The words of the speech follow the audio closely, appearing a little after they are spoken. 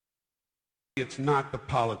It's not the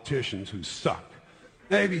politicians who suck.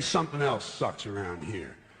 Maybe something else sucks around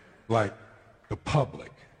here, like the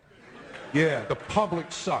public. Yeah, the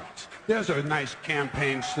public sucks. There's a nice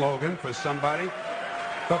campaign slogan for somebody.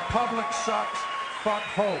 The public sucks. Fuck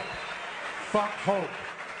hope. Fuck hope.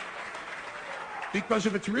 Because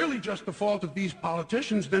if it's really just the fault of these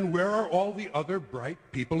politicians, then where are all the other bright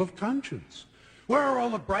people of conscience? Where are all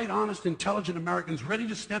the bright, honest, intelligent Americans ready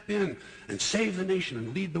to step in and save the nation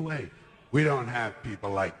and lead the way? We don't have people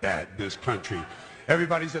like that in this country.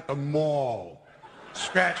 Everybody's at the mall,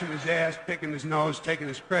 scratching his ass, picking his nose, taking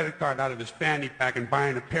his credit card out of his fanny pack and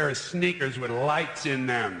buying a pair of sneakers with lights in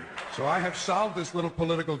them. So I have solved this little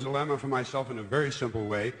political dilemma for myself in a very simple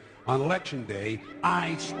way. On Election Day,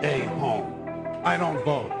 I stay home. I don't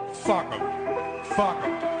vote. Fuck them. Fuck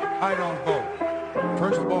them. I don't vote.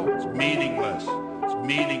 First of all, it's meaningless. It's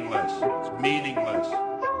meaningless. It's meaningless.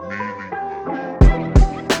 Meaningless.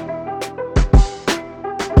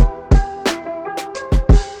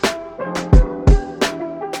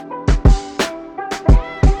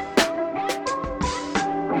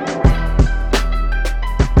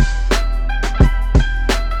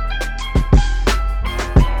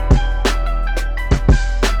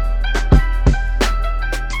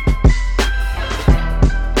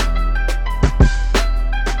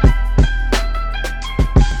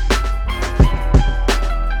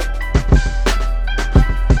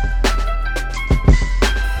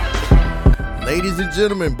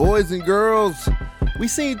 Gentlemen, boys and girls, we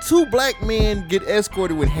seen two black men get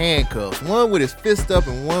escorted with handcuffs, one with his fist up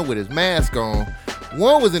and one with his mask on.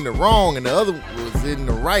 One was in the wrong and the other was in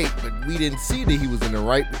the right, but we didn't see that he was in the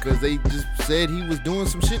right because they just said he was doing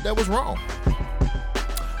some shit that was wrong.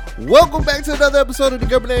 Welcome back to another episode of the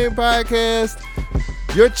Government Name Podcast,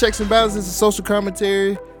 your checks and balances and social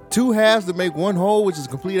commentary. Two halves to make one whole, which is a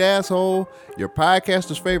complete asshole. Your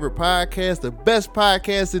podcaster's favorite podcast, the best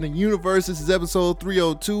podcast in the universe. This is episode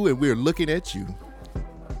 302, and we're looking at you.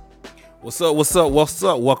 What's up? What's up? What's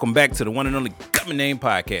up? Welcome back to the one and only Government Name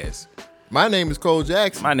Podcast. My name is Cole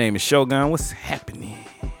Jackson. My name is Shogun. What's happening?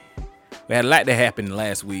 We had a lot that happened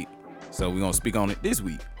last week, so we're gonna speak on it this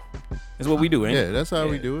week. That's what we do, ain't it? Yeah, that's how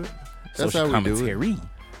we do it. That's Social how we do it.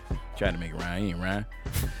 Trying to make it rhyme, ain't rhyme.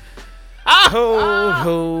 Ho,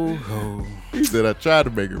 ho, ho. He said I tried to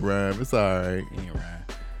make it rhyme. It's all right. Ain't rhyme.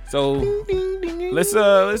 So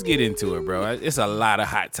let's get into it, bro. It's a lot of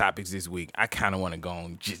hot topics this week. I kind of want to go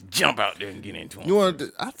and just jump out there and get into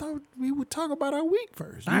them. I thought we would talk about our week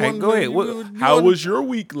first. All right, go ahead. How was your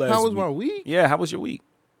week last week? How was my week? Yeah, how was your week?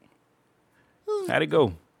 How'd it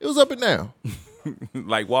go? It was up and down.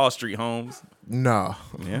 Like Wall Street Holmes? No.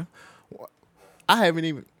 Yeah? I haven't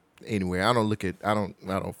even... Anyway, I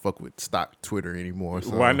don't fuck with stock Twitter anymore.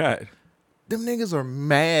 So. Why not? Them niggas are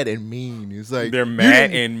mad and mean. It's like they're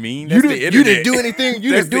mad and mean. You didn't do anything.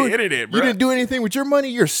 That's the internet, bro. You didn't do anything with your money.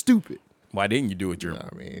 You're stupid. Why didn't you do it?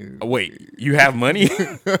 Wait, You you have money?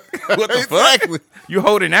 What the exactly. fuck? You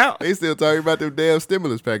holding out? They still talking about them damn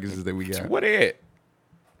stimulus packages that we got. What they at?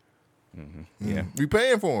 Mm-hmm. Yeah, we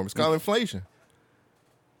paying for them. It's called inflation.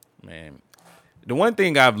 Man. The one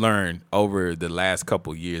thing I've learned over the last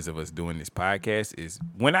couple years of us doing this podcast is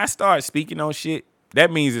when I start speaking on shit, that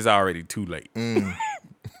means it's already too late.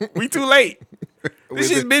 We too late. This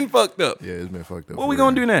shit's been fucked up. Yeah, it's been fucked up. What we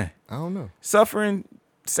gonna do now? I don't know. Suffer and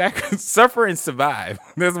survive.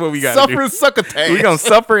 That's what we got to do. Suffer and succotash. We gonna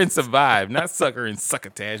suffer and survive. Not sucker and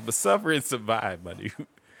succotash, but suffer and survive, my dude.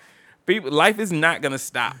 People, life is not gonna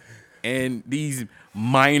stop. And these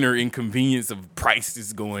minor inconvenience of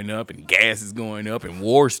prices going up and gas is going up and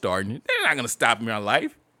war starting, they're not going to stop in my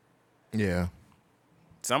life. Yeah.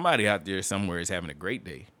 Somebody out there somewhere is having a great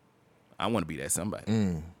day. I want to be that somebody.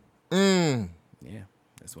 Yeah,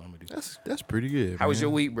 that's what I'm going to do. That's pretty good. How was your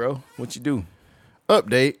week, bro? What you do?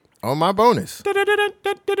 Update on my bonus.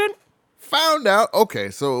 Found out.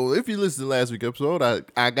 Okay, so if you listen to last week's episode,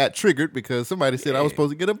 I got triggered because somebody said I was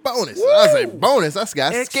supposed to get a bonus. I said, bonus? I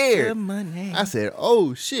got scared. Money. I said,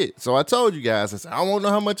 oh, shit. So I told you guys, I said, I won't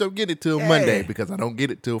know how much I'm getting till Monday because I don't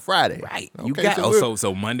get it till Friday. Right. Okay, You got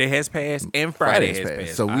so Monday has passed and Friday has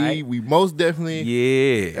passed. So we most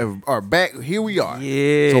definitely are back. Here we are.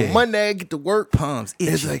 Yeah. So Monday I get to work. Palms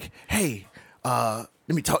itchy. It's like, hey, let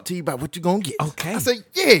me talk to you about what you're going to get. Okay. I said,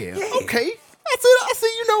 yeah. Okay. I said,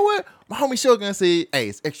 you know what? My homie Shogun said, hey,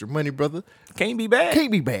 it's extra money, brother. Can't be bad.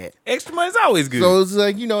 Can't be bad. Extra money's always good. So it's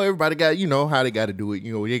like, everybody got, how they got to do it.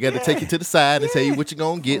 They got to take you to the side and tell you what you're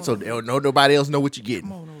going to get so nobody else know what you're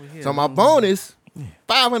getting. So my bonus,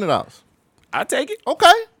 $500. I take it.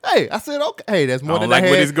 Okay. Hey, I said, okay. Hey, that's more than I had. I don't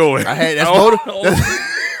like where it's going. I had,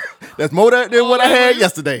 That's more than what I had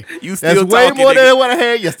yesterday. You still That's way talking, more nigga. than what I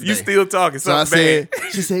had yesterday. You still talking So I something said,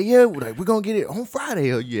 bad. she said, yeah, like, we're going to get it on Friday.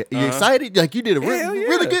 You excited? Like, you did a Hell yeah.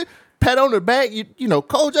 really good pat on the back. You know,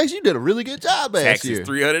 Cole Jackson, you did a really good job last Taxes year.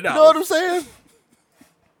 $300. You know what I'm saying?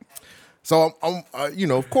 So I'm you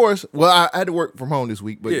know, of course. Well, I had to work from home this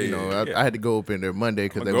week, but Yeah. I had to go up in there Monday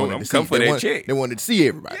because they Go- wanted I'm to see. come for that check. They wanted to see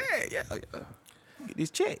everybody. Yeah. Get this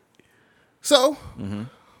check. So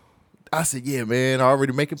I said, yeah, man, I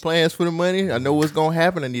already making plans for the money. I know what's gonna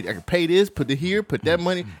happen. I can pay this, put it here, put that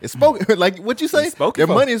money. It's spoken. Like what you say? It's spoken That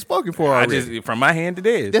for. money is spoken for I already. just from my hand to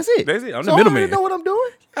theirs. That's it. I'm So the I middleman. already know what I'm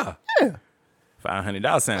doing. Yeah. Yeah.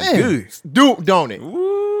 $500 sounds Man, good. don't it?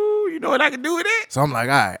 Ooh, you know what I can do with that? So I'm like,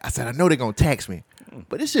 all right. I said, I know they're gonna tax me,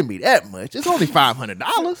 but it shouldn't be that much. It's only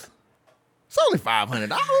 $500. It's only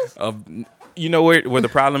 $500. You know where the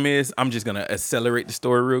problem is? I'm just gonna accelerate the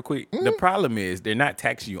story real quick. The problem is they're not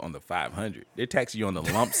taxing you on the 500. They're taxing you on the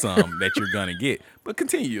lump sum that you're gonna get. But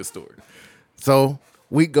continue your story. So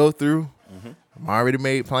we go through. I'm already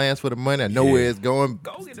made plans for the money. I know where it's going.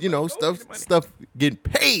 Go get the You know, money. Go get the money. stuff getting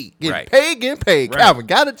paid. Right. Getting paid. Right. Calvin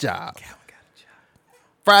got a job.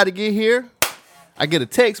 Friday get here. I get a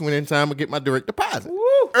text when in time I get my direct deposit.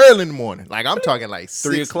 Early in the morning. Like I'm talking like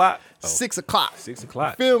 3 o'clock? Oh. 6 o'clock. 6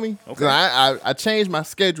 o'clock. Feel me? Okay. 'Cause I changed my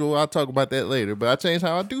schedule. I'll talk about that later. But I changed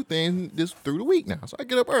how I do things just through the week now. So I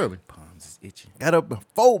get up early. Palms is itching. Got up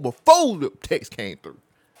before the text came through.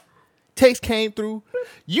 Text came through.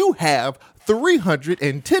 You have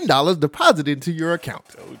 $310 deposited into your account.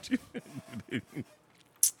 Told you.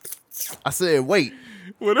 I said, wait.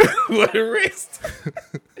 What a rest.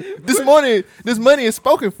 This money is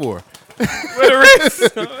spoken for. What a rest.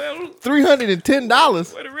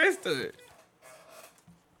 $310. What a rest of it.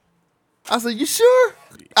 I said, you sure?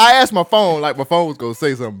 I asked my phone, like my phone was gonna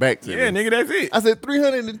say something back to Yeah, me. nigga, that's it. I said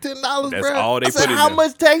 $310, That's bro. all they I said, put in how there.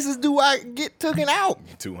 much taxes do I get taken out?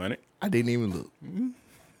 200. I didn't even look.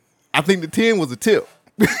 I think the 10 was a tip.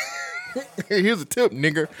 Here's a tip,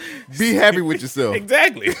 nigga. Be happy with yourself.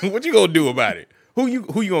 Exactly. What you gonna do about it? Who you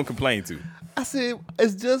gonna complain to? I said,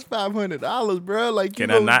 it's just $500, bro. Like,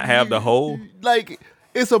 Can I not have the whole? Like,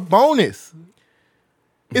 it's a bonus.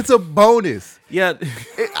 It's a bonus. Yeah.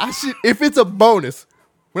 If it's a bonus,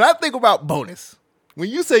 when I think about bonus, when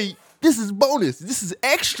you say this is bonus, this is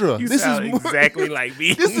extra. You this sound is more, exactly like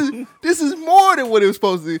me. this is more than what it was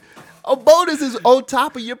supposed to be. A bonus is on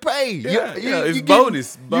top of your pay. Yeah, it's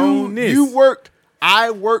bonus. Bonus. You worked.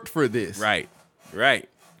 I worked for this. Right.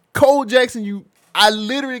 Cole Jackson, I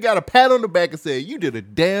literally got a pat on the back and said, you did a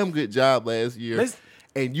damn good job last year.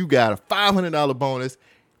 And you got a $500 bonus.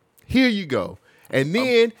 Here you go. And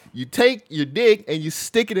then you take your dick and you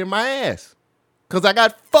stick it in my ass. Because I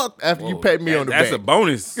got fucked after you pat me on the back. That's a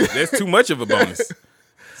bonus. That's too much of a bonus.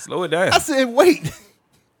 Slow it down. I said, wait.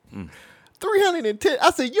 310.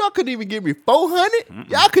 I said, y'all couldn't even give me 400?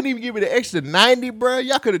 Y'all couldn't even give me the extra 90, bro.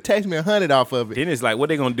 Y'all could have taxed me 100 off of it. Then it's like, what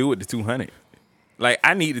they gonna do with the 200? Like,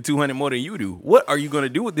 I need the 200 more than you do. What are you gonna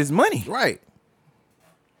do with this money? Right.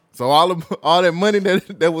 So all that money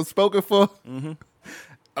that was spoken for,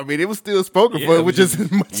 I mean, it was still spoken for, which is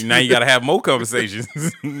as much. Now you gotta have more conversations.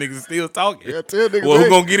 Niggas still talking. I gotta tell niggas, Well, who hey,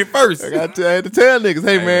 gonna get it first? I had to tell niggas,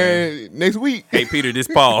 hey, man, next week. Hey Peter, this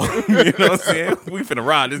Paul. You know what I'm saying? We finna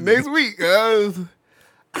ride this Next week.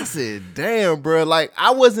 I said, damn, bro. Like,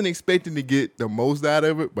 I wasn't expecting to get the most out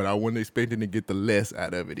of it, but I wasn't expecting to get the less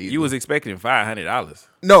out of it either. You was expecting $500.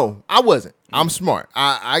 No, I wasn't. I'm smart.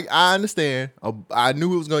 I understand. I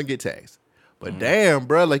knew it was going to get taxed. But damn,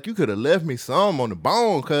 bro, like, you could have left me some on the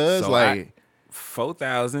bone, cuz. So like,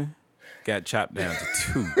 4,000 got chopped down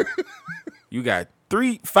to 2. You got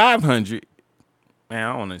 500. Man,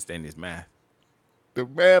 I don't understand this math. the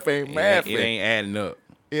math ain't mathing. It ain't adding up.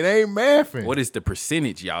 It ain't mathing. What is the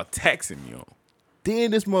percentage y'all taxing me on?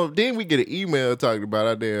 Then we get an email talking about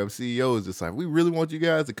our damn CEOs. It's like, we really want you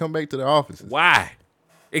guys to come back to the offices. Why?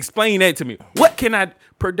 Explain that to me.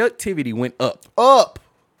 Productivity went up. Up.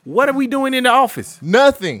 What are we doing in the office?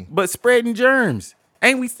 Nothing. But spreading germs.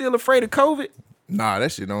 Ain't we still afraid of COVID? Nah,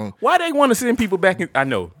 that shit don't. Why they want to send people back in? I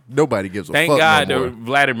know. Nobody gives a Thank fuck God no to more.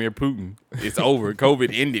 Vladimir Putin. It's over. COVID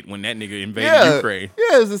ended when that nigga invaded Yeah, Ukraine.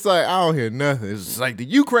 yeah, it's just like, I don't hear nothing. It's just like the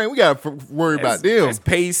Ukraine, we got to worry about them. That's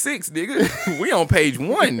page 6, nigga. We on page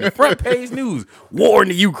 1. Front page news. War in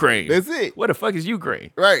the Ukraine. That's it. What the fuck is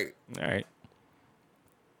Ukraine? Right. All right.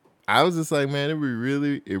 I was just like, man, it'd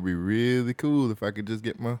be really cool if I could just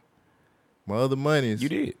get my other monies. You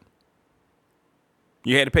did.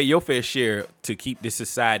 You had to pay your fair share to keep this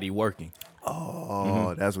society working.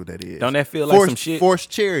 Oh, that's what that is. Don't that feel like some shit? Forced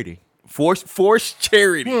charity. Forced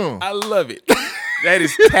charity. I love it. That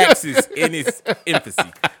is taxes in its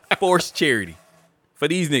infancy. forced charity for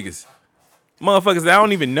these niggas. Motherfuckers that I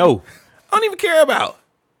don't even know. I don't even care about.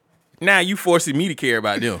 Now you forcing me to care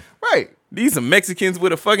about them. Right. These are Mexicans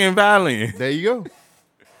with a fucking violin. There you go.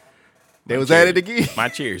 They was at it again. My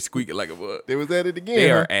chair is squeaking like a bug. They was at it again. They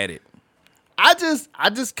huh? are at it. I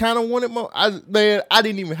just kind of wanted more. I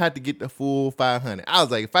didn't even have to get the full 500. I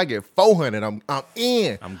was like, if I get 400, I'm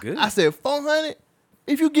in. I'm good. I said 400.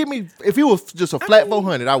 If it was just a flat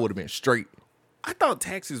 400, I would have been straight. I thought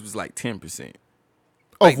taxes was like 10%.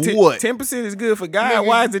 Of what? 10% is good for God. Nigga.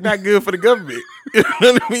 Why is it not good for the government? You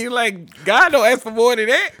know what I mean? Like, God don't ask for more than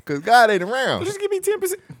that. Because God ain't around. Just give me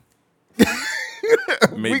 10%.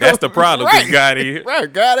 Man, that's the problem with God here.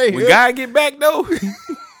 Right, God ain't When here. God get back, though,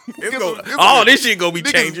 all this shit gonna be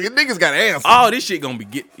changing. Niggas got to answer. All this shit gonna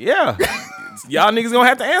be yeah. Y'all niggas gonna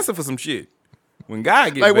have to answer for some shit. When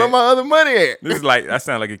God get Like, back. where my other money at? This is like, I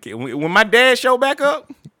sound like a kid. When my dad show back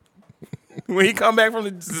up, when he come back from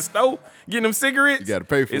the store, getting them cigarettes, You gotta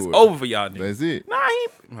pay for it's it. over for y'all niggas. That's it. Nah,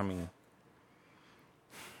 I mean,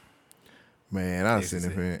 Man, I was This is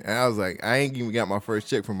sitting there and I was like, I ain't even got my first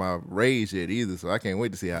check from my raise yet either, so I can't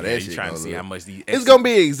wait to see how yeah, that you shit trying to goes. see how much these. It's gonna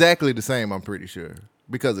be exactly the same, I'm pretty sure,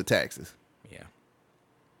 because of taxes. Yeah,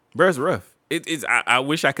 bro, it's rough. It's. I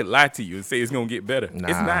wish I could lie to you and say it's gonna get better. It's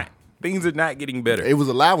Nah. not. Things are not getting better. It was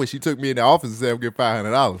a lie when she took me in the office and said I'm getting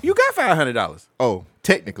 $500. You got $500 Oh,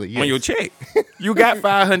 technically, yes. on your check. You got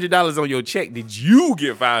 $500 on your check. Did you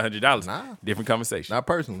get $500? Nah. Different conversation. Not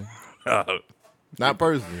personally. Not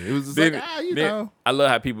personally. It was just like, you know. I love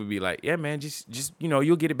how people be like, yeah, man, just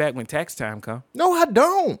you'll get it back when tax time come. No, I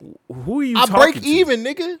don't. Who are you I talking break to? even,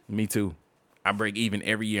 nigga. Me too. I break even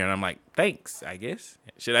every year, and I'm like, thanks, I guess.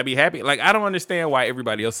 Should I be happy? Like, I don't understand why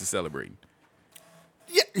everybody else is celebrating.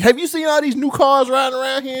 Yeah. Have you seen all these new cars riding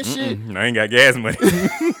around here and shit? I ain't got gas money.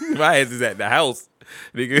 My ass is at the house.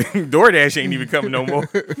 Nigga, DoorDash ain't even coming no more.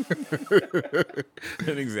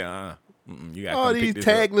 Nigga say, you got All these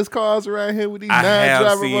tagless cars around here with these I have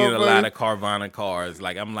non-driver seen a lot motherfuckers. of Carvana cars.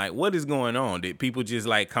 Like, I'm like, what is going on? Did people just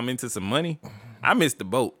like come into some money? I missed the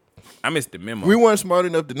boat. I missed the memo. We weren't smart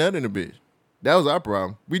enough to nut in a bitch. That was our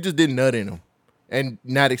problem. We just didn't nut in them and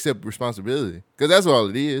not accept responsibility. Because that's all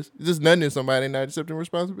it is. It's just nutting in somebody and not accepting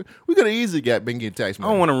responsibility. We could have easily been getting tax I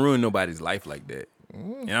money. don't want to ruin nobody's life like that.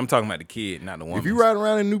 And I'm talking about the kid, not the woman. If you ride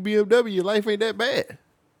around in a new BMW, your life ain't that bad.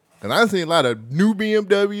 And I done seen a lot of new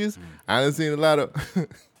BMWs. I done seen a lot of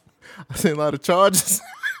I seen a lot of Chargers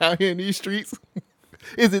out here in these streets.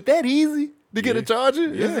 Is it that easy to get a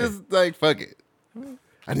Charger? Yeah. It's just like, fuck it.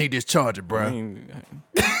 I need this Charger, bro. I mean,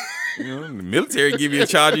 the military give you a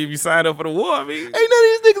charger if you sign up for the war. I mean, Ain't none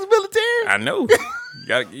of these niggas military. I know.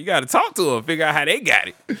 You got to talk to them, figure out how they got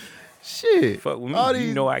it. Shit. Fuck with me. All You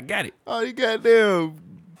these, know I got it. all these goddamn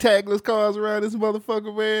tagless cars around this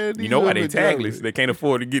motherfucker, man. You know why they These tagless? They can't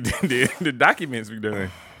afford to get the documents redone.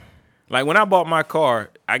 Like when I bought my car,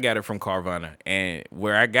 I got it from Carvana, and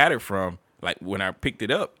where I got it from, like when I picked it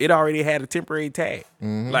up, it already had a temporary tag.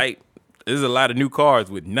 Like there's a lot of new cars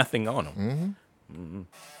with nothing on them.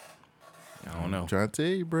 I don't know. I'm trying to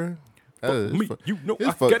tell you, bro. Fuck me. You know it's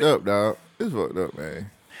I fucked got it. up, dog. It's fucked up, man.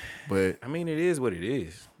 But I mean, it is what it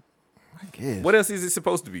is. I guess. What else is it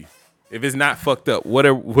supposed to be? If it's not fucked up, what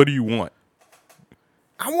do you want?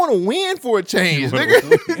 I want to win for a change,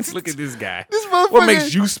 nigga. Look at this guy. This motherfucker. What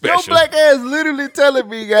makes you special? Your black ass literally telling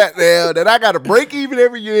me, goddamn, that I got to break even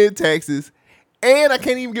every year in taxes, and I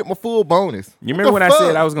can't even get my full bonus. You remember when I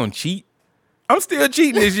said I was gonna cheat? I'm still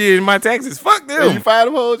cheating this year in my taxes. Fuck them. You fired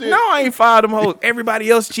them hoes yet? No, I ain't filed them hoes. Everybody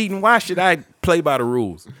else cheating. Why should I play by the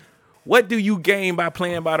rules? What do you gain by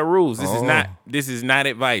playing by the rules? This is not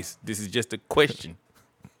advice. This is just a question.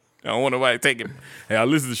 I don't want nobody taking. Hey, I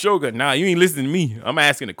listen to Shogun. Nah, you ain't listening to me. I'm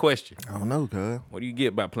asking a question. I don't know, cuz. What do you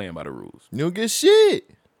get by playing by the rules? You don't get shit.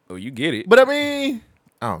 Oh, you get it. But I mean,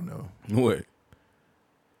 I don't know. What?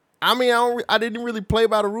 I mean, I didn't really play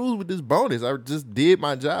by the rules with this bonus. I just did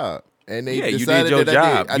my job. And they You decided did your that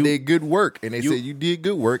job. I did good work. And they you- said, you did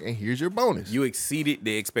good work, and here's your bonus. You exceeded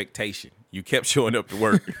the expectation. You kept showing up to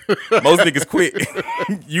work. Most niggas quit.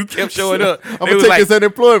 You kept showing up. I'm going to take this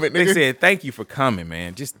unemployment, They nigga. said, thank you for coming,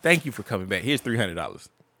 man. Just thank you for coming back. Here's $300.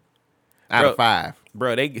 Out of 5.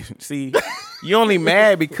 Bro, they see, you only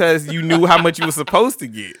mad because you knew how much you were supposed to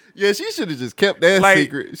get. Yeah, she should have just kept that Like-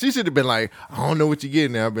 secret. She should have been like, I don't know what you're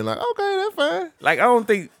getting now. I've been like, okay, that's fine. Like, I don't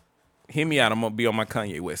think, hear me out, I'm going to be on my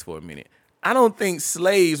Kanye West for a minute. I don't think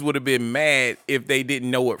slaves would have been mad if they didn't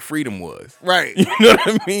know what freedom was. Right. You know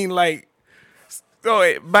what I mean? Like,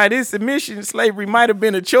 so by this admission, slavery might have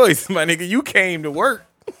been a choice, my nigga. You came to work.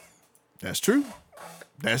 That's true.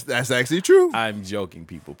 That's actually true. I'm joking,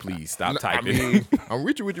 people. Please stop I typing. mean, I'm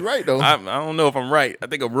with you right though. I don't know if I'm right. I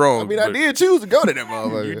think I'm wrong. I mean, I did choose to go to that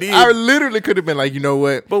motherfucker. You did. I literally could have been like, you know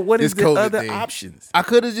what? But what is This the COVID other thing. options? I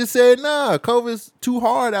could have just said, nah, COVID's too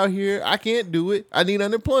hard out here. I can't do it. I need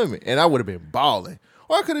unemployment. And I would have been balling.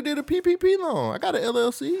 Or I could have did a PPP loan. I got an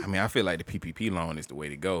LLC. I mean, I feel like the PPP loan is the way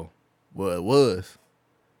to go. Well, it was.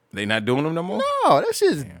 They not doing them no more? No, that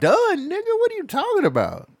shit's done, nigga. What are you talking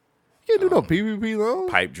about? You can't do no PPP loan.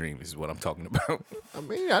 Pipe dream is what I'm talking about. I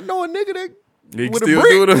mean, I know a nigga that They with a still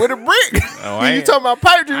brick. do them? With a brick. Oh, I you ain't- talking about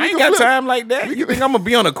pipe dream? I we ain't can got flip. time like that. You think I'm gonna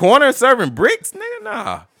be on the corner serving bricks, nigga?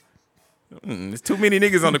 Nah. There's too many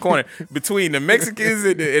niggas on the corner between the Mexicans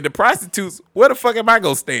and the prostitutes. Where the fuck am I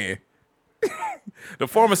gonna stand? The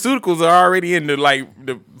pharmaceuticals are already in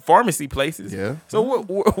the pharmacy places. Yeah. So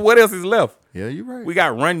what else is left? Yeah, you're right. We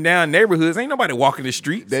got run down neighborhoods. Ain't nobody walking the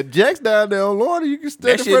streets. That Jack's down there on Lorna, you can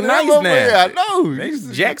stand That in front shit of nice that now. motherfucker. I know.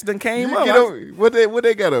 That Jack's done came You up. can get over, what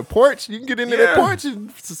they got a porch? You can get into that Yeah. porch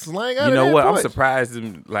and slang out You of know that what? I'm porch. surprised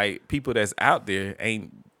them, like people that's out there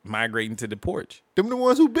ain't migrating to the porch. Them the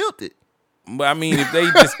ones who built it. But I mean, if they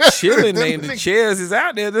just chilling, the Niggas- chairs is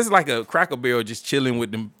out there. This is like a Cracker Barrel just chilling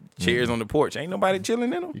with them chairs on the porch. Ain't nobody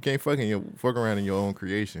chilling in them. You can't fuck around in your own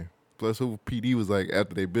creation. Plus, who PD was like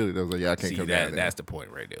after they built it, I was like, y'all can't See, come down there. that's the point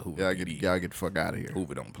right there. Hoover, Y'all PD. get the fuck out of here.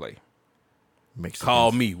 Hoover don't play. Makes Call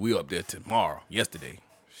sense. me. We up there tomorrow. Yesterday.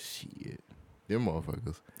 Shit. Them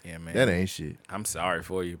motherfuckers. Yeah, man. That ain't shit. I'm sorry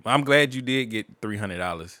for you. I'm glad you did get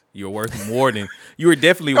 $300. You're worth more than you were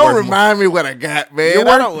definitely Don't worth. remind me what I got, man. You're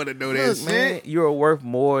I worth- don't want to know that Look, shit. man, you're worth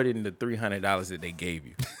more than the $300 that they gave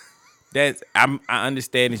you. I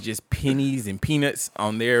understand it's just pennies and peanuts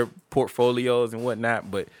on their portfolios and whatnot,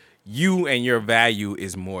 but you and your value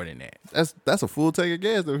is more than that. That's a full tank of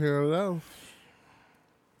gas over here.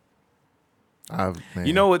 Man.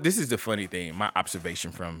 You know what? This is the funny thing. My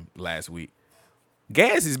observation from last week.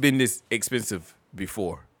 Gas has been this expensive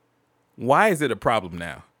before. Why is it a problem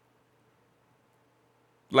now?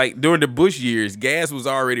 Like during the Bush years, gas was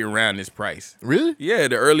already around this price. Really? Yeah,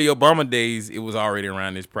 the early Obama days, it was already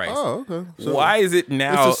around this price. Oh, okay. So Why is it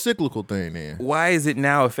now? it's a cyclical thing then. Why is it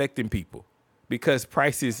now affecting people? Because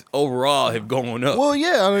prices overall have gone up. Well,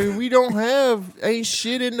 yeah, I mean, we don't have ain't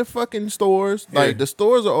shit in the fucking stores. Yeah. Like the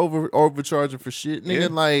stores are overcharging for shit, nigga. Yeah.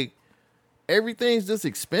 Like everything's just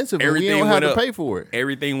expensive, and we Everything don't have went to up. pay for it.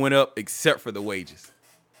 Everything went up except for the wages.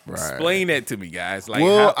 Right. Explain that to me, guys. Like,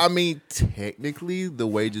 Well, how, I mean, technically, the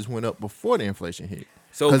wages went up before the inflation hit.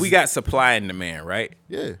 so 'cause- we got supply and demand, right?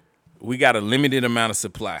 Yeah, We got a limited amount of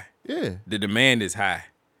supply. yeah. The demand is high.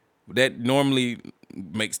 That normally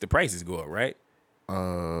makes the prices go up, right?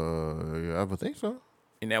 Yeah, I would think so.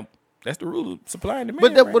 And that's the rule of supply and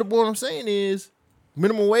demand. But right? but what I'm saying is,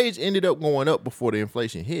 minimum wage ended up going up before the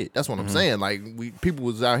inflation hit. That's what I'm saying. Like people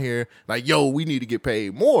was out here like, yo, we need to get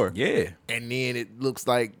paid more. Yeah. And then it looks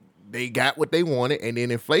like they got what they wanted, and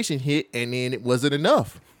then inflation hit, and then it wasn't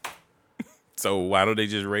enough. So why don't they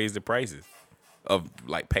just raise the prices of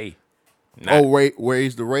like pay? Not-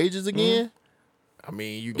 Raise the wages again? I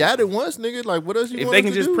mean, you got it once, nigga. Like, what else you if want they us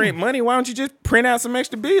can to just do? print money, why don't you just print out some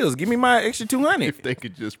extra bills? Give me my extra 200. If they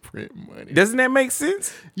could just print money. Doesn't that make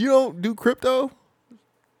sense? You don't do crypto?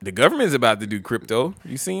 The government's about to do crypto.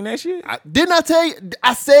 You seen that shit? Didn't I tell you?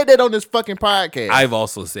 I said that on this fucking podcast. I've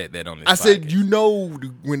also said that on this I said, podcast. you know,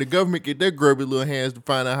 when the government get their grubby little hands to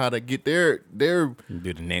find out how to get their Do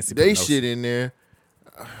the Nancy they Pelosi. shit in there,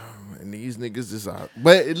 and these niggas just out.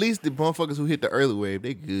 But at least the motherfuckers who hit the early wave,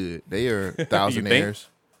 they good. They are thousandaires.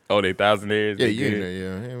 Oh, they thousandaires. Yeah, They you good. know,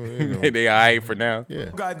 yeah, you know. They all right for now. Yeah.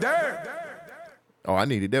 Goddamn. Oh, I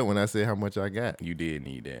needed that when I said how much I got. You did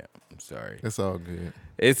need that. I'm sorry. That's all good.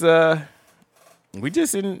 It's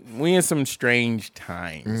we in some strange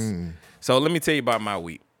times. So let me tell you about my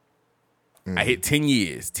week. I hit 10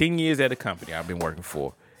 years. 10 years at a company I've been working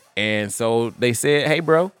for. And so they said, hey,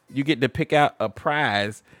 bro, you get to pick out a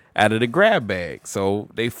prize out of the grab bag. So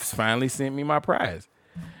they finally sent me my prize.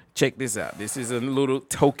 Check this out. This is a little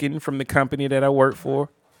token from the company that I work for.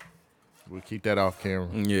 We'll keep that off camera.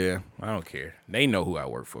 Yeah, I don't care. They know who I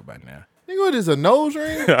work for by now. Nigga, what is a nose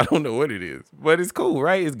ring? I don't know what it is, but it's cool,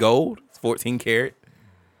 right? It's gold. It's 14 karat.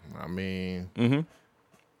 I mean,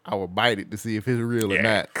 I would bite it to see if it's real or Yeah.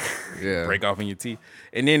 not. Yeah. Break off in your teeth.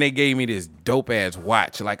 And then they gave me this dope ass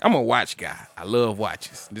watch. Like, I'm a watch guy. I love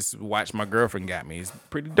watches. This watch my girlfriend got me. It's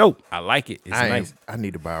pretty dope. I like it. It's nice. I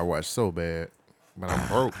need to buy a watch so bad, but I'm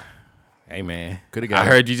broke. Hey man, Coulda got I it.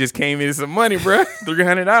 heard you just came in some money, bro.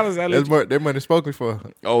 $300. I let That's you. more, that money spoken for.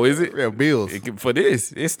 Oh, is it? Yeah, bills. For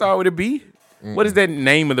this, it start with a B. What is that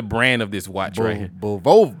name of the brand of this watch right here?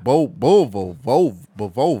 Bova.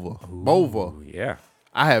 Oh, yeah.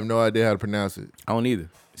 I have no idea how to pronounce it. I don't either.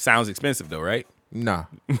 Sounds expensive though, right? Nah.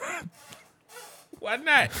 Why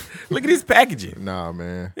not? Look at this packaging. Nah,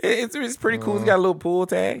 man. It's pretty cool. It's got a little pull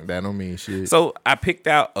tag. That don't mean shit. So I picked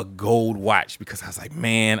out a gold watch because I was like,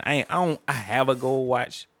 man, I have a gold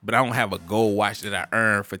watch, but I don't have a gold watch that I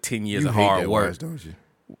earned for 10 years you of hate hard that work. watch, don't you?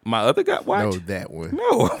 My other watch? No, that one.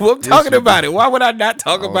 No, well, I'm talking about it. Why would I not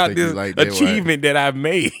talk don't about think you this like that achievement that I've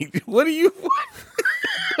made? What do you?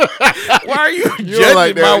 Why are you You judging don't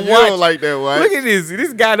like my that. watch? You don't like that watch. Look at this.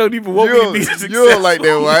 This guy don't even want me to be successful. You don't like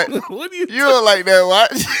that watch. What do you? You don't like that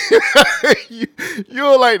watch. you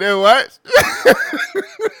don't like that watch.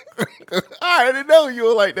 I already know you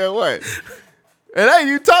don't like that watch. And I ain't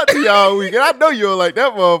even talk to you all week, and I know you don't like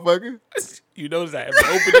that motherfucker. You notice I haven't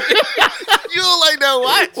opened it. You don't like that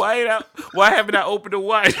watch. Why haven't I opened the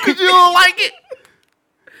watch? Cause you don't like it.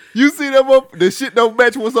 You see that motherfucker? The shit don't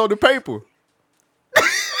match what's on the paper.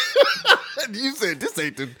 You said this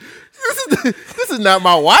ain't the. This is not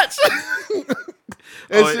my watch.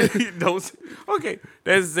 Okay,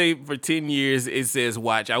 that's say for 10 years it says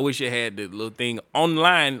watch. I wish it had the little thing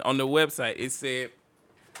online on the website. It said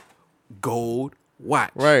gold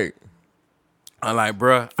watch. Right. I'm like,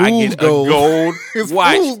 bruh, I Fool's get gold. a gold It's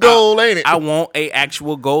watch. fool's gold, ain't it? I want a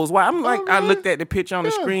actual gold watch. I'm like, I Okay. looked at the picture on the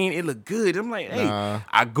screen. It looked good. I'm like, hey,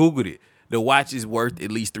 I Googled it. The watch is worth at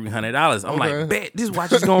least $300. I'm like, bet this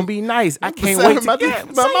watch is gonna be nice. I can't wait to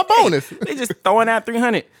get my bonus. They just throwing out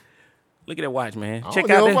 $300. Look at that watch, man. I Check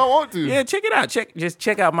don't out know that. if I want to. Yeah, check it out.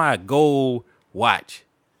 Check out my gold watch.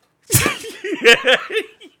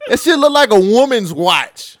 That shit look like a woman's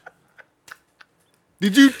watch.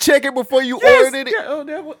 Did you check it before you ordered it? Yeah,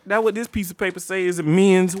 oh, that what this piece of paper say is a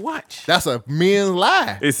men's watch. That's a men's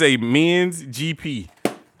lie. It say men's GP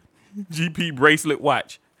bracelet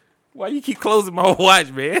watch. Why you keep closing my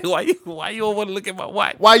watch, man? Why you don't want to look at my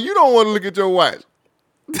watch? Why you don't want to look at your watch?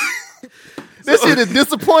 This shit is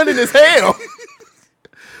disappointing as hell.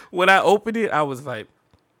 When I opened it, I was like,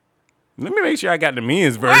 let me make sure I got the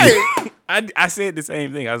men's version. Right. I said the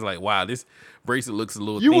same thing. I was like, wow, this bracelet looks a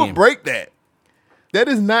little You thin. would break that. That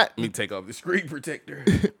is not. Let me take off the screen protector.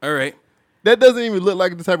 All right. That doesn't even look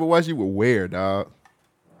like the type of watch you would wear, dog.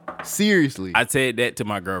 Seriously. I said that to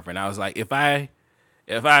my girlfriend. I was like, if I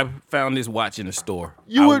found this watch in the store,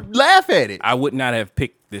 You would laugh at it. I would not have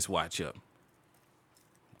picked this watch up.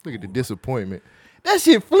 Look at the disappointment. That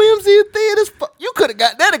shit flimsy and thin as fuck. You could have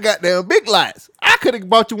got that at goddamn Big Lots. I could have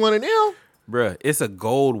bought you one of them. Bruh, it's a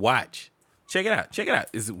gold watch. Check it out.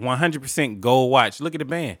 It's 100% gold watch. Look at the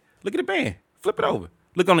band. Flip it over.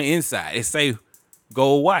 Look on the inside. It say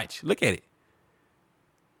gold watch. Look at it.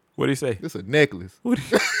 What do you say? It's a necklace.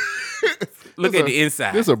 Look at the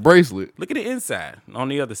inside. It's a bracelet. Look at the inside on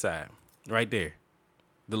the other side. Right there.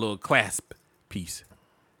 The little clasp piece.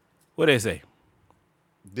 What did it say?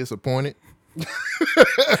 Disappointed.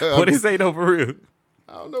 What did it say though for real?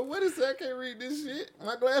 I don't know what it said. I can't read this shit.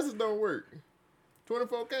 My glasses don't work.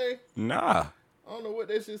 24K? Nah. I don't know what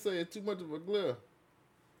that shit say. It's too much of a glare.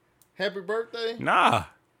 Happy birthday. Nah.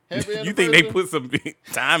 Happy You think they anniversary? put some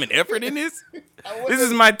time and effort in this? What This did-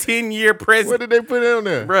 is my 10-year present. What did they put on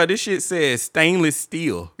there? Bruh, this shit says stainless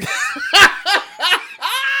steel.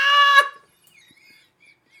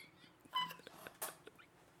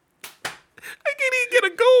 I can't even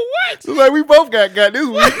get a gold watch. Looks like we both got this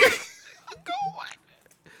week.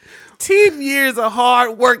 10 years of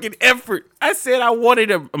hard work and effort. I said I wanted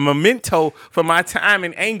a memento for my time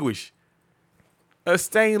and anguish. A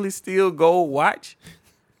stainless steel gold watch.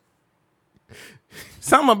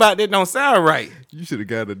 Something about that don't sound right. You should have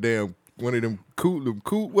got a damn one of them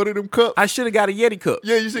one of them cups. I should have got a Yeti cup.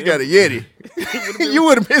 Yeah, you should have got a Yeti. You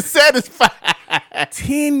would have been satisfied.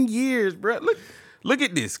 10 years, bro. Look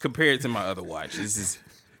at this compared to my other watch. This is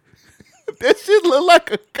That shit look like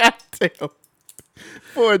a cocktail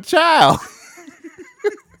for a child.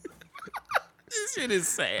 this shit is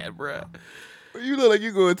sad, bro. You look like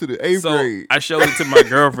you going to the 8th So grade. I showed it to my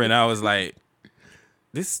girlfriend. I was like,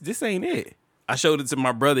 this ain't it. I showed it to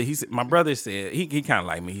my brother. My brother said, he kind of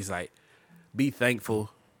like me. He's like, be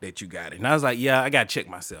thankful that you got it. And I was like, yeah, I got to check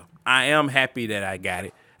myself. I am happy that I got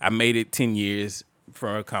it. I made it 10 years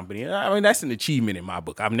for a company. I mean, that's an achievement in my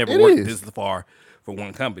book. I've never It worked is. this far for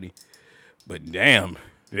one company. But damn,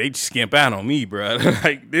 they skimp out on me, bro.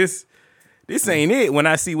 Like this ain't it. When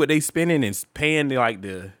I see what they spending and paying like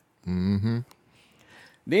the... Mm-hmm.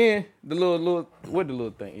 Then the little what the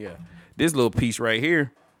little thing? Yeah, this little piece right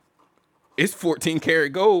here, it's 14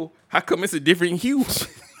 karat gold. How come it's a different hue?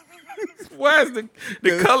 Why is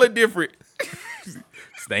the color different?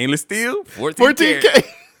 Stainless steel, 14 karat. 14K.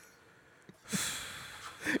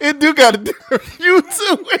 It do got a different view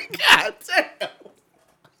too. God damn.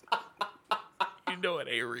 know it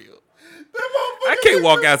ain't real. I can't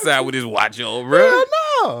walk outside with this watch on, bro. Hell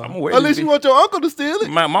no. I'ma wear Unless this you bitch. want your uncle to steal it.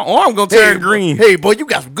 My arm gonna turn green. Hey, boy, you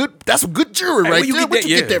got some good. That's some good jewelry Hey, right where you there. get Where'd that?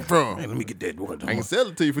 you get Yeah. that from? Hey, let me get that one. I can sell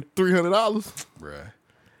it to you for $300. Bruh.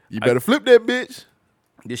 You better flip that bitch.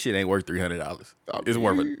 This shit ain't worth $300. I It's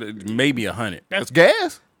worth maybe $100. That's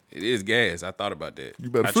gas. It is gas. I thought about that. You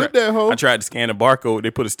better I flip that hoe. I tried to scan the barcode.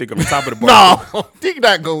 They put a stick on the top of the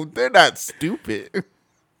barcode. No, they're not stupid.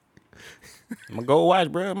 I'm gonna go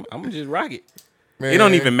watch, bro. I'm gonna just rock it. Man. It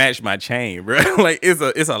don't even match my chain, bro. Like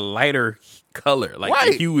it's a lighter color. Like the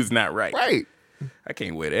Right. hue is not right. Right. I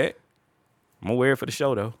can't wear that. I'm gonna wear it for the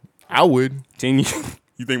show though. I would. 10 years.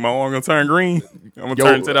 You think my arm gonna turn green? I'm gonna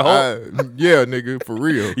turn to the hole. Yeah, nigga, for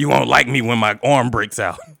real. You won't like me when my arm breaks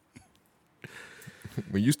out.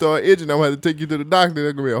 When you start itching, I'm gonna have to take you to the doctor.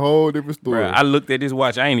 That's gonna be a whole different story. Bruh, I looked at this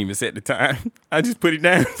watch. I ain't even set the time. I just put it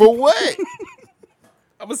down. For what?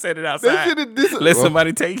 I'm gonna set it That outside. shit is dis- Let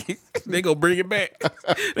somebody take it. They gonna bring it back.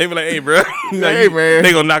 They be like, "Hey, bro." Hey, man.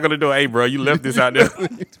 They gonna knock on the door. Hey, bro, you left this out there.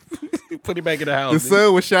 Put it back in the house. The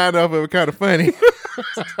sun was shining off of it, kind of funny.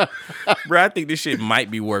 Bro, I think this shit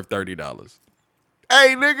might be worth $30.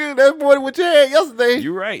 Hey, nigga, that's more than what you had yesterday.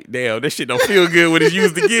 You right. Damn, that shit don't feel good when it's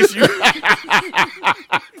used against you.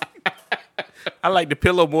 I like the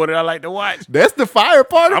pillow more than I like the watch. That's the fire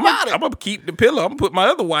part I'm about it. gonna keep the pillow. I'm gonna put my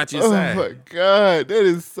other watch Oh inside. my god, that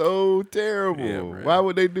is so terrible. Yeah, bro. Why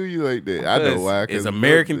would they do you like that? I know why. 'cause It's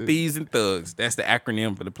American Thieves and Thugs. That's the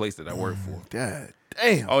acronym for the place that I work for. God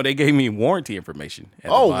damn. Oh, they gave me warranty information. at the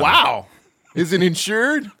Oh bottom. wow. Is it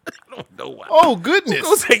insured? I don't know why. Oh Who goodness.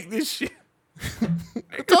 gonna take this shit?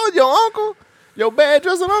 I told your uncle, your bad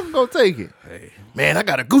dressing uncle gonna take it. Hey. Man, I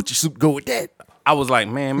got a Gucci suit go with that. I was like,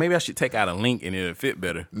 man, maybe I should take out a link and it'll fit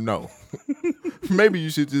better. No. Maybe you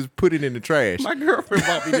should just put it in the trash. My girlfriend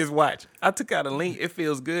bought me this watch. I took out a link. It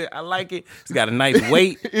feels good. I like it. It's got a nice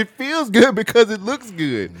weight. It feels good because it looks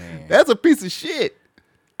good. Man. That's a piece of shit.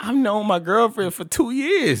 I've known my girlfriend for 2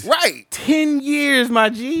 years. Right. 10 years, my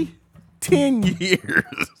G. 10 years.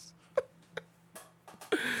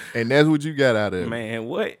 And that's what you got out of it. Man,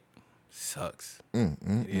 what? Sucks. It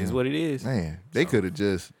is what it is. Man, they could have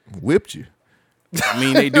just whipped you. I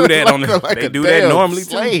mean, they do that on the. Like They a do that damn normally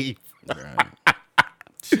slave. too.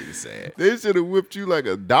 Shit is sad. They should have whipped you like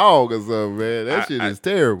a dog or something, man. That shit is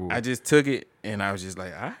terrible. I just took it and I was just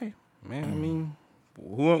like, all right, man. I mean,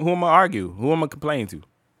 who am I argue? Who am I complaining to?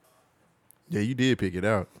 Yeah, you did pick it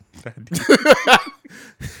out.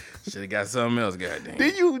 Should have got something else. Goddamn.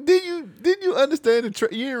 Did you understand the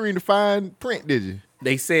you didn't read the fine print, did you?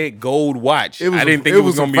 They said gold watch. It was I didn't a- think it it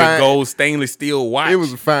was was a gonna be a fine- gold stainless steel watch. It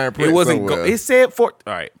was a fine print It wasn't. somewhere. It said for.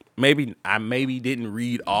 All right, maybe I didn't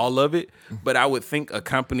read all of it, but I would think a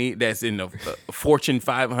company that's in a Fortune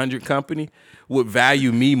 500 company would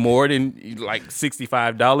value me more than like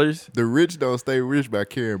 $65. The rich don't stay rich by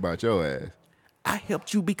caring about your ass. I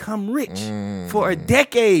helped you become rich for a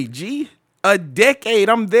decade, G. A decade.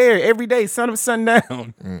 I'm there every day, sun up,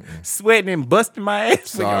 sundown, sweating and busting my ass.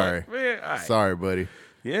 Sorry. Man, all right. Sorry, buddy.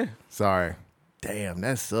 Yeah. Sorry. Damn,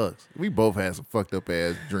 that sucks. We both had some fucked up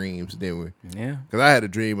ass dreams, didn't we? Yeah. Because I had a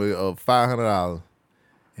dream of $500,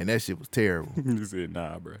 and that shit was terrible. You said,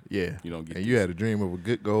 nah, bro. Yeah. You don't get And this. you had a dream of a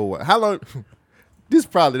good gold watch. How long? This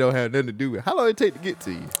probably don't have nothing to do with it. How long it take to get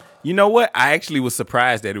to you? You know what? I actually was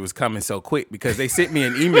surprised that it was coming so quick because they sent me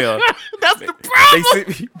an email. That's the They problem. sent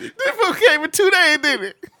me, This one came in 2 days, didn't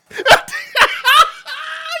it?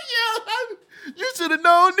 Yeah, you should have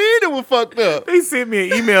known neither was fucked up. they sent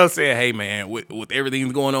me an email saying, hey, man, with everything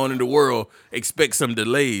that's going on in the world, expect some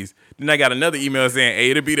delays. Then I got another email saying,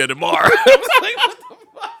 hey, it'll be there tomorrow. I was like, what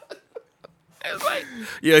the fuck? I was like,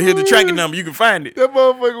 yeah, here's the tracking number. You can find it. That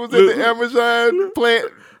motherfucker was at the Amazon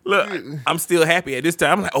plant. Look, I'm still happy at this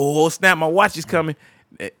time. I'm like, oh, snap, my watch is coming.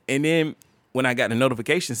 And then when I got the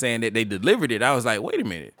notification saying that they delivered it, I was like, wait a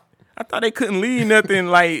minute. I thought they couldn't leave nothing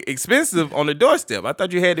like expensive on the doorstep. I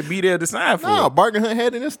thought you had to be there to sign for No, it. Bargain Hunt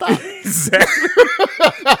had it in stock. Exactly.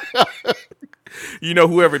 You know,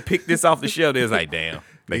 whoever picked this off the shelf, they was like, damn,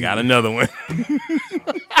 they got another one.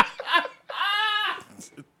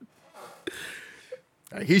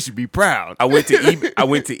 He should be proud. I went to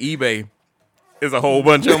eBay. There's a whole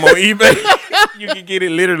bunch of them on eBay. You can get it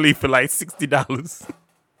literally for like $60.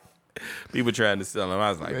 People trying to sell them. I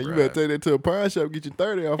was like, Man, you bruh, better take that to a pawn shop, get you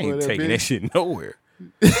 30 off I of ain't that taking that bitch. shit nowhere.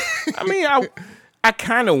 I mean, I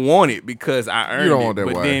kind of want it because I earned don't it, want that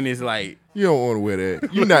but watch. then it's like You don't want to wear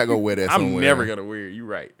that. You're not gonna wear that I'm somewhere. never gonna wear it. You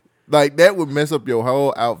right? Like that would mess up your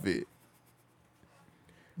whole outfit.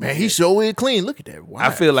 Man, he sure is clean. Look at that. Wow. I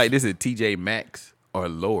feel like this is TJ Maxx or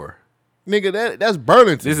lower. Nigga, that's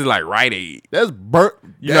Burlington. This is like Rite Aid. That's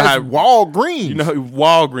You know how Walgreens. You know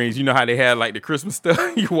Walgreens. You know how they had like the Christmas stuff.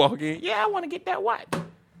 You walk in. Yeah, I want to get that watch.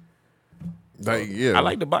 Like, yeah. I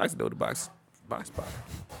like the box though. The box pop.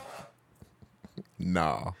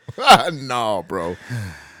 Nah. Nah, bro.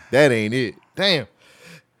 That ain't it. Damn.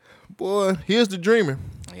 Boy, here's the dreaming.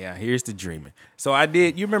 Yeah, here's the dreaming. So I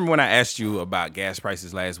did. You remember when I asked you about gas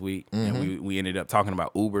prices last week, and we ended up talking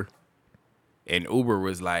about Uber, and Uber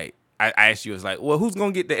was like, I asked you, it was like, well, who's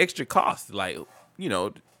gonna get the extra cost? Like, you know,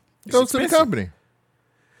 it's Go to the expensive. company.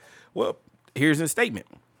 Well, here's a statement.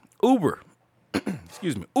 Uber,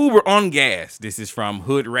 excuse me, Uber on gas. This is from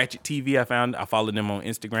Hood Ratchet TV. I followed them on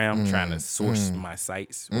Instagram, trying to source my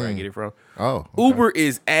sites where I get it from. Oh, okay. Uber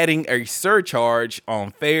is adding a surcharge on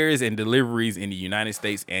fares and deliveries in the United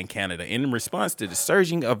States and Canada in response to the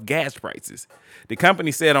surging of gas prices. The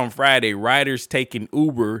company said on Friday, riders taking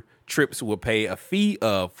Uber trips will pay a fee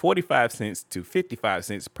of 45 cents to 55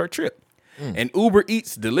 cents per trip. And Uber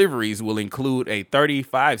Eats deliveries will include a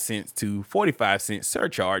 35 cents to 45 cent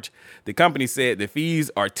surcharge. The company said the fees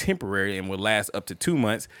are temporary and will last up to 2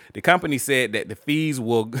 months. The company said that the fees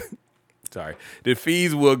will go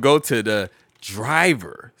to the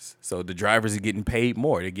drivers. So the drivers are getting paid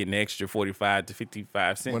more. They're getting an extra 45 to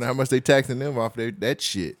 55 cents. Wonder how much they taxing them off that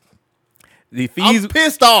shit. The fees I'm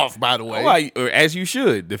pissed off, by the way. or as you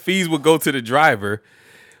should. The fees will go to the driver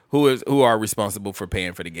who are responsible for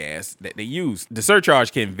paying for the gas that they use. The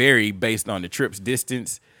surcharge can vary based on the trip's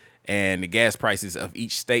distance and the gas prices of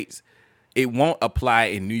each state. It won't apply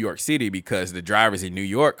in New York City because the drivers in New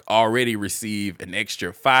York already receive an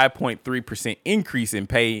extra 5.3% increase in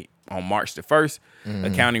pay on March the 1st,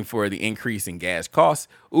 accounting for the increase in gas costs.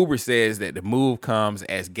 Uber says that the move comes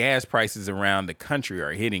as gas prices around the country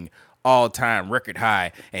are hitting all-time record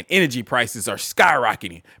high, and energy prices are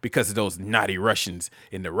skyrocketing because of those naughty Russians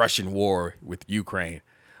in the Russian war with Ukraine.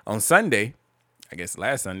 On Sunday, I guess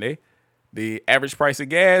last Sunday, the average price of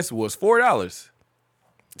gas was $4.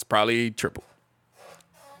 It's probably triple.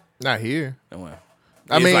 Not here. Well,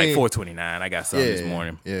 I it's mean, like $4.29. I got some this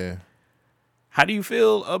morning. Yeah. How do you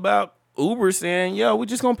feel about Uber saying, yo, we're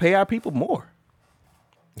just going to pay our people more?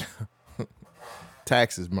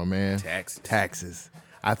 Taxes, my man. Taxes.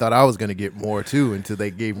 I thought I was going to get more, too, until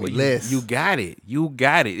they gave me less. You got it.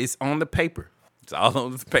 It's on the paper. It's all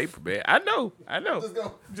on the paper, man. I know.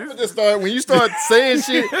 When you start saying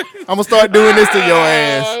shit, I'm going to start doing this to your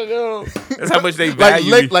ass. I know. That's how much they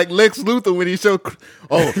value me. Like Lex Luthor when he showed,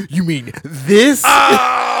 oh, you mean this?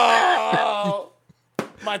 Oh,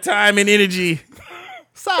 my time and energy.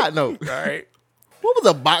 Side note. All right. What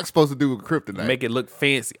was a box supposed to do with kryptonite? Make it look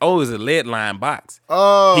fancy. Oh, it was a lead line box.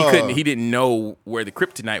 Oh. He didn't know where the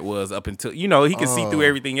kryptonite was up until, he could see through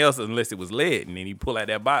everything else unless it was lead. And then he pull out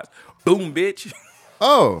that box. Boom, bitch.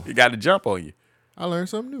 Oh. He got to jump on you. I learned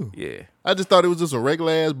something new. Yeah. I just thought it was just a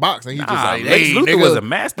regular ass box. And he just like, Lex hey, Luthor nigga. was a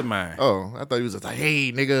mastermind. Oh, I thought he was just like,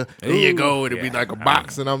 hey, nigga, here you go. It'd be like a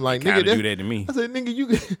box. And I'm like, nigga, do that to me. I said, nigga,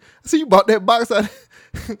 you bought that box out.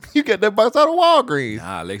 You got that box out of Walgreens.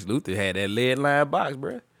 Nah, Lex Luthor had that lead line box,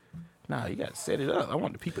 bro. Nah, you got to set it up. I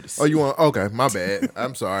want the people to see. Oh, you want? Okay, my bad.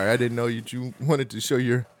 I'm sorry. I didn't know you wanted to show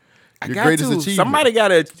your got greatest to. achievement. Somebody got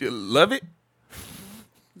to love it.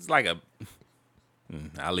 It's like a...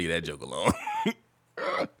 I'll leave that joke alone.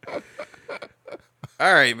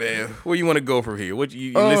 All right, man. Where you want to go from here? What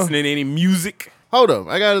you listening to any music? Hold up.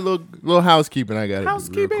 I got a little housekeeping I got to do.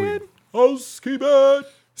 Housekeeping.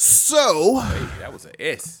 So. Hey, that was an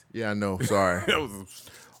S. Yeah, I know. Sorry. That was...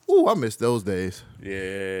 Ooh, I miss those days.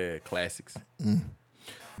 Yeah, classics.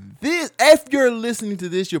 This, if you're listening to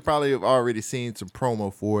this, you'll probably have already seen some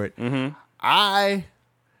promo for it. Mm-hmm.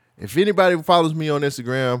 If anybody follows me on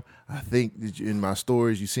Instagram, I think that in my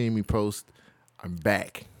stories you seen me post, I'm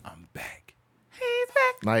back. He's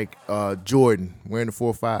back. Like Jordan wearing the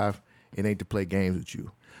 4-5. It ain't to play games with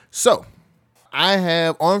you. So I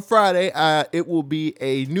have on Friday, it will be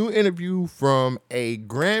a new interview from a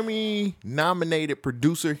Grammy-nominated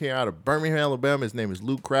producer here out of Birmingham, Alabama. His name is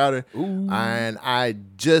Luke Crowder. Ooh. And I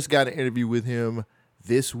just got an interview with him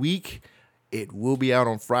this week. It will be out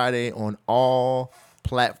on Friday on all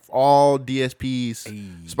DSPs,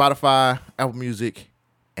 Spotify, Apple Music,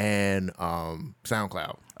 and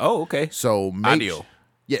SoundCloud. Oh, okay. So audio.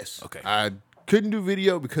 Yes. Okay. I couldn't do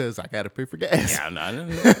video because I got to pay for gas. Yeah, no,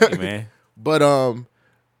 hey, man. But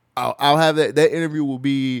I'll have that interview will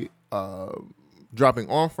be dropping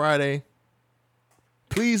on Friday.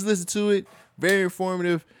 Please listen to it. Very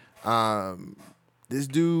informative. This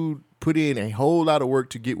dude put in a whole lot of work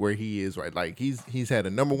to get where he is, right? Like he's had a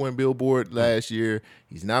 #1 Billboard last year.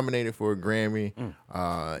 He's nominated for a Grammy.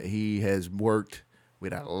 He has worked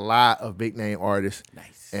with a lot of big name artists.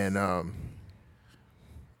 Nice. And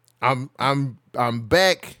I'm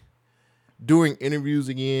back doing interviews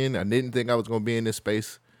again. I didn't think I was gonna be in this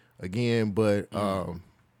space again, but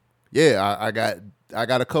yeah, I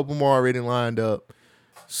got a couple more already lined up.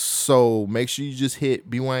 So make sure you just hit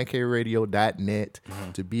bynkradio.net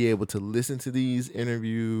to be able to listen to these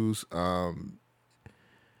interviews. I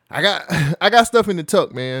got stuff in the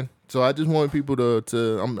tuck, man. So I just want people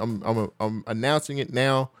to I'm announcing it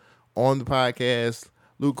now on the podcast.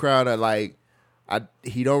 Luke Crowder,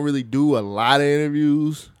 he don't really do a lot of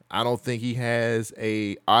interviews. I don't think he has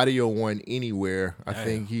a audio one anywhere. I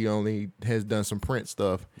think he only has done some print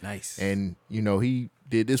stuff. Nice. And he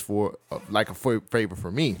did this for a favor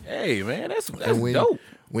for me. Hey man, that's when, dope.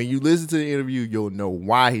 When you listen to the interview, you'll know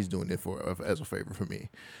why he's doing it as a favor for me.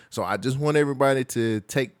 So I just want everybody to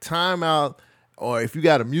take time out, or if you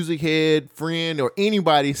got a music head friend or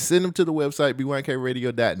anybody, send them to the website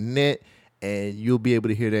bynkradio.net, and you'll be able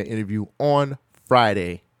to hear that interview on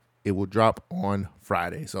Friday. It will drop on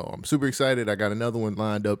Friday. So I'm super excited. I got another one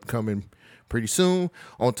lined up coming pretty soon.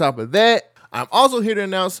 On top of that, I'm also here to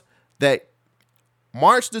announce that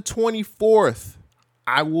March the 24th,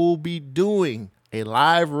 I will be doing a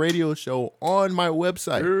live radio show on my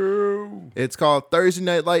website. Ew. It's called Thursday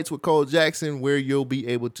Night Lights with Cole Jackson, where you'll be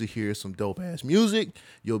able to hear some dope-ass music.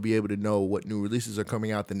 You'll be able to know what new releases are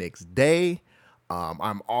coming out the next day.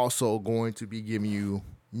 I'm also going to be giving you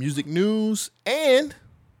music news, and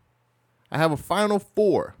I have a Final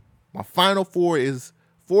Four. My Final Four is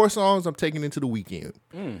 4 songs I'm taking into the weekend.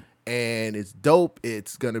 And it's dope.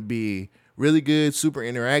 It's going to be really good, super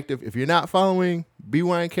interactive. If you're not following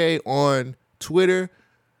BYNK on Twitter,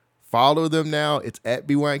 follow them now. It's at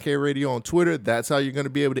BYNK Radio on Twitter. That's how you're going to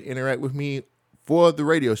be able to interact with me for the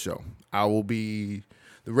radio show. The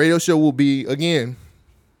radio show will be, again,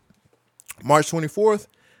 March 24th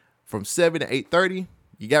from 7 to 8:30.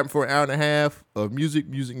 You got me for an hour and a half of music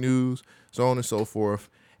news, so on and so forth.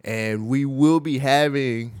 And we will be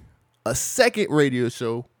having a second radio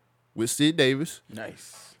show with Sid Davis.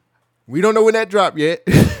 Nice. We don't know when that dropped yet.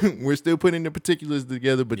 We're still putting the particulars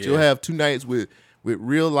together, but you'll have 2 nights with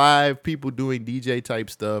real live people doing DJ type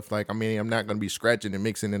stuff. I'm not going to be scratching and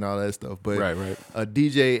mixing and all that stuff, but right. A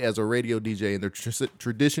DJ as a radio DJ in the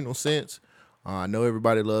traditional sense. I know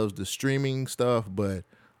everybody loves the streaming stuff, but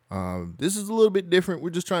this is a little bit different. We're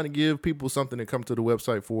just trying to give people something to come to the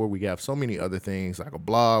website for. We have so many other things like a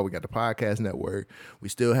blog. We got the podcast network. We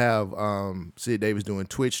still have Sid Davis doing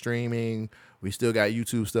Twitch streaming. We still got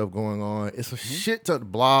YouTube stuff going on. It's a shit ton of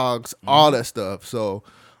blogs, all that stuff. So,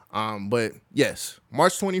 but yes,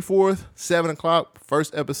 March 24th, 7 o'clock,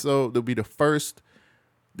 first episode. There'll be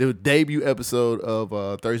the debut episode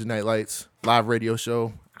of Thursday Night Lights live radio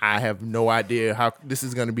show. I have no idea how this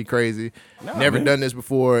is going to be crazy. Never done this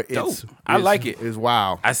before. I like it. It's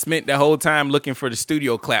wild. I spent the whole time looking for the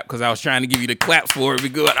studio clap because I was trying to give you the claps for it. Be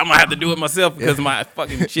good. I'm going to have to do it myself because my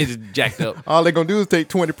fucking shit is jacked up. All they're going to do is take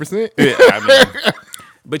 20%. Yeah,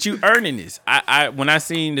 but you earning this. I when I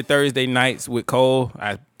seen the Thursday Nights with Cole,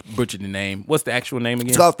 I butchered the name. What's the actual name again?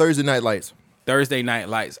 It's called Thursday Night Lights. Thursday Night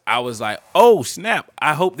Lights. I was like, oh, snap.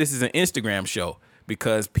 I hope this is an Instagram show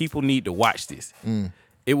because people need to watch this.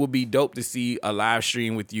 It would be dope to see a live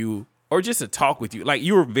stream with you or just a talk with you. Like,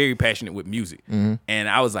 you were very passionate with music. And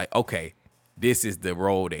I was like, okay, this is the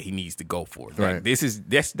role that he needs to go for. Like,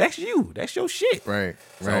 that's you. That's your shit. Right.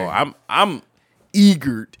 So I'm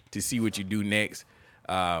eager to see what you do next.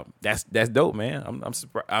 That's dope, man.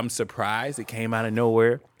 I'm surprised it came out of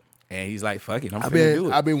nowhere. And he's like, fuck it, I'm finna do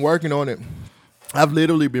it. I've been working on it. I've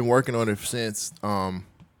literally been working on it since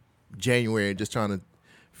January, just trying to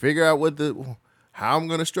figure out how I'm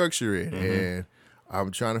gonna structure it, and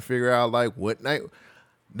I'm trying to figure out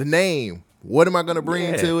the name. What am I gonna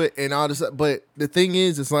bring to it, and all this? But the thing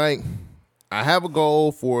is, it's like I have a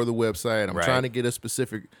goal for the website. I'm trying to get a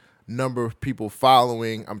specific number of people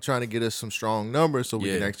following. I'm trying to get us some strong numbers so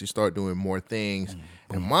we can actually start doing more things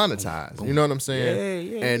and monetize. You know what I'm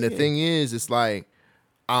saying? And the thing is, it's like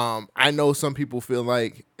I know some people feel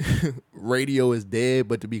like radio is dead,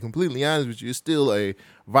 but to be completely honest with you, it's still a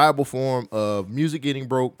viable form of music getting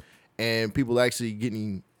broke and people actually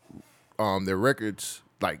getting their records,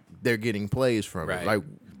 like they're getting plays from it. Like,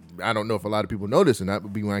 I don't know if a lot of people know this or not,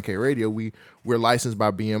 but BYNK Radio, we're licensed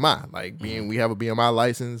by BMI. Like, we have a BMI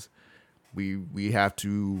license. We have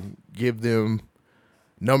to give them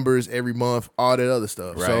numbers every month, all that other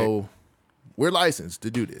stuff. So we're licensed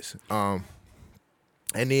to do this.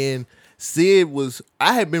 And then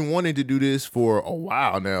I had been wanting to do this for a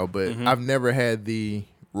while now, but I've never had the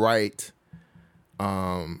right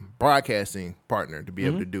broadcasting partner to be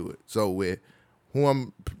able to do it. So with who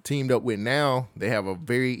I'm teamed up with now, they have a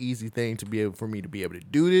very easy thing for me to be able to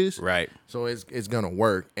do this. Right. So it's gonna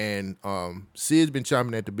work. And Sid's been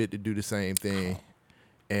chomping at the bit to do the same thing.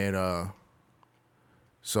 And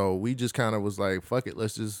so we just kind of was like, fuck it,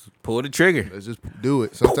 let's just Pull the trigger. let's just do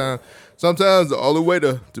it. Sometimes the only way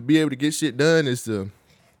to be able to get shit done is to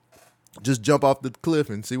just jump off the cliff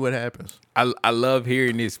and see what happens. I love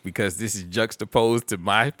hearing this because this is juxtaposed to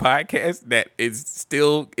my podcast that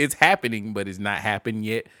it's happening, but it's not happened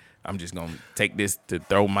yet. I'm just gonna take this to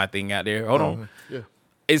throw my thing out there. Hold on. Yeah.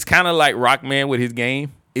 It's kind of like Rockman with his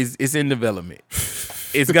game. It's in development.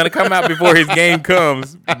 It's gonna come out before his game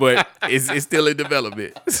comes, but it's still in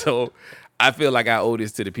development. So I feel like I owe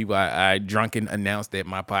this to the people. I drunken announced that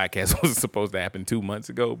my podcast was supposed to happen 2 months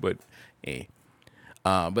ago, but yeah.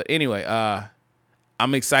 But anyway,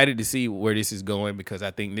 I'm excited to see where this is going because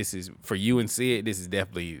I think this is for you and Sid. This is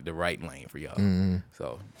definitely the right lane for y'all. Mm-hmm.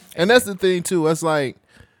 So, And that's the thing too. It's like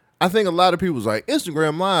I think a lot of people's like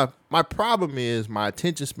Instagram Live. My problem is my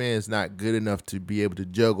attention span is not good enough to be able to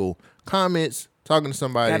juggle comments, talking to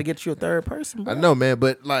somebody. got to get you a third person. Bro. I know, man,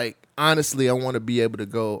 but like honestly, I want to be able to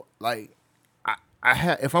go like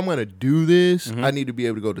if I'm gonna do this, I need to be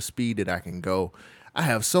able to go the speed that I can go. I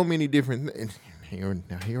have so many different.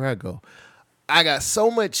 Here I go. I got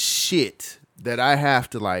so much shit that I have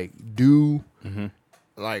to like do.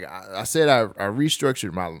 Like I said, I'm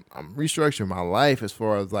restructuring my life as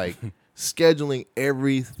far as like scheduling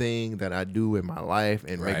everything that I do in my life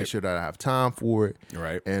and making Right. sure that I have time for it.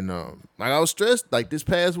 Right. And like I was stressed. Like this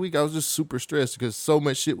past week, I was just super stressed because so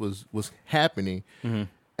much shit was happening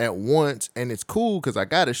at once. And it's cool because I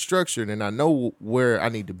got it structured and I know where I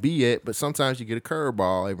need to be at. But sometimes you get a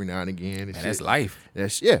curveball every now and again. And That's shit. life.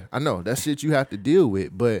 Yeah, I know. That's shit you have to deal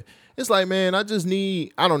with. But it's like, man, I just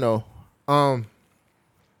need, I don't know. How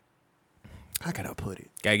can I put it?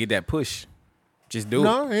 Gotta get that push. Just do it.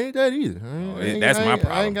 No, it ain't that either. That's my I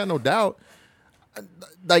problem. ain't got no doubt.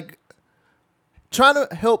 Like, trying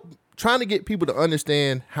to get people to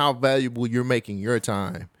understand how valuable you're making your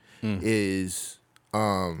time is,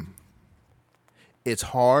 it's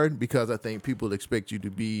hard because I think people expect you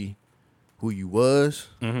to be who you was.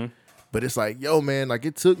 But it's like, yo, man, like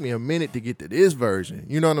it took me a minute to get to this version.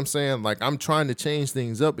 You know what I'm saying? Like I'm trying to change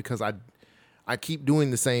things up because I keep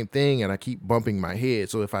doing the same thing and I keep bumping my head.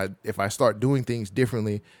 So if I start doing things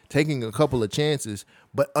differently, taking a couple of chances,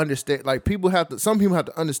 but understand, like some people have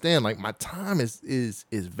to understand, like my time is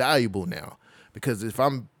valuable now because if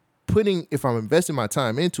I'm investing my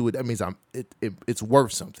time into it, that means it's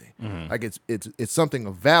worth something. Like it's something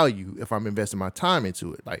of value if I'm investing my time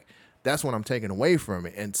into it. Like that's what I'm taking away from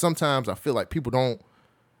it. And sometimes I feel like people don't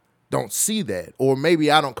see that, or maybe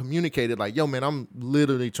I don't communicate it like, yo, man, I'm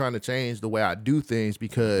literally trying to change the way I do things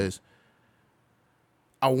because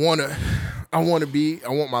I want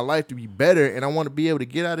my life to be better, and I want to be able to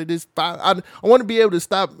get out of this. I want to be able to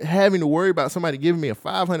stop having to worry about somebody giving me a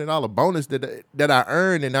 $500 bonus that I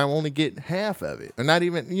earn, and I only get half of it, or not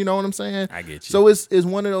even. You know what I'm saying? I get you. So it's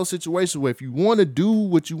one of those situations where if you want to do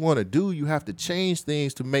what you want to do, you have to change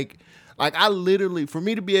things to make. Like for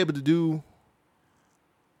me to be able to do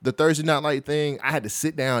the Thursday Night Light thing, I had to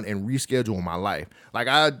sit down and reschedule my life. Like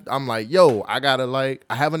I'm like, yo, I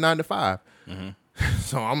have a 9 to 5.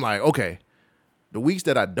 So I'm like, okay, the weeks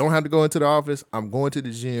that I don't have to go into the office, I'm going to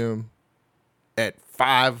the gym at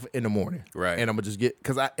 5 a.m. Right. And I'm gonna just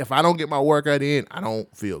because if I don't get my workout in, I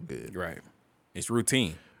don't feel good. Right. It's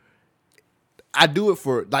routine. I do it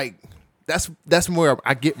for like that's where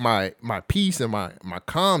I get my peace and my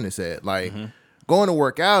calmness at. Like going to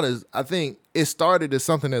work out is, I think it started as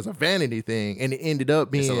something as a vanity thing, and it ended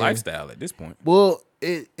up being It's a lifestyle at this point. Well,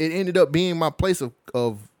 it ended up being my place of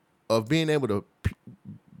being able to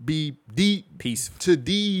be Peace.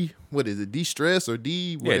 de-stress or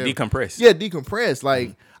whatever. Decompress. Yeah, decompress.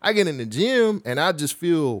 Like I get in the gym and I just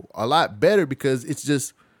feel a lot better because it's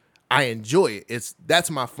just I enjoy it. That's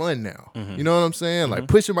my fun now. You know what I'm saying? Like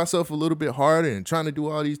pushing myself a little bit harder and trying to do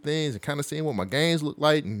all these things and kind of seeing what my gains look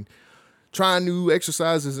like and trying new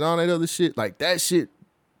exercises and all that other shit. Like that shit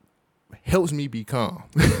helps me be calm.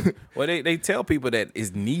 Well, they tell people that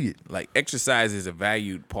it's needed. Like exercise is a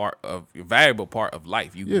valuable part of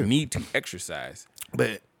life. You need to exercise.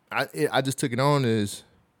 But I just took it on as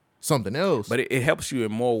something else. But it helps you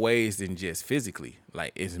in more ways than just physically.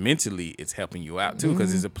 Like it's mentally, it's helping you out too,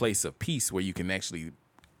 because it's a place of peace where you can actually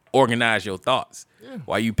organize your thoughts.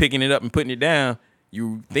 While you picking it up and putting it down,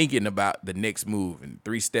 you thinking about the next move and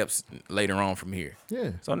 3 steps later on from here.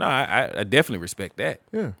 Yeah. So no, I definitely respect that.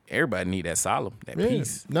 Yeah. Everybody need that solemn, that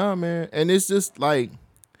peace. Nah, man. And it's just like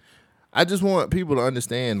I just want people to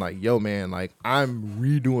understand, like, yo, man, like, I'm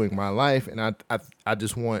redoing my life, and I'm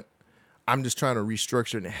just trying to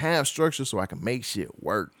restructure and have structure so I can make shit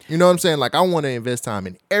work. You know what I'm saying? Like, I want to invest time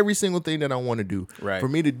in every single thing that I want to do. Right. For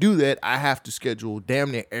me to do that, I have to schedule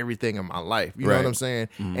damn near everything in my life. You know what I'm saying?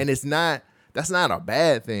 And that's not a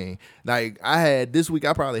bad thing. Like, this week,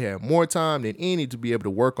 I probably had more time than any to be able to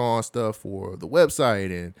work on stuff for the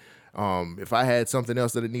website. And if I had something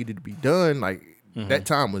else that it needed to be done, like, that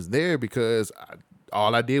time was there because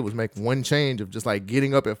all I did was make one change of just like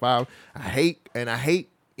getting up at 5. I hate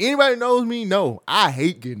anybody knows me. No, I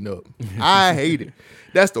hate getting up. I hate it.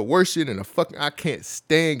 That's the worst shit in the fucking. I can't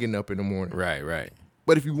stand getting up in the morning. Right.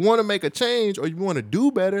 But if you want to make a change or you want to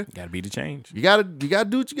do better, Gotta be the change. you gotta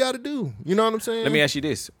do what you gotta do. You know what I'm saying? Let me ask you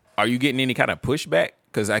this: are you getting any kind of pushback?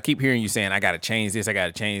 Because I keep hearing you saying, "I gotta change this. I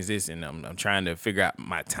gotta change this," and I'm trying to figure out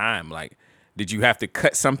my time. Like, did you have to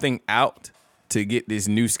cut something out to get this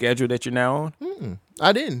new schedule that you're now on?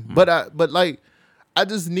 I didn't, but I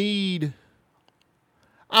just need.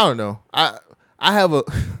 I don't know. I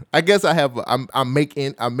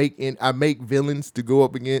make villains to go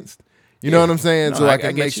up against. You know what I'm saying? No, So I I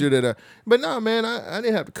can get make you. sure that. But no, man, I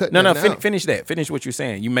didn't have to cut. No, nothing out. finish that. Finish what you're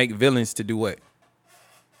saying. You make villains to do what?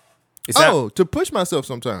 It's To push myself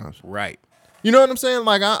sometimes. right. You know what I'm saying?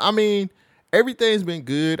 Like I mean, everything's been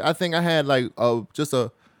good. I think I had like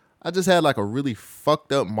I just had like a really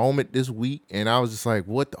fucked up moment this week, and I was just like,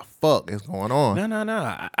 "What the fuck is going on?"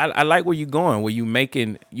 No. I like where you're going. Where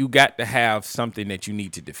you got to have something that you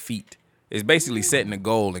need to defeat. It's basically setting a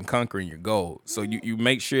goal and conquering your goal. So you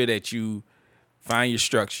make sure that you find your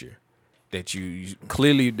structure, that you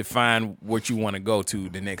clearly define what you want to go to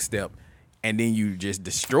the next step, and then you just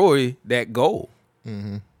destroy that goal.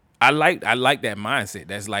 Mm-hmm. I like that mindset.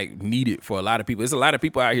 That's like needed for a lot of people. There's a lot of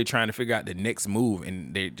people out here trying to figure out the next move,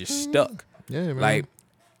 and they're just stuck. Yeah, man. Like,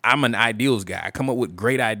 I'm an ideals guy. I come up with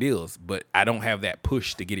great ideals, but I don't have that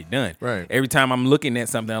push to get it done. Right. Every time I'm looking at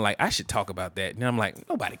something, I'm like, I should talk about that. And I'm like,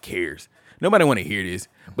 nobody cares. Nobody want to hear this.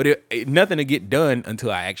 But nothing to get done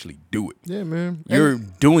until I actually do it. Yeah, man. You're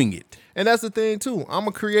doing it. And that's the thing too. I'm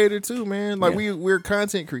a creator too, man. Like we're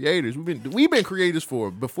content creators. We've been creators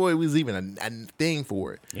before it was even a thing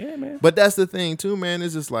for it. Yeah, man. But that's the thing too, man.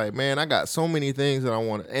 It's just like, man, I got so many things that I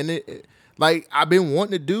want to, and like I've been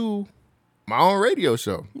wanting to do my own radio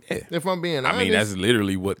show. Yeah. If I'm being honest. I mean, that's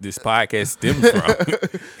literally what this podcast stems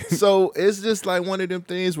from. So it's just like one of them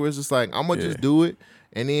things where it's just like I'm gonna just do it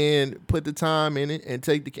and then put the time in it and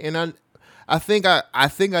take the and I think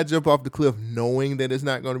I jump off the cliff knowing that it's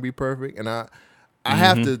not going to be perfect, and I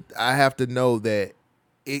have to know that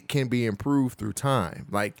it can be improved through time.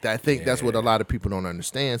 Like I think that's what a lot of people don't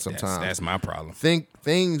understand sometimes. That's my problem.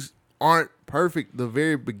 Things aren't perfect the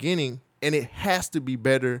very beginning, and it has to be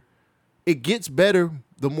better. It gets better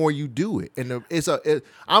the more you do it, and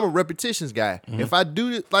I'm a repetitions guy. If I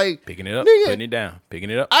do it like Picking it up, nigga, putting it down,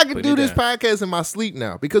 picking it up. I can putting do it this down. podcast in my sleep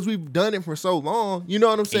now because we've done it for so long. You know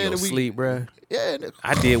what I'm In saying? your That we sleep, bro. Yeah,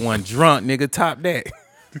 I did one drunk, nigga. Top that.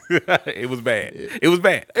 It was bad. It was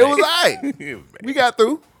bad. it was all right. It was bad. We got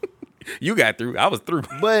through, You got through. I was through.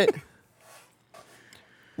 but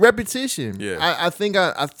repetition. Yeah. I think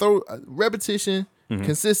I throw repetition,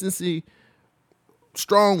 consistency,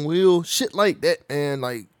 strong will, shit like that, and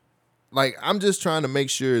like I'm just trying to make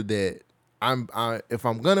sure that if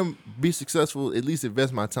I'm gonna be successful, at least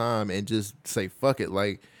invest my time and just say fuck it.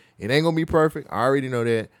 Like it ain't gonna be perfect. I already know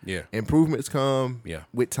that. Yeah. Improvements come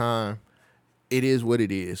with time. It is what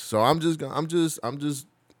it is. So I'm just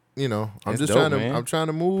you know, I'm That's just dope, trying to man. I'm trying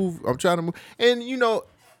to move. And you know,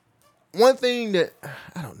 one thing that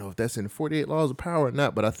I don't know if that's in the 48 Laws of Power or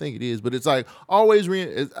not, but I think it is. But it's like always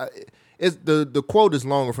it's the quote is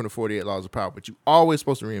longer from the 48 Laws of Power, but you always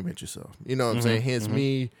supposed to reinvent yourself. You know what I'm saying? Hence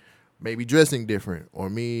me maybe dressing different, or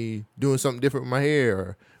me doing something different with my hair,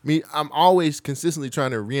 or me. I'm always consistently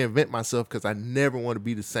trying to reinvent myself because I never want to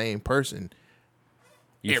be the same person.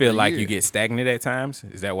 You every feel like year. you get stagnant at times?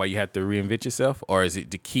 Is that why you have to reinvent yourself? Or is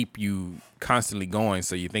it to keep you constantly going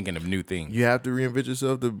so you're thinking of new things? You have to reinvent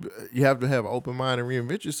yourself. You have to have an open mind and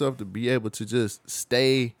reinvent yourself to be able to just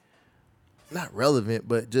stay, not relevant,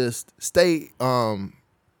 but just stay.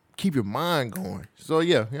 Keep your mind going. So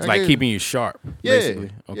yeah, It's like keeping you sharp,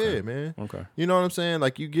 basically. Okay. Yeah, man. Okay. You know what I'm saying?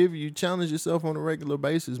 Like you challenge yourself on a regular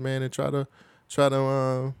basis, man, and try to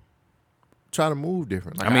move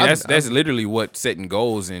different. Like I mean, that's literally what setting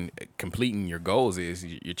goals and completing your goals is.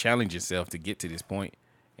 You challenge yourself to get to this point,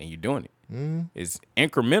 and you're doing it. It's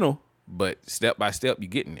incremental, but step by step, you're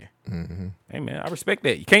getting there. Hey, man, I respect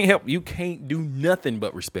that. You can't do nothing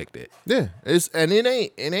but respect that. yeah.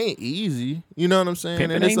 It ain't easy. You know what I'm saying?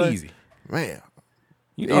 Pimping And it's ain't like, easy. man.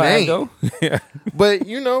 You know how I ain't. go. But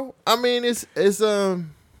I mean, it's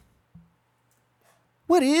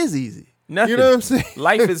what is easy? Nothing. You know what I'm saying?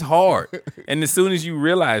 Life is hard. And as soon as you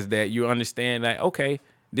realize that, you understand that, okay,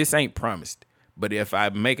 this ain't promised. But if I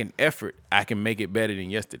make an effort, I can make it better than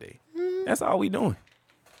yesterday. That's all we doing.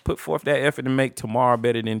 Put forth that effort to make tomorrow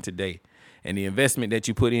better than today. And the investment that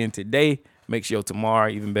you put in today makes your tomorrow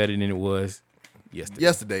even better than it was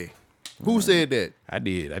yesterday. Who said that? I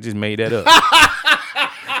did. I just made that up.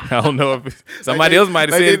 I don't know if somebody else might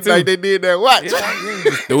have said it too. Like they did that watch. Yeah,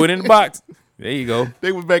 just threw it in the box. There you go.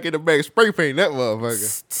 They was back in the back spray paint that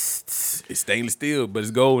motherfucker. It's stainless steel, but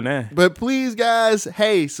it's gold now. But please, guys,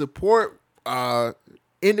 hey, support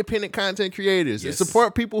independent content creators. Yes. And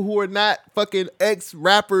support people who are not fucking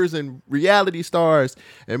ex-rappers and reality stars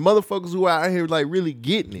and motherfuckers who are out here like really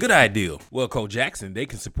getting it. Good idea. Well, Cole Jackson, they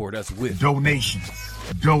can support us with Donations.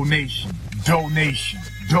 Donation. Donation.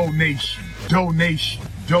 Donation. Donation.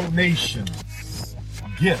 Donations.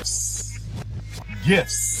 Gifts.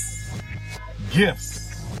 Gifts. Gifts.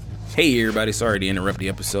 Hey everybody, sorry to interrupt the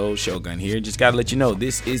episode. Shogun here. Just gotta let you know,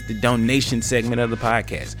 this is the donation segment of the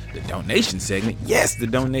podcast. The donation segment? Yes, the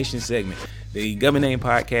donation segment. The Government Name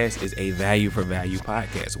Podcast is a value for value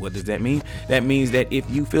podcast. What does that mean? That means that if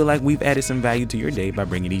you feel like we've added some value to your day by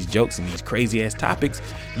bringing these jokes and these crazy ass topics,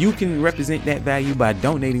 you can represent that value by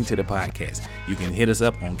donating to the podcast. You can hit us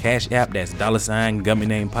up on Cash App. That's $ Government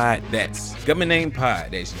Name Pod. That's Government Name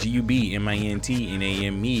Pod. That's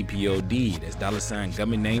GUBMINTNAMEPOD. That's $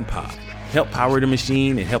 Government Name Pod. Help power the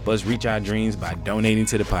machine and help us reach our dreams by donating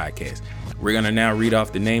to the podcast. We're going to now read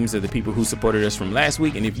off the names of the people who supported us from last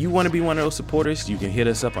week. And if you want to be one of those supporters, you can hit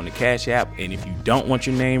us up on the Cash App. And if you don't want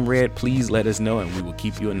your name read, please let us know and we will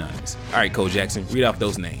keep you anonymous. All right, Cole Jackson, read off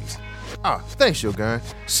those names. Thanks, Shogun.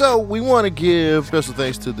 So we want to give special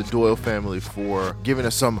thanks to the Doyle family for giving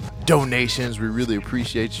us some donations. We really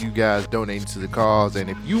appreciate you guys donating to the cause. And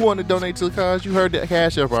if you want to donate to the cause, you heard that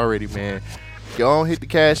Cash App already, man. Go on, hit the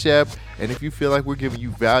Cash App. And if you feel like we're giving you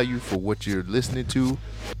value for what you're listening to,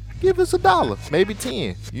 give us $1, maybe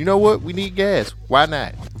 10. You know what? We need gas. Why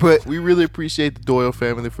not? But we really appreciate the Doyle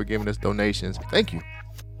family for giving us donations. Thank you.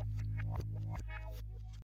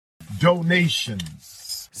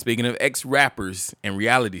 Donations. Speaking of ex-rappers and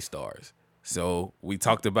reality stars. So we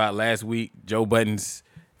talked about last week, Joe Buttons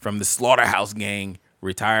from the Slaughterhouse Gang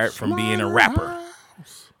retired from being a rapper.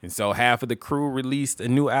 And so half of the crew released a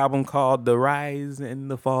new album called The Rise and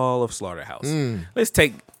the Fall of Slaughterhouse. Let's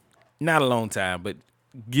take not a long time, but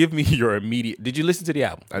give me your immediate. Did you listen to the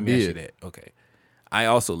album? I did. That. Okay. I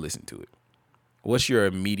also listened to it. What's your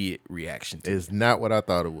immediate reaction to it? It's not what I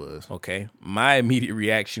thought it was. Okay. My immediate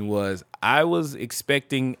reaction was I was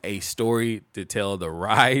expecting a story to tell the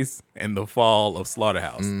rise and the fall of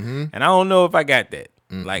Slaughterhouse. And I don't know if I got that.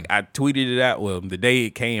 Like I tweeted it out. Well, the day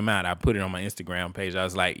it came out, I put it on my Instagram page. I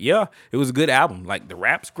was like, yeah, it was a good album. Like the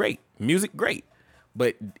rap's great. Music great.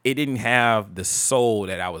 But it didn't have the soul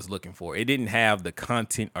that I was looking for. It didn't have the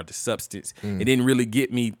content or the substance. It didn't really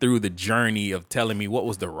get me through the journey of telling me what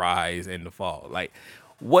was the rise and the fall. Like,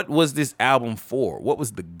 what was this album for? What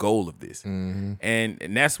was the goal of this? And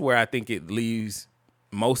that's where I think it leaves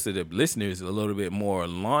most of the listeners a little bit more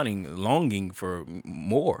longing for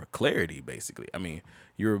more clarity, basically. I mean,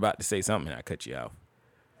 you were about to say something and I cut you off.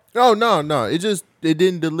 Oh, no. It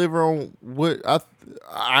didn't deliver on what I'm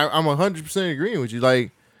 100% agreeing with you.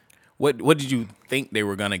 Like, what did you think they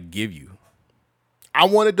were gonna give you? I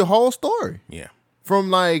wanted the whole story. Yeah. From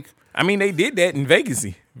like, I mean, they did that in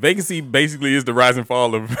Vacancy. Vacancy basically is the rise and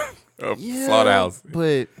fall of Slaughterhouse.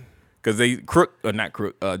 But Because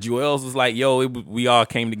Jewels was like, yo, we all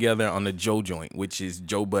came together on the Joe joint, which is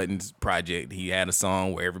Joe Budden's project. He had a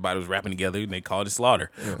song where everybody was rapping together, and they called it Slaughter.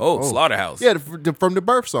 Oh, Slaughterhouse. Yeah, from the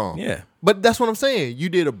birth song. Yeah. But that's what I'm saying. You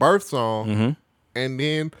did a birth song, and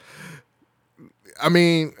then, I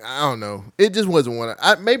mean, I don't know. It just wasn't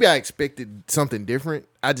what maybe I expected something different.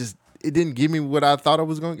 It didn't give me what I thought I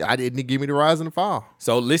was going to get. It didn't give me the rise and the fall.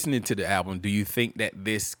 So listening to the album, do you think that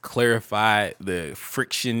this clarified the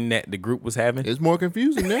friction that the group was having? It's more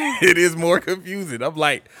confusing now. It is more confusing. I'm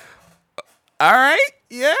like, all right,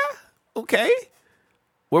 yeah, okay.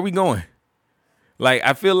 Where we going? Like,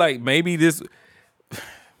 I feel like maybe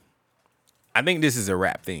I think this is a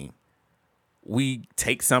rap thing. We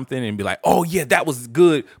take something and be like, oh, yeah, that was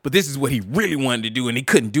good, but this is what he really wanted to do, and he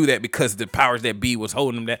couldn't do that because the powers that be was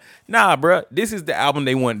holding him down. Nah, bro, this is the album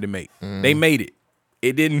they wanted to make. They made it.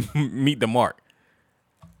 It didn't meet the mark.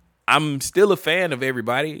 I'm still a fan of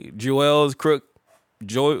everybody. Jewels, Crook,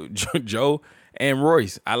 Joe, and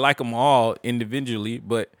Royce. I like them all individually,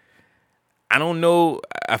 but I don't know.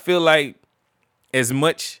 I feel like as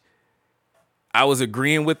much I was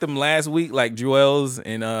agreeing with them last week, like Joel's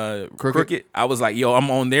and Crooked. I was like, yo, I'm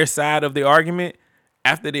on their side of the argument.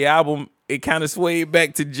 After the album, it kind of swayed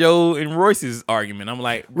back to Joe and Royce's argument. I'm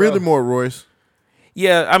like, bro, Really more Royce.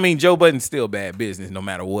 yeah, I mean, Joe Budden's still bad business no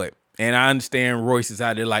matter what. And I understand Royce is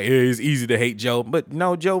out there like, hey, it's easy to hate Joe. But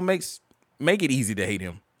no, Joe make it easy to hate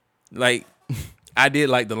him. Like, I did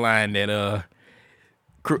like the line that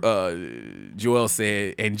Joel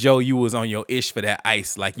said, and Joe, you was on your ish for that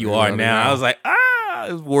ice like you are now. I was like,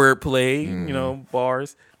 it's wordplay, you know,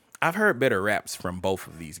 bars. I've heard better raps from both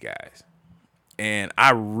of these guys. And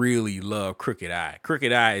I really love Crooked I.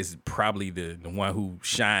 Crooked I is probably the one who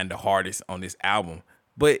shined the hardest on this album.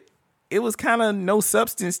 But it was kind of no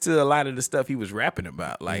substance to a lot of the stuff he was rapping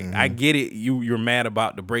about. Like, I get it. You're mad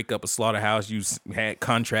about the breakup of Slaughterhouse. You had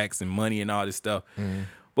contracts and money and all this stuff.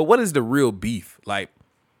 But what is the real beef? Like,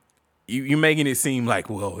 you're making it seem like,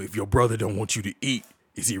 well, if your brother don't want you to eat,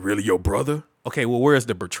 is he really your brother? Okay, well, where's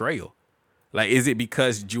the betrayal? Like, is it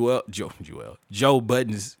because Joe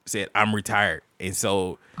Budden said, I'm retired. And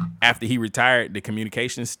so after he retired, the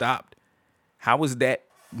communication stopped. How was that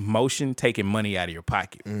motion taking money out of your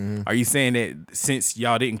pocket? Are you saying that since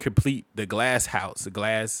y'all didn't complete the Glass House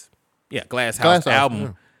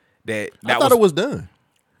album, that I thought it was done.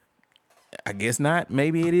 I guess not.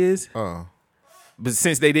 Maybe it is. Oh. But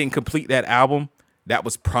since they didn't complete that album, that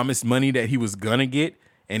was promised money that he was gonna get.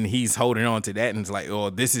 And he's holding on to that, and it's like, oh,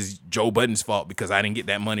 this is Joe Budden's fault because I didn't get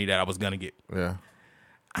that money that I was gonna get. Yeah.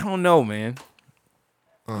 I don't know, man.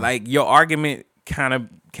 Like, your argument kind of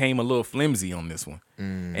came a little flimsy on this one,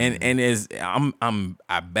 and as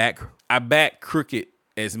I back Crooked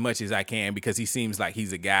as much as I can because he seems like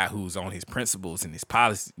he's a guy who's on his principles and his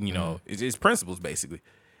policy. You know, it's his principles basically,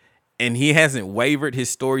 and he hasn't wavered. His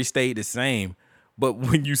story stayed the same. But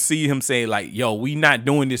when you see him say, like, yo, we not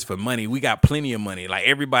doing this for money. We got plenty of money. Like,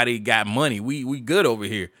 everybody got money. We good over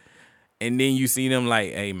here. And then you see them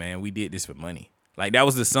like, hey, man, we did this for money. Like, that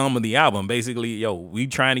was the sum of the album. Basically, yo, we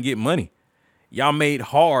trying to get money. Y'all made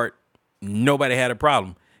Hard. Nobody had a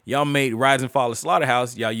problem. Y'all made Rise and Fall of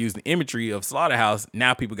Slaughterhouse. Y'all used the imagery of Slaughterhouse.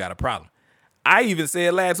 Now people got a problem. I even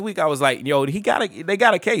said last week, I was like, yo, they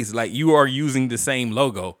got a case. Like, you are using the same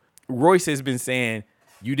logo. Royce has been saying,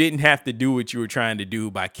 you didn't have to do what you were trying to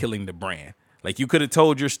do by killing the brand. Like, you could have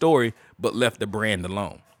told your story, but left the brand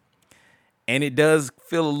alone. And it does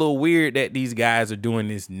feel a little weird that these guys are doing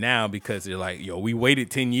this now because they're like, yo, we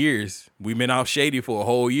waited 10 years. We've been off Shady for a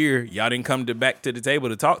whole year. Y'all didn't come back to the table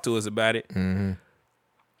to talk to us about it.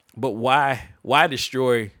 But why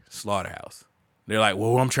destroy Slaughterhouse? They're like,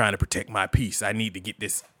 well, I'm trying to protect my peace. I need to get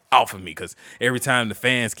this off of me because every time the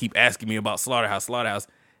fans keep asking me about Slaughterhouse.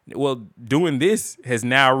 Well, doing this has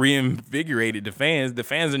now reinvigorated the fans. The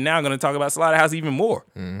fans are now going to talk about Slaughterhouse even more.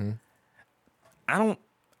 I'm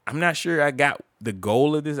not sure I got the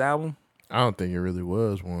goal of this album. I don't think it really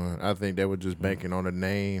was one. I think they were just banking on the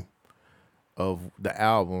name of the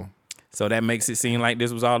album. So that makes it seem like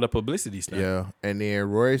this was all the publicity stuff. Yeah. And then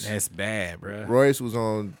Royce. That's bad, bro. Royce was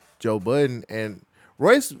on Joe Budden, and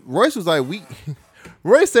Royce was like,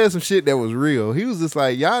 Royce said some shit that was real. He was just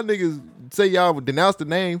like, y'all niggas say y'all would denounce the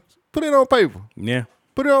name, put it on paper. Yeah.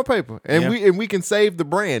 Put it on paper. And we can save the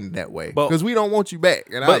brand that way. Because we don't want you back.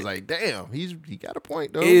 And I was like, damn, he got a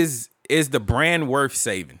point though. Is the brand worth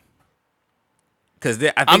saving? Because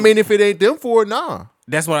I mean, if it ain't them for it, nah.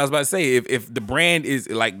 That's what I was about to say. If the brand is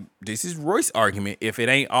like, this is Royce's argument. If it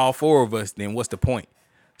ain't all four of us, then what's the point?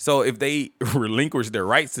 So if they relinquish their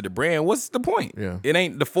rights to the brand, what's the point? Yeah. It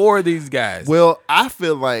ain't the four of these guys. Well, I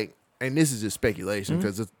feel like, and this is just speculation,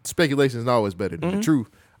 because speculation is always better than the truth.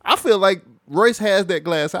 I feel like Royce has that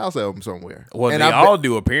Glass House album somewhere. Well, and they all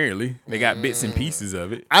do, apparently. They got bits and pieces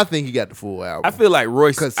of it. I think he got the full album. I feel like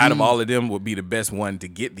Royce, out of all of them, would be the best one to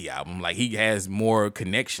get the album. Like, he has more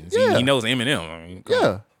connections. Yeah. He knows Eminem. I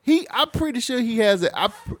mean, I'm pretty sure he has it.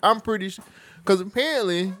 I'm pretty sure. Because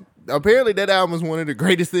apparently that album is one of the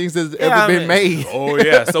greatest things that's ever been made. Oh,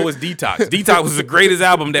 yeah. So is Detox. Detox was the greatest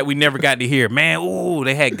album that we never got to hear. Man, ooh,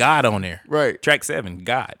 they had God on there. Right. Track 7,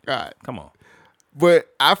 God. God. Come on. But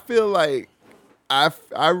I feel like, I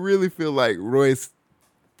really feel like Royce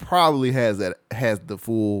probably has the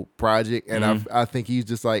full project. And I think he's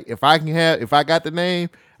just like, if I got the name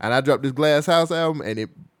and I drop this Glass House album and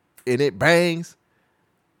it bangs,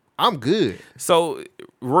 I'm good. So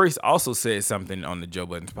Royce also said something on the Joe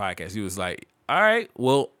Budden's podcast. He was like, all right,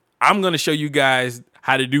 well, I'm going to show you guys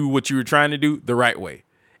how to do what you were trying to do the right way.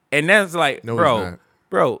 And that's like, bro,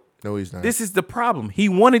 no, he's not. This is the problem. He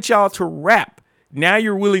wanted y'all to rap. Now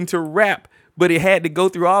you're willing to rap, but it had to go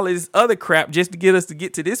through all this other crap just to get us to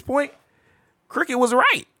get to this point. Crooked was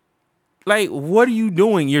right. Like, what are you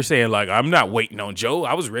doing? You're saying, like, I'm not waiting on Joe.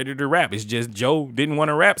 I was ready to rap. It's just Joe didn't want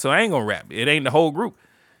to rap, so I ain't going to rap. It ain't the whole group.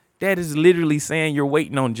 That is literally saying you're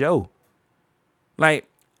waiting on Joe. Like,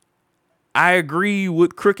 I agree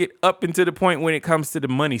with Crooked up until the point when it comes to the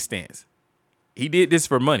money stance. He did this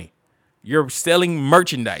for money. You're selling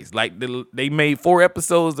merchandise. Like, they made 4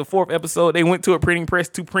 episodes. The 4th episode, they went to a printing press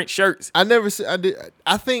to print shirts. I never said I did.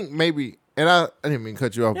 I think maybe, and I didn't mean to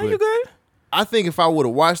cut you off, Yeah, but you good? I think if I would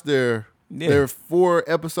have watched their 4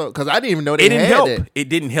 episodes, because I didn't even know they It didn't had help. that. It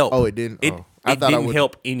didn't help. Oh, it didn't? It, Oh. I it thought I didn't would've-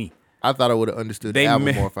 help any. I thought I would have understood They the album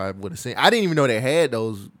ma- more if I would have seen. I didn't even know they had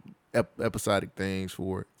those episodic things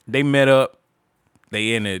for it. They met up.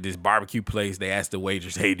 They in this barbecue place. They asked the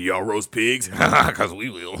waitress, "Hey, do y'all roast pigs?" Because we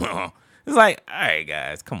will. It's like, all right,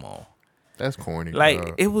 guys, come on. That's corny.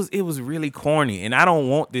 Like it was really corny, and I don't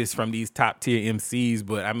want this from these top tier MCs.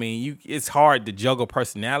 But I mean, it's hard to juggle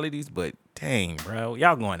personalities. But dang, bro,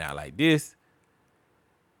 y'all going out like this?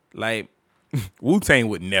 Like Wu-Tang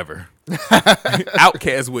would never,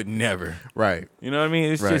 Outkast would never. Right. You know what I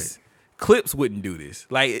mean? It's Right. just Clips wouldn't do this.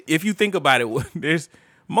 Like if you think about it, there's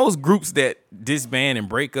most groups that disband and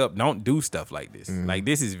break up don't do stuff like this. Like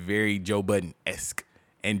this is very Joe Budden-esque,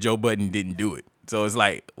 and Joe Budden didn't do it. So it's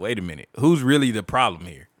like, wait a minute, who's really the problem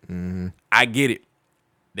here? I get it.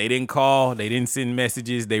 They didn't call. They didn't send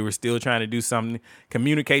messages. They were still trying to do something.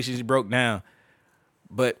 Communications broke down.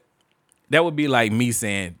 But that would be like me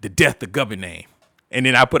saying the death of Government Name. And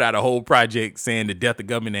then I put out a whole project saying the death of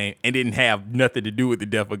Government Name and didn't have nothing to do with the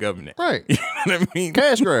death of Government. Right. You know what I mean?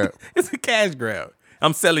 Cash grab. It's a cash grab.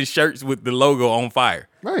 I'm selling shirts with the logo on fire.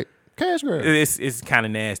 Right. Cash grab. It's kind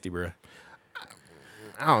of nasty, bro.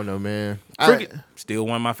 I don't know, man. Crooked, still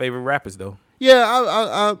one of my favorite rappers, though.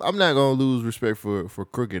 I'm not gonna lose respect for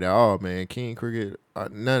Crooked at all, man. King Crooked,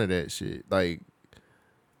 none of that shit. Like,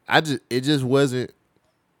 it just wasn't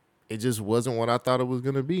what I thought it was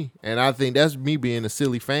gonna be, and I think that's me being a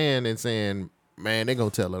silly fan and saying, man, they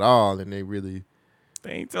gonna tell it all, and they really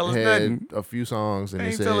They ain't tell us had nothing. a few songs and They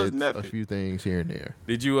they ain't tell us said a nothing. few things here and there.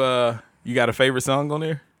 Did you got a favorite song on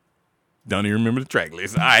there? Don't even remember the track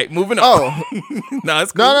list. All right, moving on. Oh, No,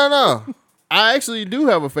 it's cool. no. I actually do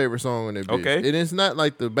have a favorite song on that bitch. Okay. And it's not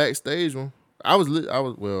like the backstage one. I was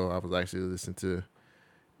actually listening to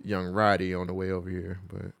Young Roddy on the way over here.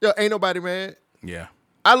 But yo, Ain't Nobody Mad. Yeah.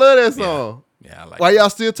 I love that song. Yeah, I like Why it. y'all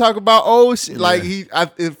still talk about old shit? Like Yeah.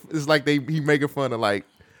 it's like he making fun of like.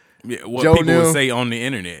 Yeah, what Joe people would Neal. say on the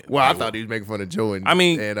internet. Well, I Like, thought he was making fun of Joe and I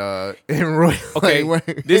mean- and Roy. Okay, Like,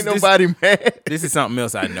 this- Ain't Nobody Mad This is something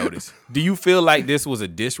else I noticed. Do you feel like this was a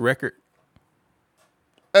diss record?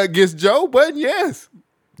 against Joe Budden. Yes.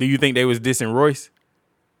 Do you think they was dissing Royce?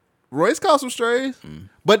 Royce caught some strays,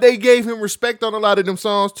 but they gave him respect on a lot of them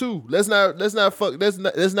songs too. Let's not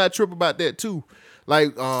trip about that too.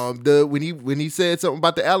 Like when he said something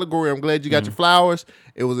about the allegory, I'm glad you got your flowers.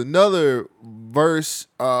 It was another verse.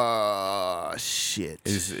 Shit.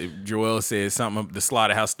 Joel said something. The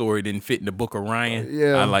Slaughterhouse Story didn't fit in the Book of Ryan.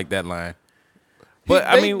 Yeah. I like that line. But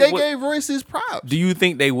They I mean, they what- gave Royce his props. do you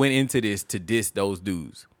think they went into this to diss those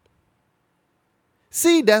dudes?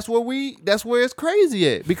 See, that's where it's crazy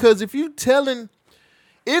at. Because if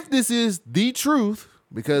this is the truth,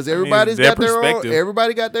 because everybody's their got their own, perspective.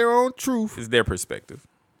 everybody got their own truth. It's their perspective.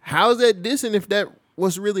 How's that dissing if that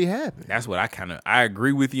was really happening? That's what I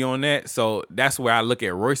agree with you on that. So that's where I look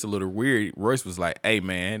at Royce a little weird. Royce was like, "Hey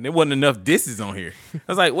man, there wasn't enough disses on here." I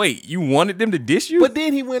was like, "Wait, you wanted them to diss you?" But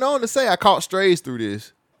then he went on to say, "I caught strays through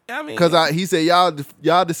this." I mean, Because he said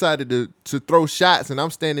y'all decided to throw shots, and I'm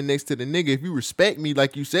standing next to the nigga. If you respect me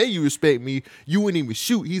like you say you respect me, you wouldn't even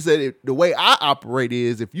shoot. He said the way I operate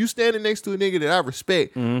is if you standing next to a nigga that I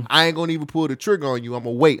respect, I ain't gonna even pull the trigger on you. I'm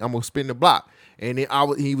gonna wait. I'm gonna spin the block. And then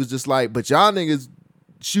he was just like, but y'all niggas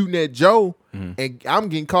shooting at Joe, and I'm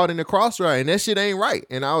getting caught in the crossfire, and that shit ain't right.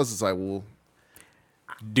 And I was just like, well,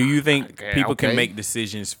 do you think Okay, people can okay. make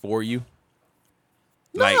decisions for you?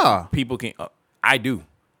 Nah. Like people can. I do.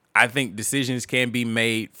 I think decisions can be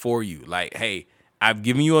made for you. Like, hey, I've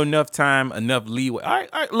given you enough time, enough leeway. All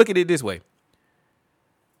right, look at it this way.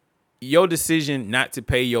 Your decision not to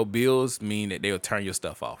pay your bills mean that they'll turn your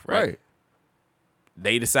stuff off, right? right.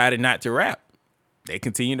 They decided not to rap. They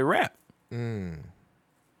continue to rap.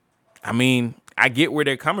 I mean, I get where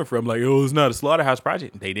they're coming from. Like, oh, it's not a Slaughterhouse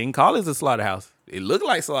project. They didn't call it a Slaughterhouse. It looked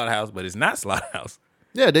like Slaughterhouse, but it's not Slaughterhouse.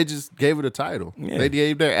 Yeah, they just gave it a title. Yeah. They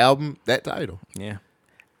gave their album that title. Yeah.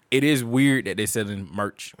 It is weird that they're selling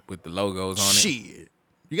merch with the logos on it. Shit.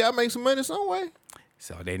 You gotta make some money some way.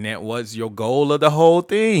 So then that was your goal of the whole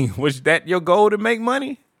thing. Was that your goal to make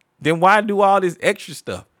money? Then why do all this extra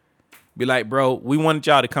stuff? Be like, bro, we wanted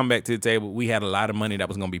y'all to come back to the table. We had a lot of money that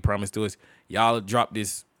was going to be promised to us. Y'all dropped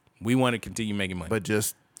this. We want to continue making money. But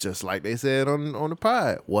just like they said on the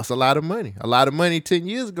pod, what's a lot of money? A lot of money 10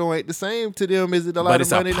 years ago ain't the same to them as it a lot of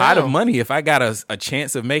money now. But it's a pot of money. If I got a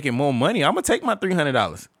chance of making more money, I'm going to take my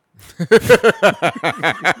 $300.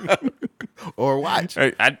 Or watch.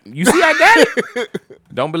 You see, I got it.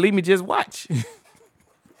 Don't believe me, just watch.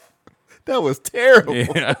 That was terrible.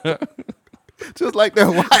 Yeah. Just like that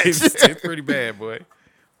watch. It's pretty bad, boy.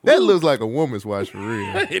 That looks like a woman's watch for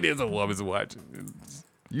real. It is a woman's watch.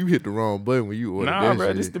 You hit the wrong button when you ordered Nah, that bro,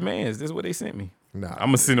 shit. this the man's. This is what they sent me. Nah, I'm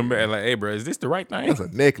going to send them back like, hey, bro, is this the right thing? that's a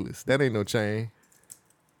necklace. That ain't no chain.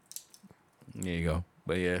 There you go.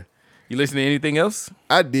 But yeah. You listen to anything else?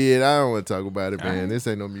 I did. I don't want to talk about it, man. This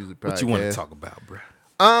ain't no music podcast. What you want to talk about, bro?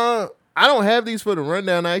 I don't have these for the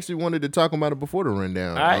rundown. I actually wanted to talk about it before the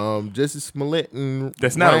rundown. All right. Jesse Smollett and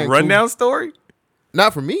That's not Ryan a rundown Coogler. story?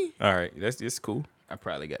 Not for me. All right. That's just cool. I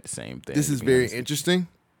probably got the same thing. This to is be very honest. interesting.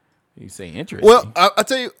 You say interesting. Well, I'll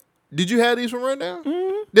tell you. Did you have these from rundown?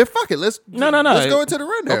 Then fuck it. Let's No. Let's go into the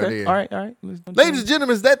rundown. Okay. Then. All right. Ladies and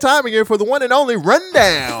gentlemen, it's that time again for the one and only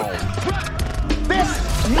rundown.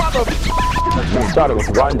 Started with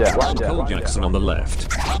rundown. Cole Jackson on the left.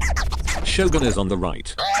 Shogun is on the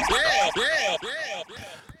right.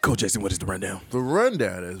 Coach Jason, what is the rundown? The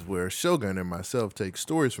rundown is where Shogun and myself take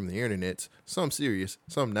stories from the internet, some serious,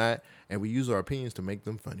 some not, and we use our opinions to make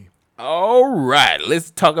them funny. All right. Let's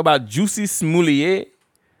talk about Juicy Smollett.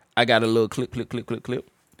 I got a little clip.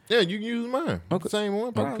 Yeah, you can use mine. Okay. Same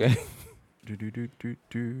one. Probably. Okay.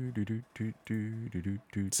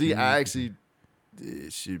 See, I actually,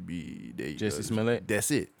 it should be there. Jesse Smollett.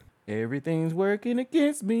 That's it. Everything's working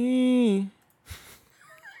against me.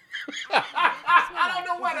 I don't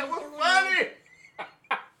know why that was funny.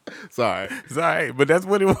 Sorry. Sorry, but that's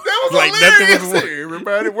what it was. That was like hilarious. nothing was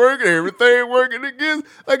Everybody working, everything working against,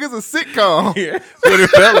 like it's a sitcom. Yeah, that's what it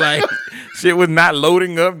felt like. Shit was not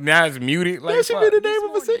loading up. Now it's muted. Like, That should fuck. be the name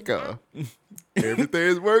of a sitcom.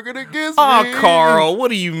 Everything's working against Oh, me. Carl, what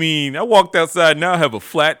do you mean? I walked outside now. I have a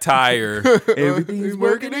flat tire. Everything's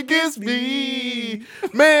working against me.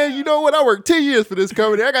 Man, you know what? I worked 10 years for this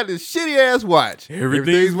company. I got this shitty ass watch.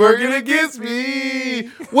 Everything's working against me.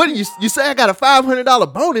 What do you say? I got a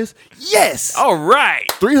 $500 bonus? Yes. All right.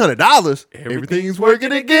 $300. Everything's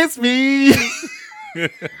working against me.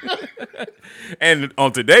 And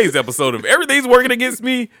on today's episode of Everything's Working Against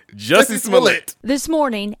Me, Jussie Smollett. This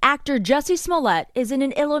morning, actor Jussie Smollett is in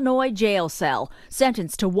an Illinois jail cell,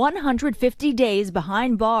 sentenced to 150 days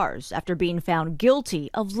behind bars after being found guilty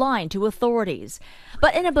of lying to authorities.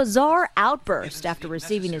 But in a bizarre outburst after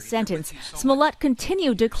receiving his sentence, Smollett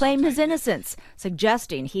continued to claim his innocence,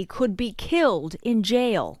 suggesting he could be killed in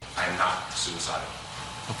jail. I am not suicidal.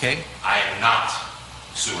 Okay. I am not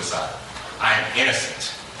suicidal. I am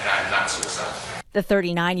innocent, and I am not suicidal. The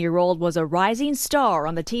 39-year-old was a rising star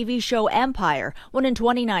on the TV show Empire when in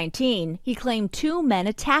 2019 he claimed two men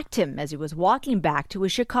attacked him as he was walking back to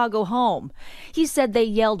his Chicago home. He said they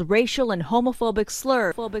yelled racial and homophobic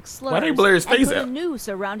slurs. Why they blur his face and put out? a noose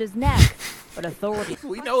around his neck. But authorities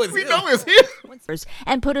We know it's it's him.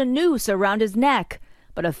 and put a noose around his neck.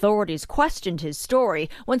 But authorities questioned his story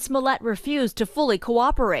when Smollett refused to fully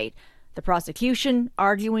cooperate. The prosecution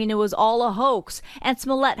arguing it was all a hoax, and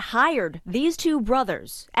Smollett hired these two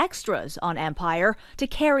brothers, extras on Empire, to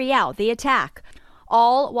carry out the attack.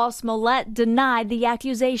 All while Smollett denied the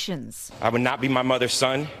accusations. I would not be my mother's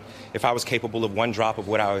son if I was capable of one drop of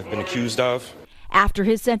what I have been accused of. After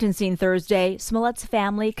his sentencing Thursday, Smollett's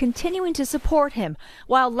family continuing to support him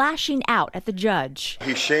while lashing out at the judge.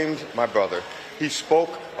 He shamed my brother. He spoke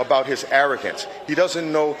about his arrogance. He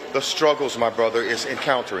doesn't know the struggles my brother is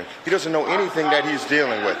encountering. He doesn't know anything that he's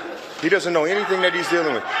dealing with. He doesn't know anything that he's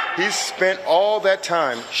dealing with. He's spent all that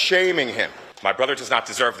time shaming him. My brother does not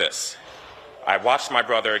deserve this. I watched my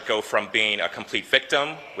brother go from being a complete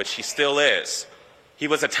victim, which he still is. He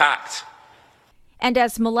was attacked. And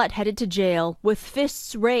as Smollett headed to jail, with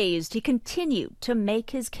fists raised, he continued to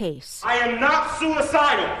make his case. I am not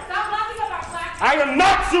suicidal. Stop laughing about black. I am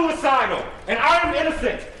not suicidal, and I am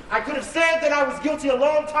innocent. I could have said that I was guilty a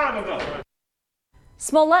long time ago.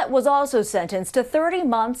 Smollett was also sentenced to 30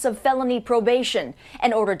 months of felony probation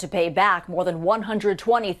and ordered to pay back more than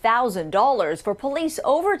 $120,000 for police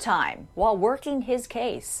overtime while working his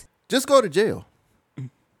case. Just go to jail.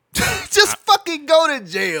 Just fucking go to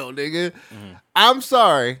jail, nigga. Mm-hmm. I'm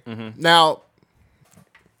sorry. Mm-hmm. Now,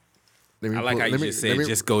 I like how you just said,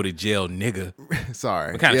 just go to jail, nigga.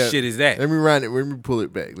 Sorry. What kind of shit is that? Let me run it. Let me pull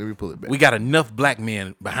it back. We got enough black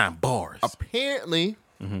men behind bars. Apparently,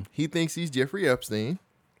 he thinks he's Jeffrey Epstein.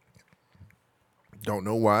 Don't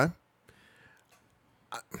know why.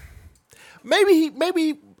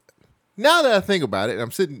 maybe now that I think about it,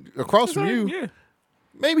 I'm sitting across from you. Yeah.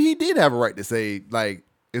 Maybe he did have a right to say, like,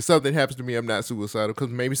 if something happens to me, I'm not suicidal, because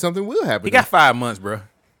maybe something will happen. He got 5 months, bro.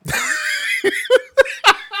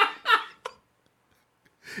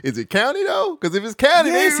 Is it county though? Because if it's county,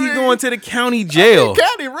 yes, he's going to the county jail.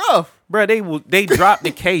 County rough, bro. They dropped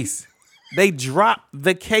the case. They dropped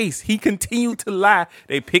the case. He continued to lie.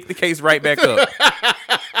 They picked the case right back up.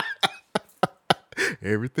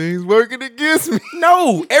 Everything's working against me.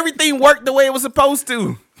 No, everything worked the way it was supposed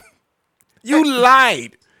to. You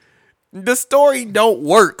lied. The story don't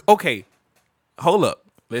work. Okay, hold up.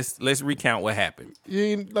 Let's recount what happened. You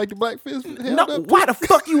ain't like the black fist held No, up? why the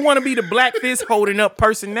fuck you want to be the black fist holding up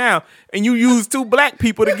person now? And you use 2 black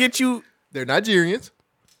people to get you. They're Nigerians.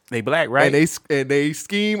 They black, right? And they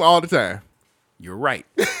scheme all the time. You're right,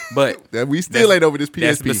 but we still ain't over this PSP.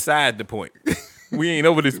 That's beside the point. We ain't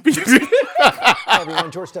over this PSP. Hi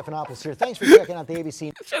everyone, George Stephanopoulos here. Thanks for checking out the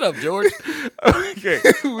ABC. Shut up, George. Okay,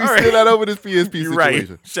 we still not over this PSP You're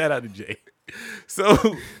situation. Right. Shout out to Jay.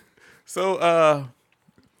 So,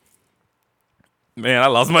 man, I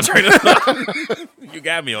lost my train of thought. You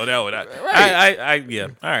got me on that one. Yeah.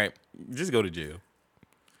 All right, just go to jail.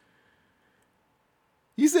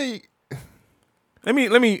 You say. Let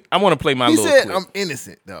me. I want to play my. He little said, clip. "I'm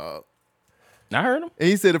innocent, dog." I heard him, and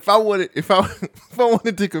he said, "If I wanted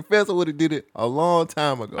to confess, I would have did it a long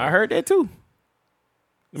time ago." I heard that too.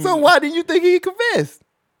 So why didn't you think he confessed?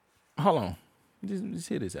 Hold on, just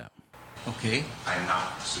hear this out. Okay. I am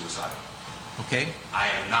not suicidal. Okay. I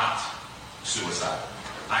am not suicidal.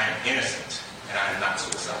 I am innocent, and I am not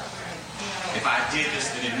suicidal. If I did this,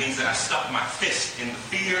 then it means that I stuck my fist in the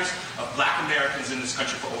fears of black Americans in this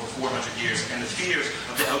country for over 400 years and the fears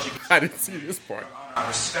of the LGBT. I didn't see this part. I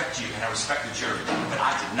respect you and I respect the jury, but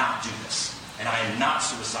I did not do this. And I am not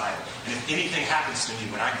suicidal. And if anything happens to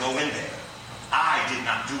me when I go in there, I did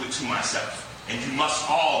not do it to myself. And you must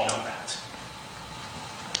all know that.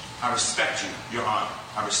 I respect you, Your Honor.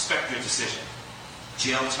 I respect your decision.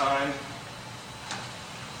 Jail time.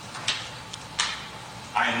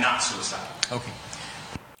 I am not suicidal. Okay.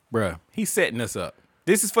 Bruh, he's setting us up.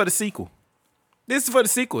 This is for the sequel.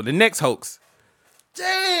 The next hoax.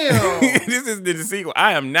 Damn. This is the sequel.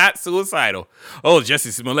 I am not suicidal. Oh,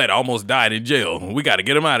 Jussie Smollett almost died in jail. We got to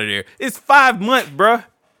get him out of there. It's 5 months, bruh.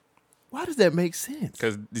 Why does that make sense?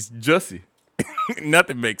 Because it's Jussie.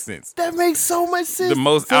 Nothing makes sense. That makes so much sense. The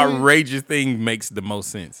most outrageous thing makes the most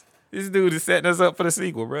sense. This dude is setting us up for the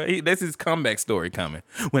sequel, bruh. That's his comeback story coming.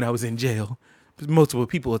 When I was in jail, multiple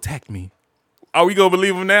people attacked me. Are we going to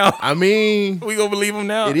believe him now? I mean. We going to believe him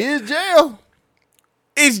now? It is jail.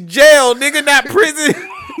 It's jail, nigga, not prison.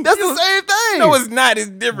 That's the same thing. No, it's not. It's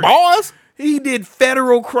different. Boss. He did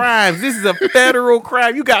federal crimes. This is a federal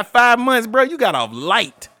crime. You got 5 months, bro. You got off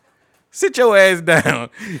light. Sit your ass down.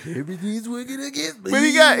 Everything's working against me. But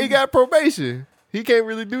he got probation. He can't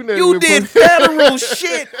really do nothing. You did federal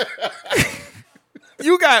shit.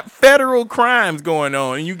 You got federal crimes going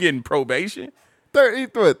on and you getting probation? 30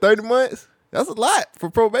 months? That's a lot for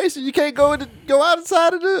probation. You can't go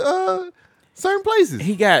outside of the certain places.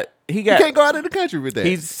 You can't go out of the country with that.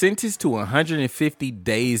 He's sentenced to 150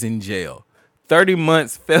 days in jail. 30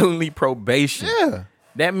 months felony probation. Yeah.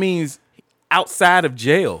 That means outside of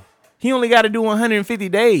jail. He only got to do 150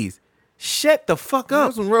 days. Shut the fuck up.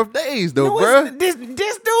 Those some rough days though, bro. This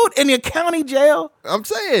dude in the county jail. I'm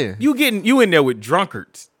saying. You in there with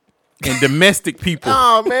drunkards and domestic people.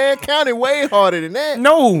 Oh man, county way harder than that.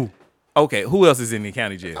 No. Okay, who else is in the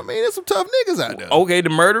county jail? I mean, there's some tough niggas out there. Okay, the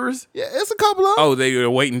murderers? Yeah, it's a couple of them. Oh, they are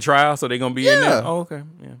waiting trial, so they're gonna be in there? Oh, okay.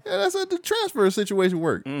 Yeah, that's how the transfer situation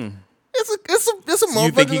work. It's a so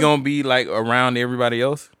you think he gonna be like around everybody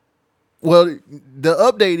else? Well, the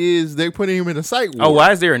update is they're putting him in a psych ward. Oh,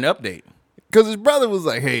 why is there an update? Because his brother was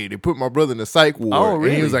like, hey, they put my brother in a psych ward. Oh, really?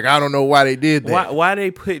 And he was like, I don't know why they did that. Why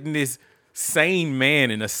they putting this sane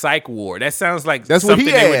man in a psych ward? That sounds like that's something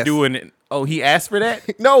what he they asked. were doing. Oh, he asked for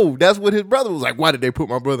that? No, that's what his brother was like. Why did they put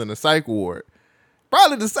my brother in a psych ward?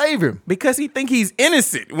 Probably to save him. Because he think he's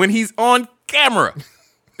innocent when he's on camera.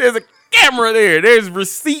 There's a camera there. There's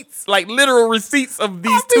receipts, like literal receipts of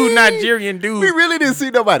these two Nigerian dudes. We really didn't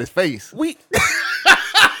see nobody's face.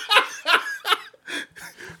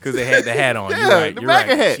 Because they had the hat on. Yeah, You're right. the You're right.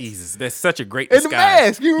 MAGA hat. Jesus, that's such a great And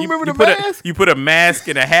disguise. the mask. You remember the mask? You put a mask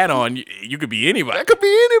and a hat on, you could be anybody. That could be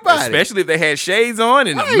anybody. Especially if they had shades on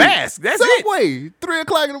and Right. a mask. That's Subway, 3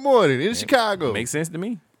 o'clock in the morning in Chicago. Makes sense to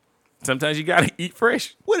me. Sometimes you gotta eat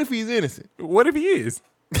fresh. What if he's innocent? What if he is?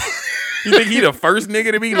 You think he the first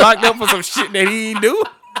nigga to be locked up for some shit that he ain't do?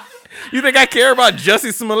 You think I care about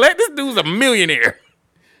Jussie Smollett? This dude's a millionaire.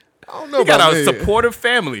 I don't know He got about a me. supportive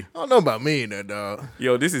family. I don't know about me and that dog.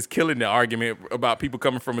 Yo, this is killing the argument about people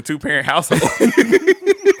coming from a 2-parent household.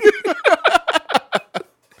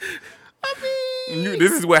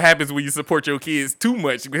 This is what happens when you support your kids too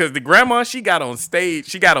much, because the grandma, she got on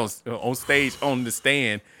stage on the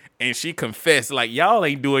stand, and she confessed, like, y'all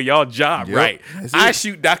ain't doing y'all job right. I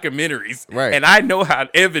shoot documentaries, and I know how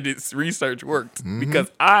evidence research works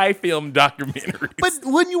because I film documentaries. But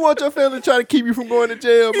wouldn't you want your family to try to keep you from going to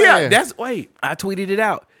jail, man? Yeah, I tweeted it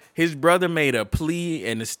out. His brother made a plea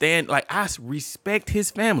and a stand. Like, I respect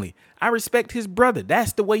his family. I respect his brother.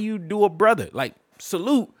 That's the way you do a brother. Like,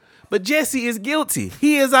 salute. But Jesse is guilty.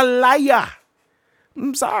 He is a liar.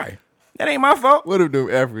 I'm sorry. That ain't my fault. What if them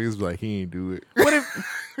Africans like, he ain't do it? What if,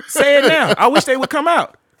 say it now. I wish they would come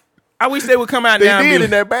out. I wish they would come out now. They did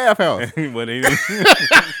in that bathhouse. Well, they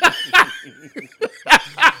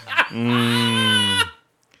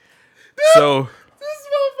So this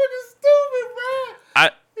motherfucker's stupid, bro.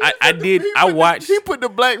 I watched. He put the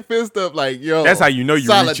black fist up like, yo. That's how you know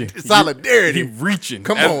you're reaching. Solidarity. He reaching.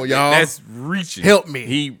 Come on, y'all. That's reaching. Help me.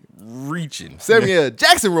 He reaching. Samuel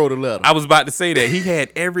Jackson wrote a letter. I was about to say that. He had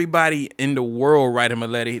everybody in the world write him a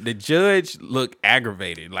letter. The judge looked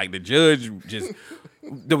aggravated. Like, the judge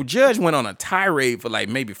went on a tirade for like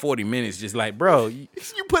maybe 40 minutes, just like, bro. You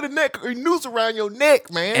put a noose around your neck,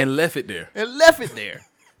 man. And left it there.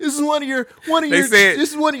 This is one of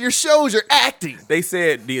your shows you're acting. They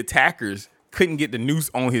said the attackers couldn't get the noose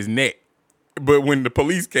on his neck, but when the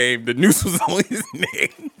police came, the noose was on his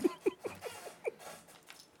neck.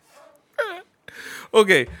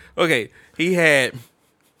 Okay. He had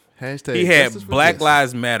Black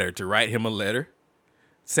Lives Matter to write him a letter.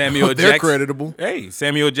 Samuel Jackson. They're creditable. Hey,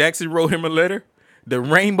 Samuel Jackson wrote him a letter. The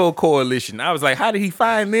Rainbow Coalition. I was like, how did he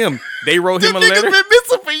find them? They wrote him a letter. Been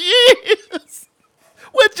missing for years.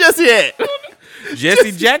 What Jesse at?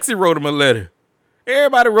 Jesse Jackson wrote him a letter.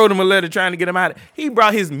 Everybody wrote him a letter trying to get him out. He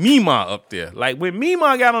brought his Mima up there. Like, when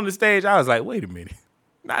Mima got on the stage, I was like, wait a minute.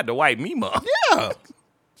 Not the white Mima. Yeah.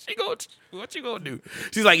 What you gonna do?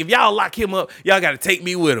 She's like, if y'all lock him up, y'all gotta take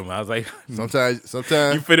me with him. I was like, sometimes you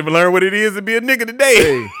finna learn what it is to be a nigga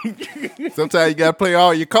today. Hey, sometimes you gotta play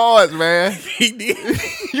all your cards, man. He did.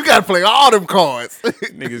 You gotta play all them cards.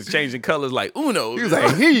 Niggas changing colors like Uno. He was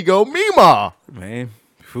like, here you go, Mima. Man,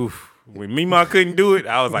 when Mima couldn't do it,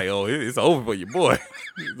 I was like, oh, it's over for your boy.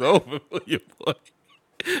 It's over for your boy.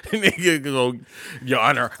 Nigga go, Your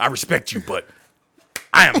Honor, I respect you, but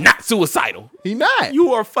I am not suicidal. He not.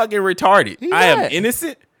 You are fucking retarded. I am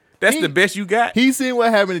innocent. That's the best you got. He seen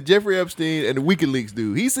what happened to Jeffrey Epstein and the WikiLeaks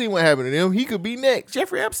dude. He seen what happened to them. He could be next.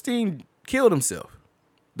 Jeffrey Epstein killed himself.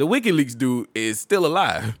 The WikiLeaks dude is still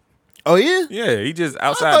alive. Oh yeah? Yeah, he just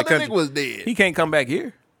outside I thought the country. That nigga was dead. He can't come back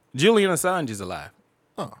here. Julian Assange is alive.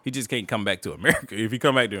 Oh. He just can't come back to America. If he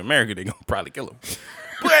come back to America, they're gonna probably kill him.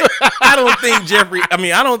 But I don't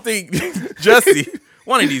think Jussie,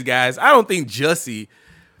 one of these guys, I don't think Jussie.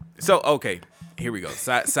 So, okay, here we go.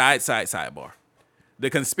 Sidebar.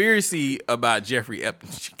 The conspiracy about Jeffrey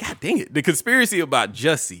Epstein, God dang it. The conspiracy about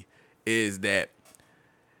Jussie is that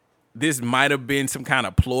this might have been some kind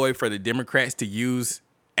of ploy for the Democrats to use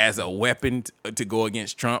as a weapon to go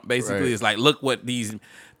against Trump, basically. Right. It's like, look what these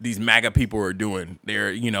MAGA people are doing.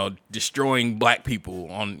 They're, destroying black people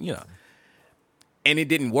and it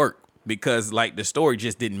didn't work because, like, the story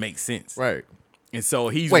just didn't make sense. Right. And so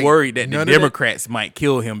he's worried that the Democrats might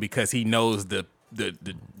kill him because he knows the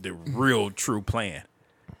real true plan.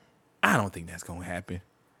 I don't think that's gonna happen.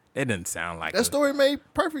 That doesn't sound like that story made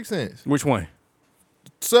perfect sense. Which one?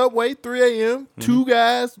 Subway, 3 a.m. Two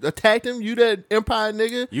guys attacked him. You that Empire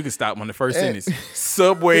nigga. You can stop on the first sentence.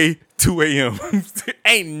 Subway, 2 a.m.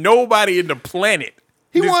 Ain't nobody in the planet.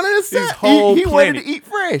 He wanted to he wanted to eat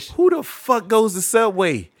fresh. Who the fuck goes to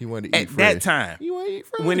Subway? He wanted to eat at fresh. That time. He wanted to eat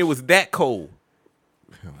fresh when it was that cold.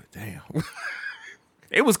 Damn.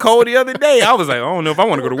 It was cold the other day. I was like, I don't know if I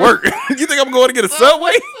want to go to work. You think I'm going to get a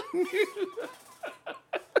Subway?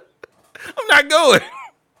 I'm not going.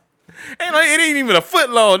 It ain't even a foot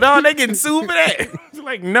long. No, they getting sued for that. It's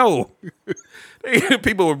like, no.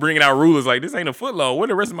 People were bringing out rulers like, this ain't a foot long. Where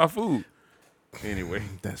the rest of my food? Anyway.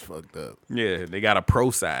 That's fucked up. Yeah, they got a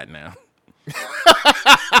pro side now.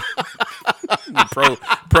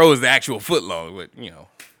 Pro is the actual foot long, but,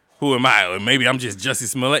 who am I? Or maybe I'm just Jussie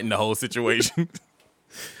Smollett in the whole situation.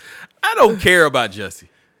 I don't care about Jussie.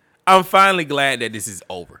 I'm finally glad that this is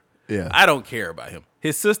over. Yeah. I don't care about him.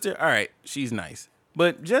 His sister, all right, she's nice.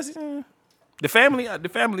 But Jussie, the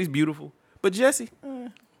family's beautiful. But Jussie,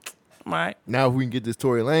 all right. Now if we can get this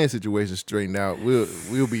Tory Lanez situation straightened out,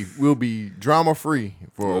 we'll be drama free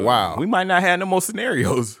for a while. We might not have no more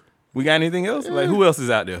scenarios. We got anything else? Like, who else is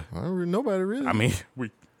out there? Nobody really. I mean,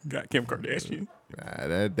 we got Kim Kardashian.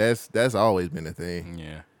 That's always been a thing.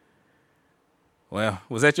 Yeah. Well,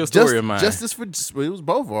 was that your story or mine? Justice for it was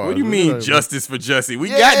both of ours. What do you mean justice for Jussie? We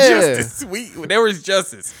got justice. There was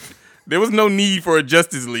justice. There was no need for a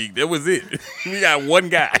Justice League. That was it. We got one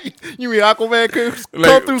guy. You mean Aquaman could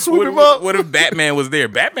come through, swoop him up? What if Batman was there?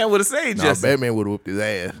 Batman would have saved Justice. Batman would have whooped his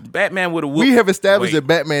ass. Batman would have whooped. We have established that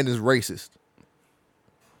Batman is racist.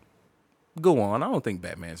 Go on. I don't think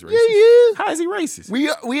Batman's racist. Yeah, he is. How is he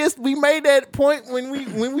racist? We made that point when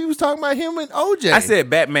we was talking about him and OJ. I said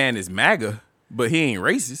Batman is MAGA, but he ain't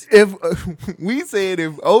racist. If we said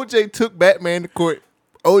if OJ took Batman to court,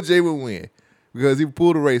 OJ would win because he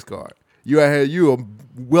pulled a race card. You a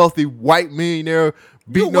wealthy white millionaire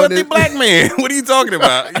beating on this black man. What are you talking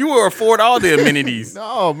about? You will afford all the amenities.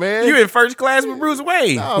 No, man. You in first class with Bruce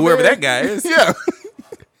Wayne, whoever that guy is. Yeah.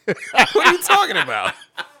 What are you talking about?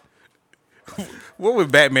 What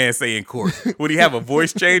would Batman say in court? Would he have a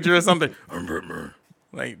voice changer or something?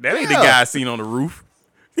 Like, that ain't the guy I seen on the roof.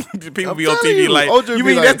 People be on TV like, you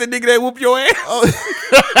mean that's the nigga that whoop your ass?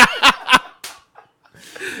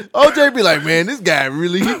 OJ be like, man, this guy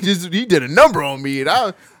really, he did a number on me, and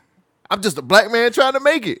I'm just a black man trying to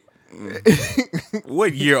make it.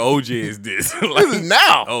 What year OJ is this? Like, this is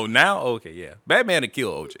now. Oh, now? Okay, yeah. Batman to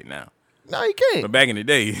kill OJ now. No, you can't. But back in the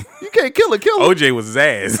day, you can't kill a killer. OJ was his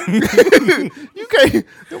ass. You can't.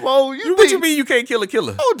 What you mean you can't kill a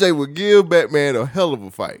killer? OJ would give Batman a hell of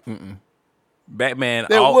a fight. Batman.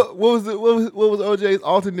 What was OJ's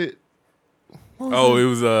alternate?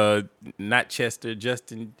 It was not Chester,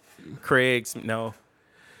 Justin, Craig. No,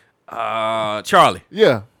 Charlie.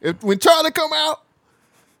 Yeah, when Charlie come out,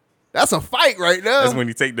 that's a fight right now. That's when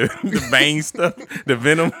he take the bang stuff, the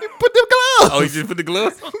venom. He put the gloves. Oh, he just put the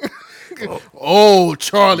gloves on? Oh,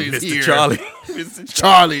 Charlie's here. Mr.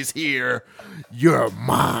 Charlie's here. You're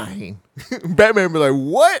mine. Batman be like,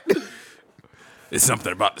 what? There's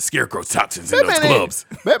something about the Scarecrow toxins in those gloves.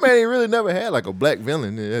 Batman ain't really never had like a black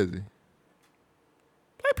villain, has he?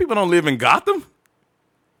 Black people don't live in Gotham.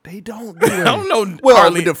 They don't. Do I don't know.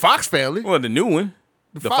 Well, the Fox family. Well, the new one.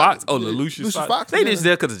 The Fox. Oh, the Lucius Fox. They just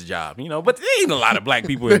there because it's a job, But there ain't a lot of black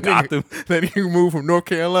people in Gotham. Then he moved from North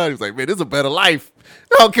Carolina. He's like, man, this is a better life.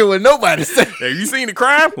 I don't care what nobody say. Have you seen the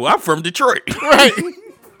crime? Well, I'm from Detroit. Right.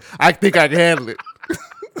 I think I can handle it.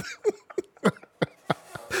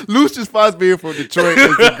 Lucius Fox being from Detroit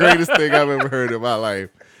is the greatest thing I've ever heard in my life.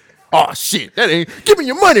 Oh, shit. That ain't. Give me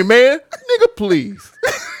your money, man. Nigga, please.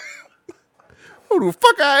 Who the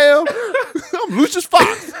fuck I am? I'm Lucius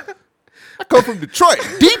Fox. I come from Detroit.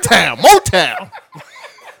 D-Town, Motown.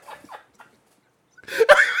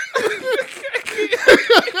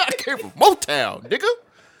 I came from Motown, nigga.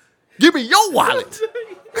 Give me your wallet.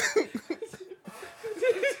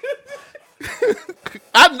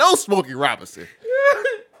 I know Smokey Robinson.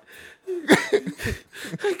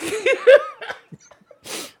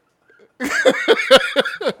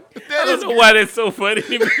 I don't know why that's so funny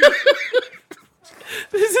to me.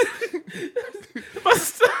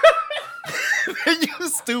 You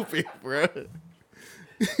stupid, bro.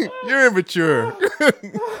 You're immature.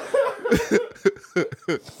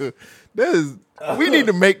 We need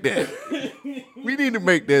to make that. We need to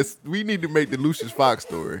make this. We need to make the Lucius Fox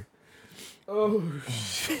story. Oh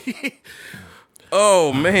shit.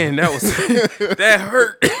 Oh man, that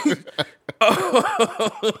hurt.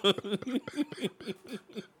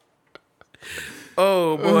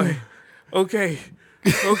 Oh boy. Okay.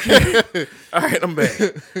 All right, I'm back.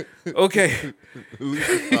 Okay.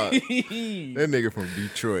 Lucius Fox. That nigga from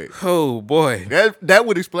Detroit. Oh boy. That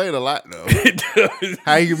would explain a lot though. It does.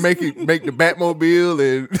 How you make the Batmobile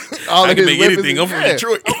and all I of can his make anything. I'm from Yeah,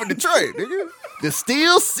 Detroit. I'm from Detroit, nigga. The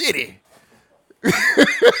Steel City.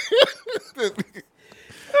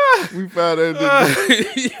 We found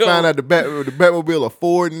out the Batmobile a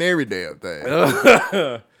Ford and every damn thing.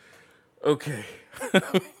 Okay.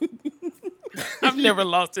 I've never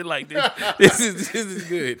lost it like this. This is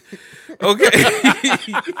good. Okay.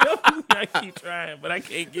 I keep trying, but I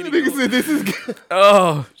can't get it. Nigga said this is good.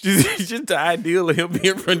 Oh, just the ideal of him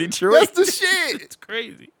being from Detroit. That's the shit. It's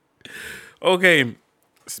crazy. Okay.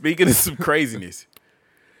 Speaking of some craziness.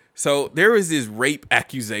 So there is this rape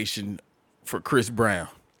accusation for Chris Brown.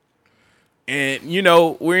 And,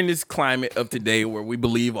 we're in this climate of today where we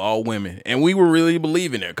believe all women. And we were really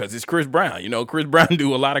believing it because it's Chris Brown. Chris Brown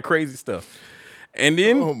do a lot of crazy stuff. And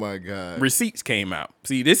then oh my God, receipts came out.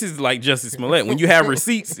 See, this is like Justice Smollett. When you have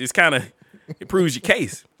receipts, it proves your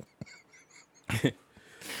case.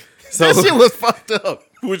 So that shit was fucked up.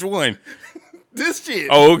 Which one? This shit.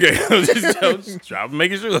 Oh, okay. I was just trying to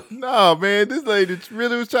make sure. No, man, this lady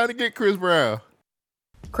really was trying to get Chris Brown.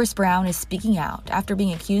 Chris Brown is speaking out after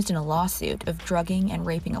being accused in a lawsuit of drugging and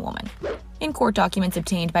raping a woman. In court documents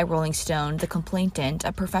obtained by Rolling Stone, the complainant,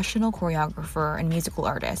 a professional choreographer and musical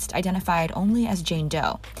artist identified only as Jane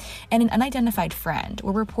Doe, and an unidentified friend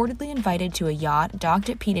were reportedly invited to a yacht docked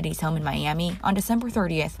at P. Diddy's home in Miami on December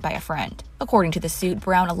 30th by a friend. According to the suit,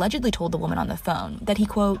 Brown allegedly told the woman on the phone that he,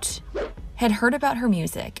 quote, had heard about her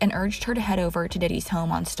music and urged her to head over to Diddy's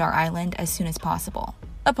home on Star Island as soon as possible.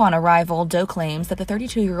 Upon arrival, Doe claims that the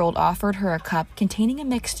 32-year-old offered her a cup containing a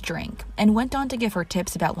mixed drink and went on to give her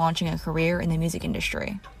tips about launching a career in the music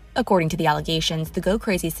industry. According to the allegations, the Go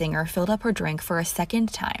Crazy singer filled up her drink for a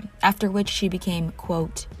second time, after which she became,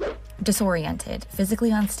 quote, disoriented,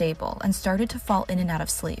 physically unstable, and started to fall in and out of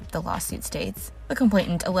sleep, the lawsuit states. The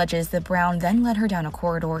complainant alleges that Brown then led her down a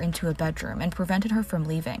corridor into a bedroom and prevented her from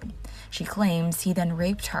leaving. She claims he then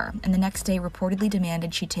raped her, and the next day reportedly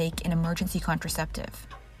demanded she take an emergency contraceptive.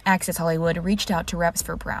 Access Hollywood reached out to reps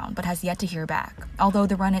for Brown, but has yet to hear back, although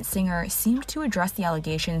the Run It singer seemed to address the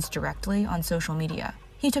allegations directly on social media.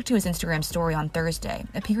 He took to his Instagram story on Thursday,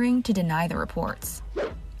 appearing to deny the reports.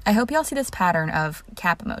 I hope y'all see this pattern of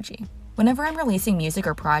cap emoji. Whenever I'm releasing music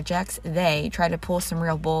or projects, they try to pull some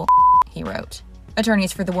real bull, he wrote.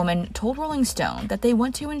 Attorneys for the woman told Rolling Stone that they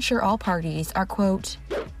want to ensure all parties are, quote,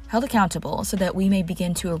 held accountable so that we may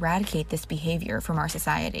begin to eradicate this behavior from our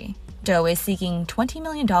society. Doe is seeking $20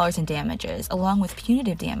 million in damages, along with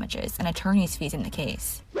punitive damages and attorney's fees in the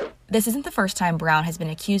case. This isn't the first time Brown has been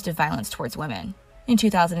accused of violence towards women. In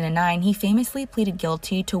 2009, he famously pleaded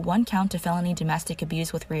guilty to 1 count of felony domestic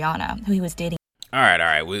abuse with Rihanna, who he was dating. All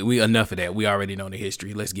right. We enough of that. We already know the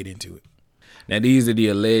history. Let's get into it. Now, these are the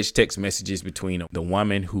alleged text messages between the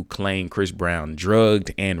woman who claimed Chris Brown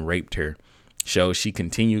drugged and raped her. Shows she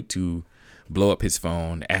continued to blow up his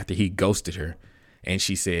phone after he ghosted her, and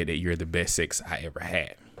she said that you're the best sex I ever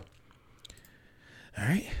had. All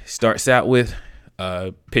right. Starts out with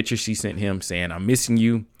a picture she sent him saying, I'm missing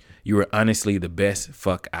you. You were honestly the best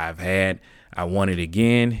fuck I've had. I want it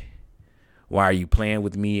again. Why are you playing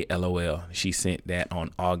with me? LOL. She sent that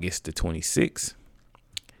on August the 26th.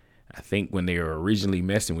 I think when they were originally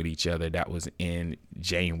messing with each other, that was in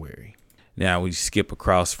January. Now we skip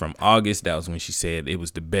across from August. That was when she said it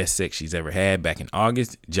was the best sex she's ever had back in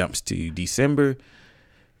August. Jumps to December.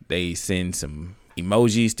 They send some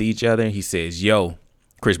emojis to each other. He says, yo,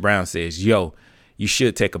 Chris Brown says, yo, you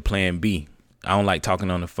should take a plan B. I don't like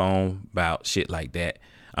talking on the phone about shit like that.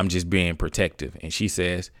 I'm just being protective. And she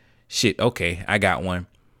says, shit, okay, I got one.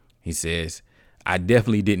 He says, I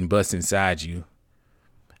definitely didn't bust inside you.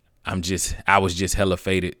 I was just hella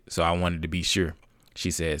faded, so I wanted to be sure.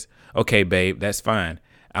 She says, okay, babe, that's fine.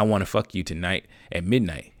 I want to fuck you tonight at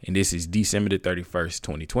midnight. And this is December the 31st,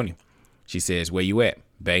 2020. She says, where you at,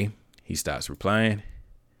 babe? He stops replying.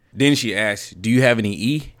 Then she asks, do you have any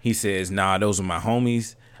E? He says, nah, those are my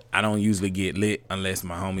homies. I don't usually get lit unless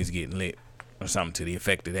my homies get lit, or something to the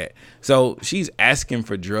effect of that. So she's asking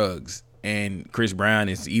for drugs, and Chris Brown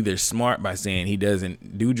is either smart by saying he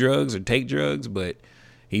doesn't do drugs or take drugs, but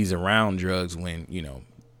he's around drugs when, you know,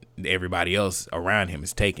 everybody else around him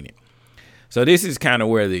is taking it. So this is kind of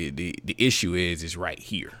where the issue is right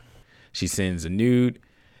here. She sends a nude.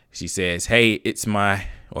 She says, hey, it's me.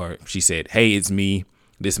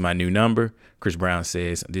 This is my new number. Chris Brown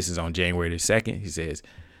says, this is on January the 2nd. He says,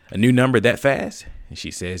 a new number that fast? And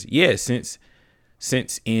she says, yeah, since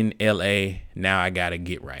in LA, now I gotta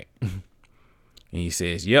get right. And he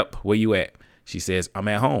says, yep, where you at? She says, I'm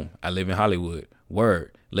at home. I live in Hollywood.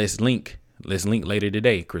 Word. Let's link later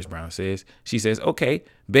today, Chris Brown says. She says, okay,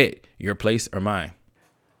 bet. Your place or mine?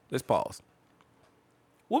 Let's pause.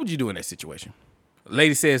 What would you do in that situation?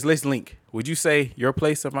 Lady says, let's link. Would you say your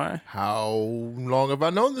place or mine? How long have I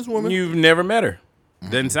known this woman? You've never met her.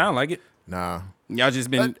 Doesn't sound like it. Nah. Y'all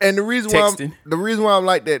just been and the reason texting. why I'm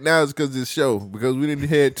like that now is because this show. Because we didn't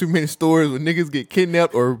have too many stories where niggas get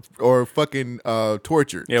kidnapped or fucking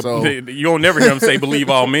tortured. Yeah, so. You don't never hear them say believe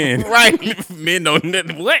all men. Right. Men don't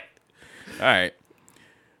what? All right.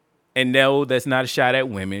 And no, that's not a shot at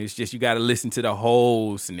women. It's just you got to listen to the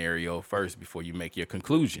whole scenario first before you make your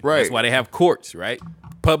conclusion. Right. That's why they have courts, right?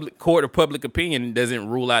 Public court or public opinion doesn't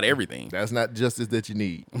rule out everything. That's not justice that you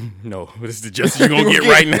need. No, this is the justice you're going to get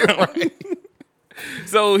right now. Right.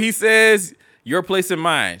 So he says, your place or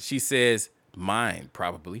mine? She says, mine,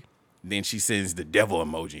 probably. Then she sends the devil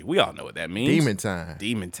emoji. We all know what that means. Demon time.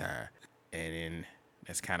 Demon time. And then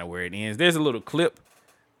that's kind of where it ends. There's a little clip.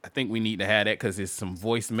 I think we need to have that because there's some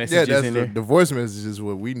voice messages in there. The voice message is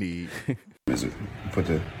what we need. Put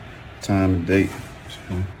the time and date.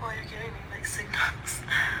 Well, you're giving me mixed signals.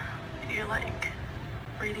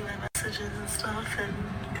 reading my messages and stuff, and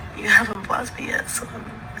you haven't blocked me yet, so I'm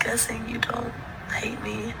guessing you don't hate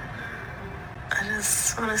me. I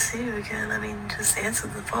just want to see you again. I mean, just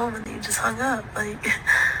answered the phone and you just hung up. Like,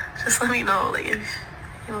 just let me know. Like, if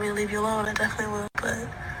you want me to leave you alone, I definitely will. But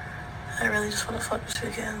I really just want to fuck with you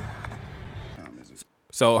again.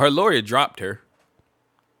 So her lawyer dropped her.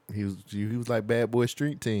 He was like Bad Boy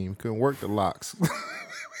Street Team. Couldn't work the locks.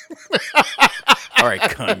 All right,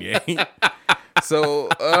 Kanye. So,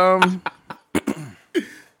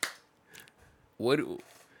 what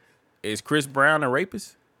is Chris Brown a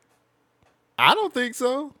rapist? I don't think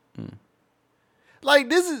so. Like,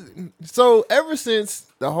 this is so ever since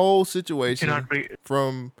the whole situation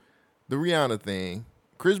from the Rihanna thing,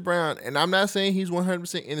 Chris Brown, and I'm not saying he's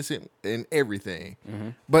 100% innocent in everything,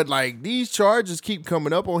 but like these charges keep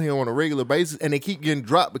coming up on him on a regular basis, and they keep getting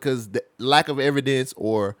dropped because the lack of evidence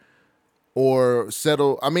or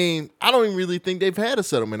settle. I mean, I don't even really think they've had a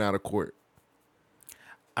settlement out of court.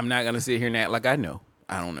 I'm not gonna sit here and act like I know.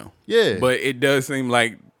 I don't know. Yeah, but it does seem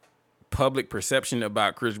like public perception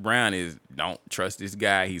about Chris Brown is don't trust this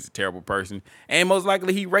guy. He's a terrible person, and most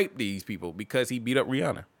likely he raped these people because he beat up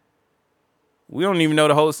Rihanna. We don't even know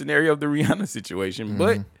the whole scenario of the Rihanna situation,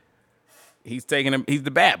 but he's taking him. He's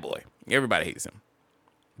the bad boy. Everybody hates him.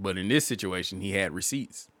 But in this situation, he had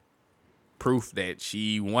receipts, proof that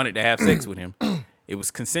she wanted to have sex with him. It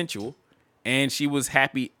was consensual, and she was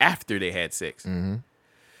happy after they had sex. You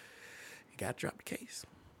got to drop the case.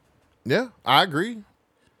 Yeah, I agree.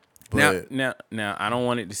 But Now, I don't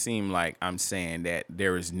want it to seem like I'm saying that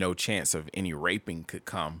there is no chance of any raping could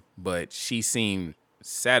come, but she seemed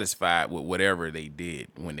satisfied with whatever they did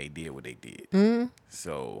when they did what they did.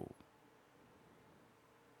 So,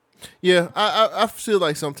 yeah, I feel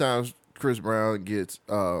like sometimes Chris Brown gets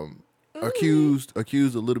accused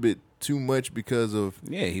a little bit too much because of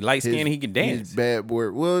he light skinned, he can dance. His bad boy.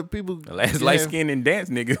 Well, people the last light skinned and dance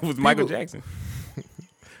nigga was Michael Jackson.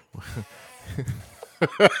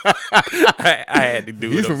 I had to do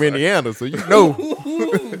it. He's from Indiana, so you know.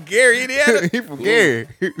 Gary, Indiana. He from Gary.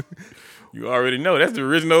 You already know. That's the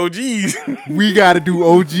original OGs. We got to do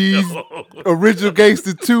OGs, Original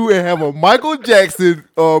Gangster 2, and have a Michael Jackson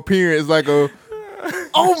appearance like a,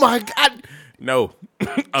 oh my God. No.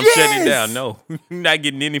 I'm shutting it down. No. Not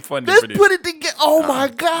getting any funding for this. Let's put it together. Oh my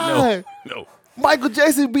God. No. Michael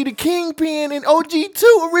Jackson be the kingpin in OG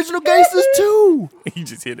 2, Original Gangsters 2. You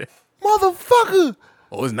just hear that. Motherfucker.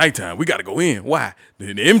 Oh, it's nighttime. We got to go in. Why?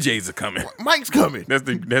 The MJs are coming. Mike's coming. That's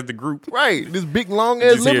the group. Right. This big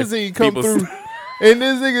long-ass limousine come people through. And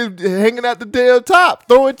this nigga hanging out the tail top,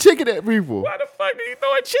 throwing chicken at people. Why the fuck did he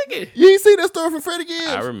throw a chicken? You ain't see that story from Freddie Gibbs?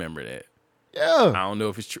 I remember that. Yeah. I don't know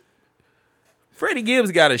if it's true. Freddie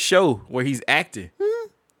Gibbs got a show where he's acting.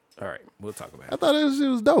 All right. We'll talk about it. I thought it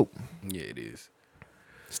was dope. Yeah, it is.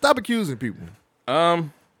 Stop accusing people.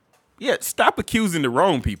 Yeah, stop accusing the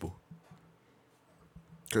wrong people.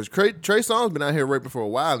 Because Trey Songz been out here raping for a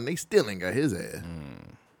while, and they still ain't got his ass.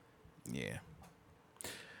 Yeah.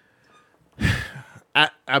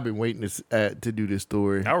 I've been waiting to do this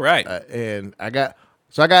story. All right. And I got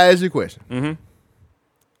to ask you a question.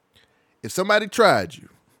 If somebody tried you,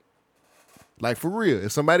 like for real,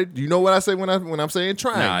 if somebody, you know what I say when I'm saying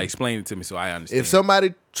trying? Nah, explain it to me so I understand. If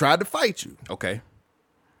somebody tried to fight you, okay,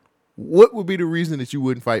 what would be the reason that you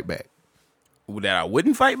wouldn't fight back? That I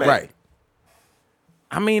wouldn't fight back? Right.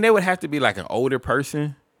 I mean, they would have to be like an older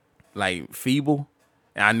person, like feeble.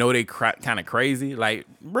 And I know they kind of crazy. Like,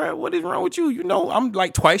 bro, what is wrong with you? You know, I'm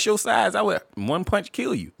like twice your size. I would one punch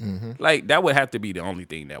kill you. Like, that would have to be the only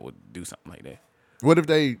thing that would do something like that. What if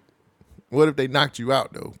they knocked you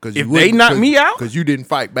out though? If they knocked me out, because you didn't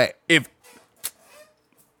fight back. If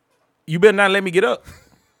you better not let me get up.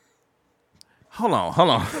 Hold on. All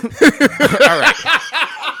right.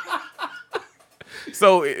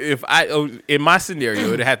 So if in my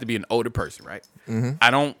scenario, it'd have to be an older person, right?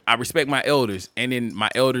 I respect my elders, and then my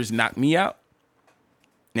elders knock me out.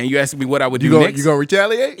 Now you asking me what I would do next? You gonna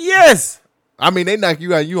retaliate? Yes. I mean, they knock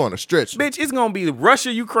you out, you on a stretch. Bitch, it's gonna be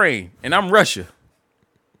Russia, Ukraine, and I'm Russia.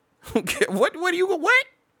 Okay, what do you what?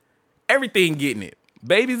 Everything getting it.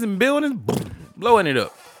 Babies in buildings, boom, blowing it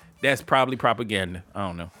up. That's probably propaganda. I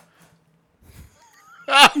don't know.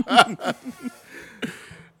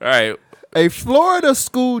 All right. A Florida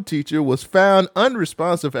school teacher was found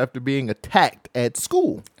unresponsive after being attacked at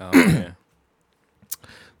school. Oh, man.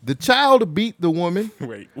 The child beat the woman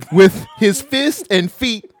with his fists and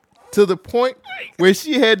feet to the point where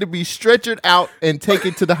she had to be stretchered out and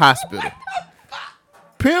taken to the hospital.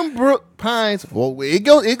 Pembroke Pines. Well, it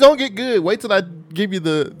gonna get good. Wait till I give you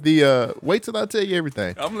the wait till I tell you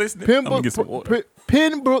everything. I'm listening. I'm gonna get some water.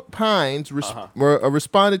 Pembroke Pines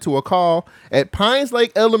responded to a call at Pines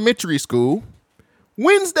Lake Elementary School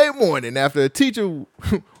Wednesday morning after a teacher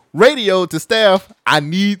radioed to staff, "I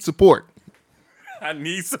need support." I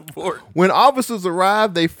need support. When officers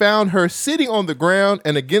arrived, they found her sitting on the ground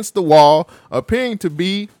and against the wall, appearing to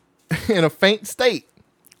be in a faint state.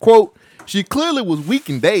 Quote, "She clearly was weak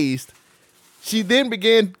and dazed. She then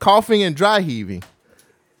began coughing and dry heaving."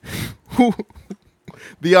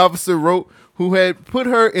 The officer wrote, who had put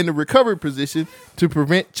her in a recovery position to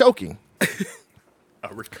prevent choking.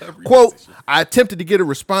 A recovery Quote, position. "I attempted to get a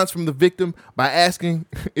response from the victim by asking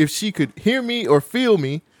if she could hear me or feel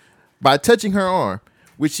me by touching her arm,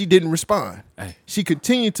 which she didn't respond. Hey. She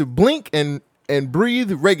continued to blink and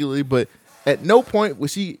breathe regularly, but at no point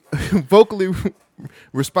was she vocally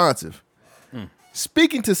responsive.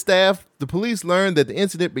 Speaking to staff, the police learned that the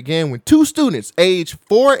incident began when two students, aged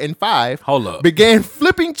 4 and 5, began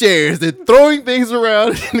flipping chairs and throwing things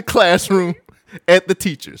around in the classroom at the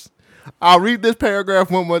teachers. I'll read this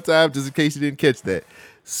paragraph one more time just in case you didn't catch that.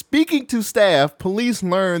 Speaking to staff, police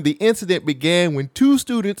learned the incident began when two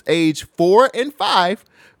students aged 4 and 5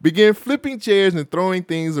 began flipping chairs and throwing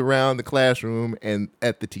things around the classroom and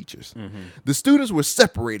at the teachers. The students were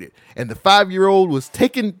separated, and the 5-year-old was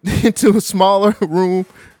taken into a smaller room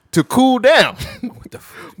to cool down.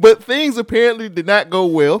 But things apparently did not go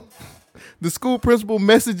well. The school principal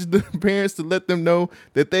messaged the parents to let them know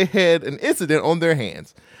that they had an incident on their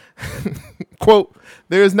hands. Quote,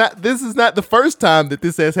 this is not the first time that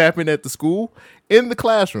this has happened at the school in the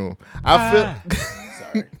classroom. I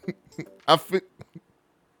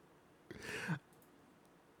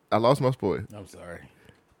lost my spot. I'm sorry.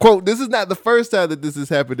 Quote, "This is not the first time that this has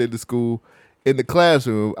happened at the school in the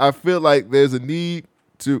classroom. I feel like there's a need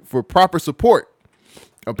for proper support,"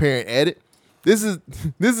 a parent added. This is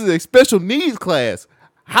a special needs class.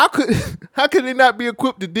 How could they not be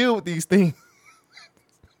equipped to deal with these things?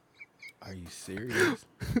 Are you serious?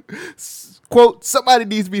 Quote, "Somebody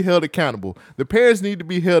needs to be held accountable. The parents need to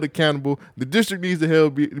be held accountable. The district needs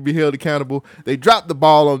to be held accountable. They dropped the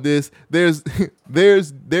ball on this. There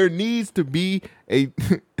needs to be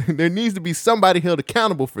somebody held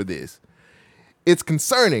accountable for this. It's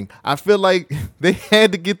concerning. I feel like they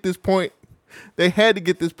had to get this point. They had to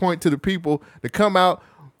get this point to the people to come out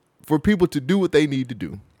for people to do what they need to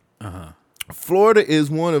do." Florida is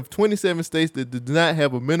one of 27 states that does not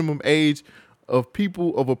have a minimum age of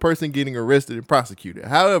a person getting arrested and prosecuted.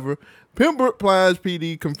 However, Pembroke Pines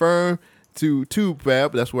PD confirmed to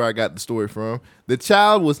TubeFab, that's where I got the story from, the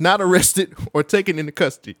child was not arrested or taken into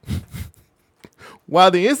custody.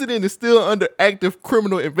 While the incident is still under active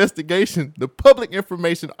criminal investigation, the public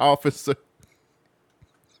information officer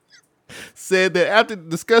said that after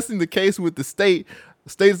discussing the case with the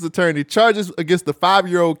state's attorney, charges against the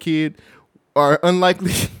 5-year-old kid are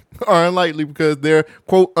unlikely because they're,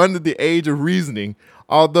 quote, under the age of reasoning.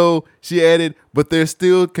 Although, she added, but there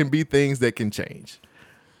still can be things that can change.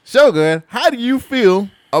 Shogun, how do you feel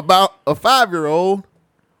about a 5-year-old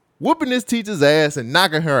whooping this teacher's ass and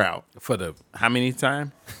knocking her out? For the how many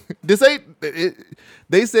time? They said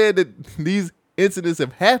that these incidents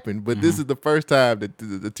have happened, but this is the first time that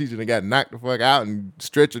the teacher that got knocked the fuck out and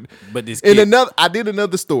stretchered. But this kid, I did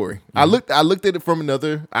another story. I looked at it from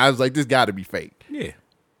another. I was like, this got to be fake. Yeah.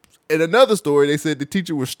 In another story, they said the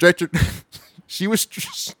teacher was stretchered. She was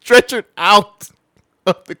stretchered out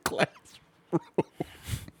of the classroom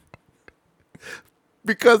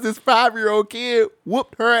because this 5-year-old kid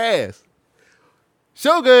whooped her ass.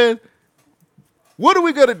 Shogun, what are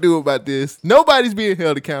we going to do about this? Nobody's being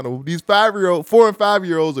held accountable. These 4 and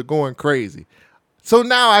 5-year-olds are going crazy. So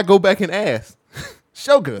now I go back and ask,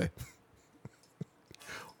 Shogun,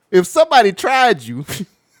 if somebody tried you,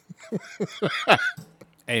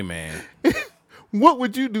 hey man, what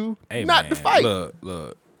would you do not to fight?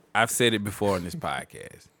 Look, I've said it before on this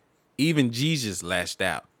podcast. Even Jesus lashed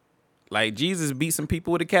out. Like, Jesus beat some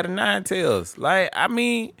people with a cat of 9 tails. Like, I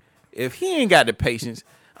mean, if he ain't got the patience,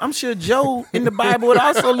 I'm sure Joe in the Bible would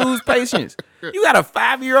also lose patience. You got a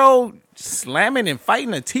 5-year-old slamming and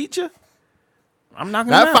fighting a teacher? I'm not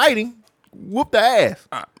gonna fighting. Whoop the ass.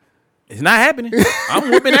 It's not happening. I'm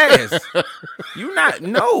whooping ass. You not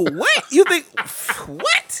no what? You think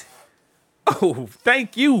what? Oh,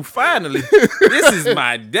 thank you. Finally, this is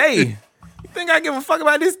my day. You think I give a fuck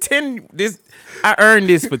about this? I earned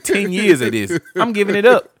this for 10 years of this. I'm giving it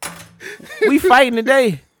up. We fighting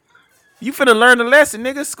today. You finna learn a lesson,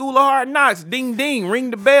 nigga. School of Hard Knocks. Ding, ding.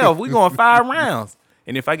 Ring the bell. We going 5 rounds.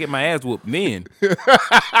 And if I get my ass whooped then,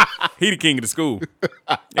 He the king of the school.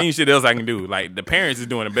 Ain't shit else I can do. Like, the parents is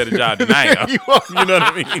doing a better job than I am. You know what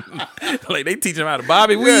I mean? Like, they teach him how to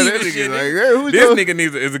bobby weave and shit. This nigga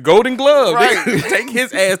needs a golden glove. Right. They take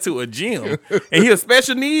his ass to a gym. And he has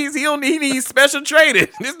special needs. He needs special training.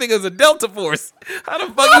 This nigga's a Delta Force. How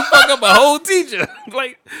the fuck you fuck up a whole teacher?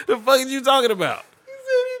 Like, the fuck is you talking about?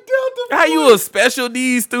 How you a special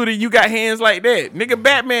needs student? You got hands like that, nigga.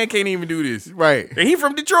 Batman can't even do this, right? And he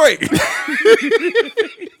from Detroit.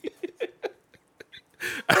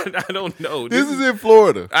 I don't know. This is in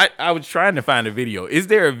Florida. I was trying to find a video. Is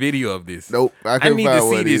there a video of this? Nope. I need to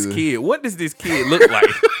see this kid. What does this kid look like?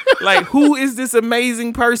 Like, who is this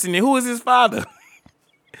amazing person, and who is his father?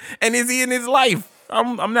 And is he in his life?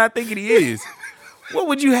 I'm not thinking he is. What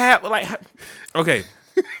would you have? Like, okay.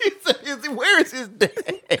 Where is his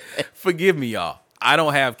dad? Forgive me, y'all. I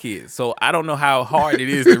don't have kids, so I don't know how hard it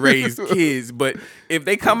is to raise kids. But if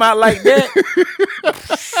they come out like that,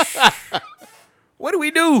 what do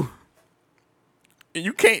we do?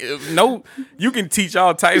 You can't. No, you can teach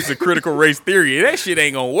all types of critical race theory. That shit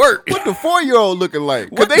ain't gonna work. What the 4-year-old looking like?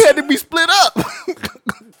 Because they had to be split up.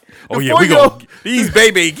 Oh yeah, we go these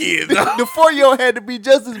baby kids. The 4-year-old had to be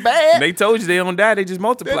just as bad. They told you they don't die; they just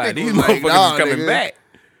multiply. These motherfuckers is coming back.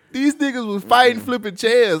 These niggas was fighting, flipping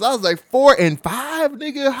chairs. I was like, 4 and 5,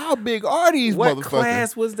 nigga. How big are these motherfuckers? What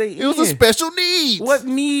class was they in? It was a special needs. What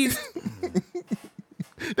needs?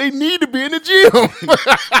 They need to be in the gym.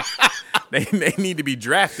 They need to be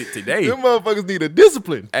drafted today. Them motherfuckers need a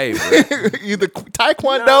discipline. Hey, bro. Either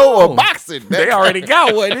taekwondo or boxing. They already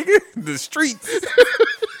got one, nigga. The streets.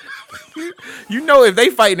 You know, if they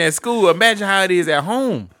fighting at school, imagine how it is at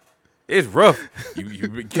home. It's rough.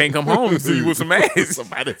 You can't come home until you with some ass.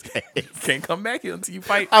 Somebody's ass. You can't come back here until you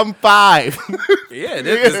fight. I'm 5. Yeah,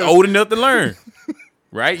 that's just old enough to learn.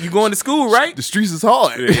 Right? You going to school, right? The streets is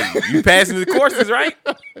hard. You passing the courses, right?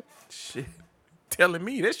 Shit. Telling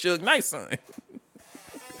me that Suge Knight, son.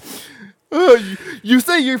 You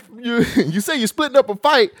say you're splitting up a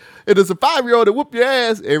fight, and there's a 5-year-old that whoop your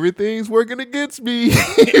ass. Everything's working against me.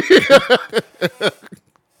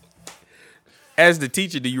 As the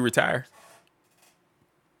teacher, do you retire?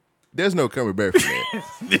 There's no coming back from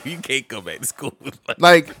that. You can't come back to school.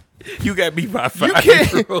 Like you got beat by a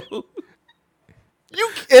 5-year-old.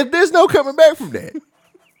 If there's no coming back from that.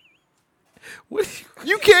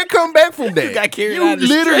 You can't come back from that. You got carried you out of the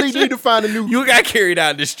literally stretcher. need to find a new. You got carried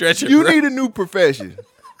out of the stretcher. You bro. need a new profession.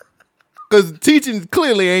 Because teaching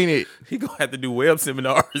clearly ain't it. He gonna have to do web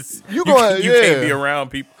seminars. You can't be around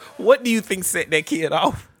people. What do you think set that kid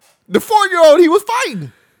off? The 4-year-old he was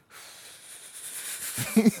fighting.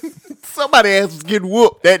 Somebody ass was getting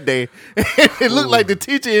whooped that day. It looked like the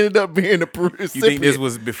teacher ended up being the recipient. You think this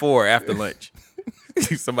was before or after lunch?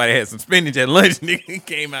 Somebody had some spinach at lunch. Nigga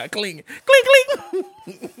came out clean. Clink,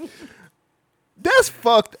 clink. That's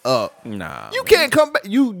fucked up. Nah. You can't come back.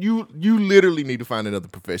 You literally need to find another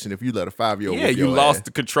profession if you let a 5-year-old Yeah, whoop you your lost ass.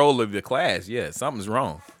 the control of the class. Yeah, something's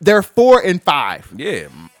wrong. They're 4 and 5. Yeah.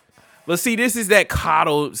 But see, this is that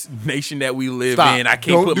coddled nation that we live Stop. in. I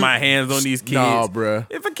can't Don't put do- my hands on these kids. Nah, bruh.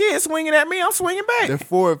 If a kid's swinging at me, I'm swinging back. They're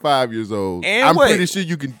 4 and 5 years old. And I'm what? pretty sure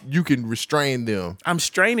you can restrain them. I'm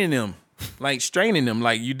straining them. Like straining them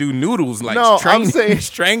like you do noodles. Like No, I'm saying-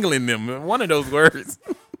 strangling them. One of those words.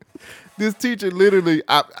 This teacher literally,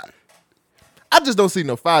 I just don't see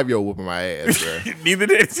no 5-year-old whooping my ass, bro. Neither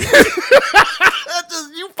did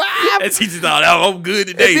You 5? That teacher thought, oh, I'm good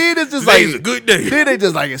today. And then it's just Today's like a good day. Then they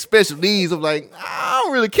just like in special needs. I'm like, I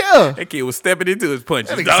don't really care. That kid was stepping into his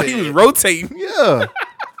punches. That nigga Dog, he said- was rotating. Yeah,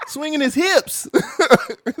 swinging his hips.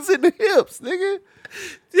 It's in the hips, nigga.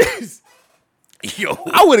 Yo,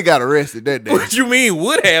 I would have got arrested that day. what you mean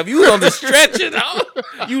would have? You was on the stretcher, dog.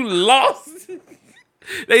 You lost.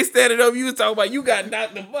 They standing up. You was talking about you got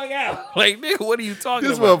knocked the fuck out. Like, nigga, what are you talking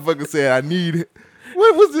This about? motherfucker said, I need.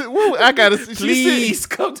 What was it? What, I gotta. Please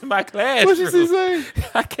come to my class. What she say?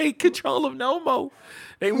 I can't control them no more.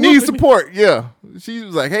 They Need whooping me. support. Yeah, she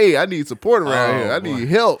was like, hey, I need support around Oh, here. I boy. need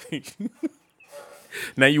help.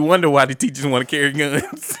 Now you wonder why the teachers want to carry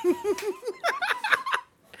guns.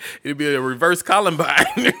 It'll be a reverse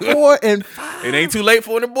Columbine. 4 and 5. It ain't too late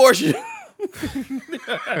for an abortion.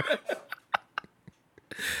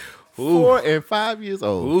 4 and 5 years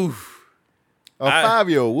old. Oof. A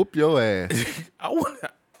 5-year-old whoop your ass. I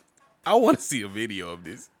want to see a video of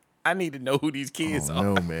this. I need to know who these kids are.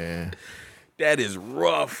 No, man. That is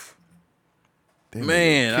rough. That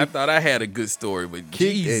Man, nigga I thought I had a good story, but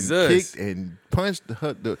kicked Jesus. and kicked and punched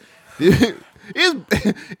the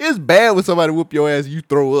it's bad when somebody whoop your ass and you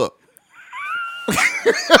throw up.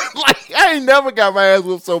 Like I ain't never got my ass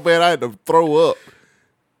whooped so bad I had to throw up.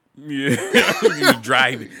 Yeah, you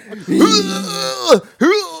driving.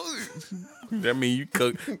 That mean you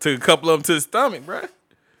took a couple of them to the stomach, bro.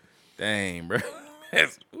 Dang, bro.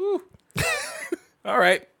 That's, all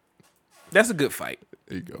right. That's a good fight.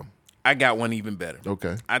 There you go. I got one even better.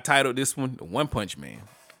 Okay. I titled this one The One Punch Man.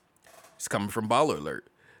 It's coming from Baller Alert.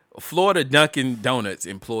 A Florida Dunkin' Donuts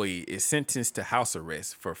employee is sentenced to house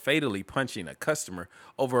arrest for fatally punching a customer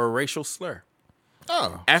over a racial slur.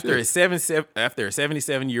 Oh, after a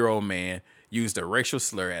 77-year-old man used a racial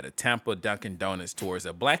slur at a Tampa Dunkin' Donuts towards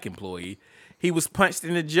a black employee, he was punched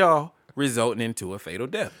in the jaw, resulting into a fatal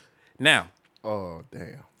death. Now, oh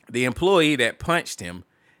damn, the employee that punched him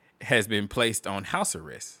has been placed on house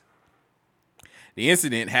arrest. The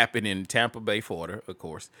incident happened in Tampa Bay, Florida, of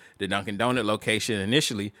course. The Dunkin' Donut location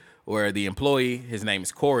initially, where the employee, his name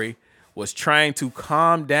is Corey, was trying to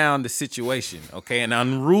calm down the situation. Okay, an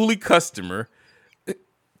unruly customer,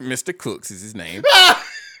 Mr. Cooks is his name.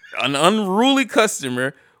 An unruly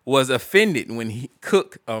customer was offended when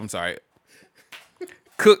Cook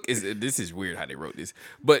this is weird how they wrote this.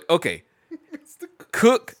 But okay.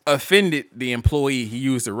 Cook offended the employee. He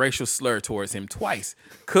used a racial slur towards him twice.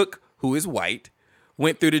 Cook, who is white,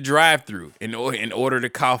 went through the drive-thru and ordered a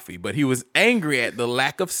coffee, but he was angry at the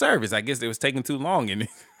lack of service. I guess it was taking too long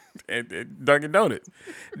at Dunkin' Donuts.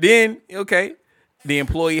 Then, okay, the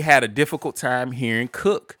employee had a difficult time hearing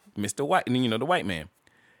Cook, Mr. White, the white man.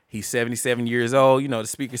 He's 77 years old. The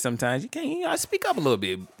speaker sometimes, you can't speak up a little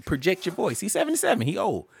bit, project your voice. He's 77. He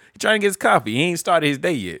old. He's trying to get his coffee. He ain't started his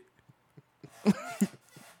day yet.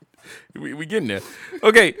 We getting there.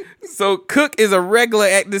 Okay, so Cook is a regular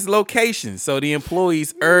at this location, so the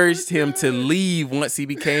employees urged him to leave once he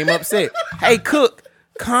became upset. Hey, Cook,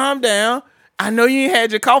 calm down. I know you ain't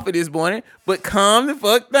had your coffee this morning, but calm the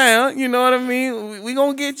fuck down. You know what I mean? We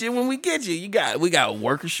gonna get you when we get you. We got a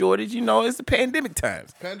worker shortage. It's the pandemic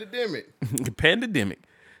times. Pandemic.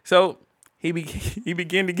 So he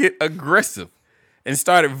began to get aggressive and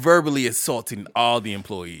started verbally assaulting all the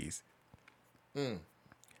employees.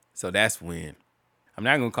 So that's when, I'm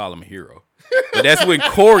not going to call him a hero, but that's when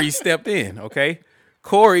Corey stepped in, okay?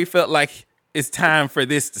 Corey felt like it's time for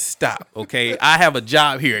this to stop, okay? I have a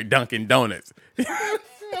job here at Dunkin' Donuts. I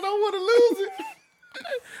don't want to lose it.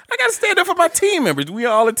 I got to stand up for my team members. We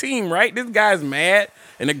all a team, right? This guy's mad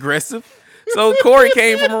and aggressive. So Corey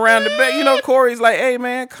came from around the back. Corey's like, hey,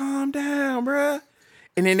 man, calm down, bruh.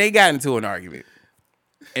 And then they got into an argument.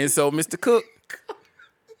 And so Mr. Cook,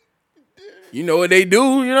 you know what they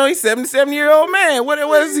do? He's 77-year-old man. What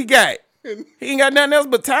does he got? He ain't got nothing else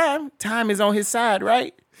but time. Time is on his side,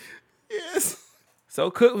 right? Yes.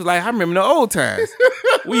 So Cook was like, I remember the old times.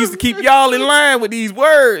 We used to keep y'all in line with these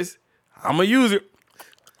words. I'm going to use it.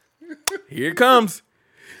 Here it comes.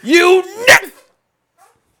 You next.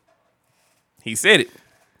 He said it.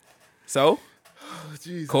 So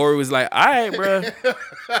Corey was like, all right, bro.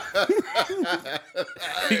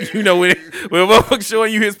 when a motherfucker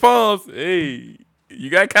showing you his palms, hey, you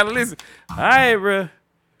got to kind of listen. All right, bro.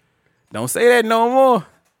 Don't say that no more.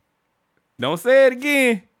 Don't say it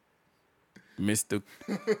again. Mr.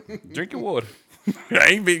 Drink your water. You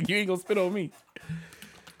ain't going to spit on me.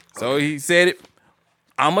 So he said it.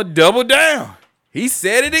 I'm going to double down. He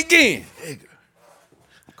said it again.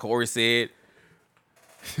 Corey said,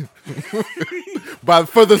 by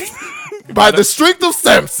the strength of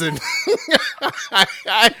Samson,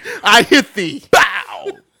 I hit thee.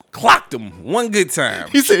 Bow! Clocked him one good time.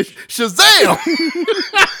 He said, Shazam!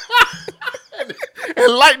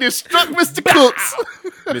 and lightning struck Mr. Cooks.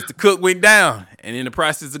 Mr. Cook went down, and in the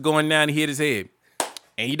process of going down, he hit his head,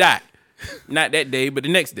 and he died. Not that day, but the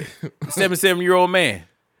next day. 77-year-old man,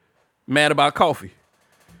 mad about coffee.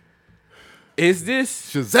 Is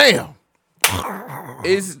this Shazam?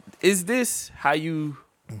 Is this how you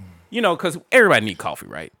because everybody need coffee,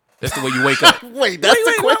 right? That's the way you wake up. Wait, that's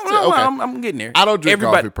the question? No, okay. I'm getting there. I don't drink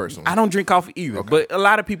coffee personally. I don't drink coffee either, okay. But a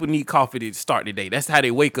lot of people need coffee to start the day. That's how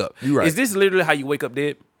they wake up. You right. Is this literally how you wake up,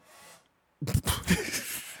 Deb?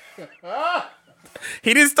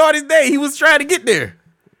 He didn't start his day. He was trying to get there.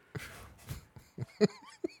 Is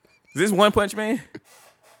this One Punch Man?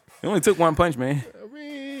 It only took one punch, man.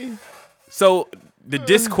 So the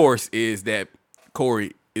discourse is that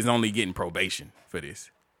Corey is only getting probation for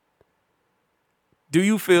this. Do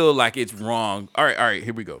you feel like it's wrong? All right,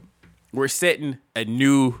 here we go. We're setting a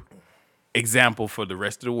new example for the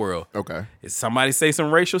rest of the world. Okay. If somebody say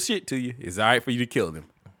some racial shit to you, it's all right for you to kill them.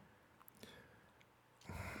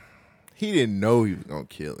 He didn't know he was going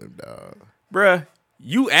to kill him, dog. Bruh,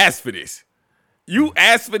 you asked for this. You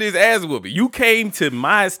asked for this ass whooping. You came to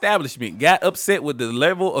my establishment, got upset with the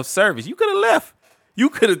level of service. You could have left. You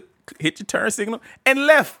could have hit your turn signal and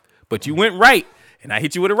left. But you went right, and I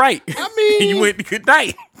hit you with a right. I mean, you went good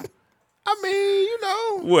night. I mean, you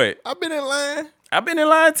know. What? I've been in line. I've been in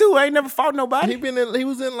line too. I ain't never fought nobody. He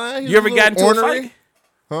was in line. You ever got into a fight?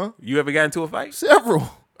 Huh? You ever got into a fight? Several.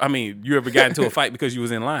 I mean, you ever got into a fight because you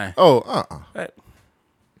was in line? Oh,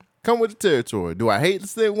 Come with the territory. Do I hate to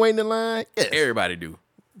sit waiting in line? Yes. Everybody do.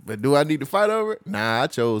 But do I need to fight over it? Nah, I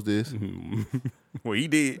chose this. Well, he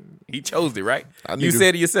did. He chose it, right? You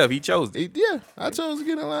said to yourself, he chose it. Yeah, I chose to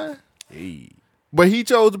get in line. Hey. But he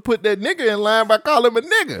chose to put that nigga in line by calling him a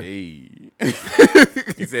nigga. Hey.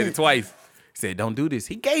 He said it twice. He said, don't do this.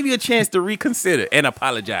 He gave you a chance to reconsider and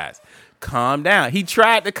apologize. Calm down. He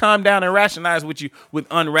tried to calm down and rationalize with you with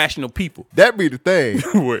unrational people. That be the thing.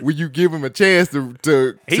 What? When you give him a chance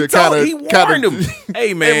to He kind warned of him.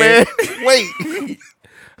 Hey, man. Wait.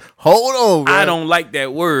 Hold on, man. I don't like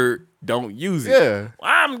that word. Don't use it. Yeah.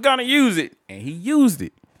 I'm going to use it. And he used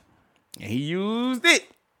it. And he used it.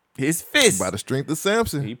 His fist. By the strength of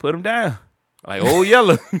Samson. He put him down. Like old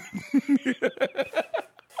Yeller.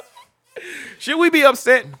 Should we be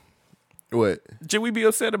upset? What? Should we be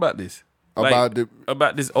upset about this?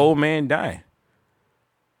 About this old man dying?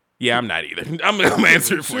 Yeah, I'm not either. I'm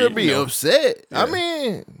answering for you. Should be upset. Yeah. I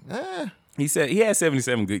mean, he said he had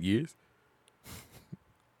 77 good years.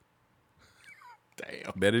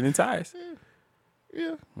 Damn. Better than Tyus.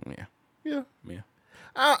 Yeah. Yeah.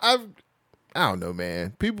 I don't know,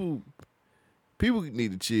 man. People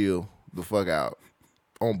need to chill the fuck out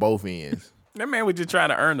on both ends. That man was just trying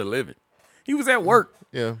to earn a living. He was at work.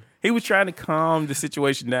 Yeah. He was trying to calm the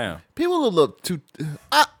situation down. People will look too.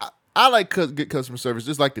 I like good customer service,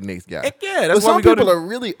 just like the next guy. Heck yeah, that's but why some we go people to. are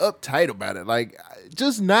really uptight about it. Like,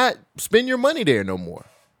 just not spend your money there no more.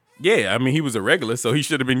 Yeah, I mean, he was a regular, so he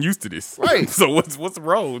should have been used to this. Right. So what's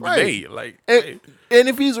wrong today? Like, and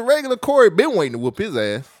if he's a regular, Corey been waiting to whoop his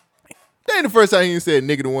ass. That ain't the first time he said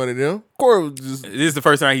nigga to one of them. Corey was just. This is the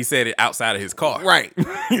first time he said it outside of his car. Right.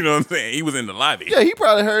 You know what I'm saying? He was in the lobby. Yeah, he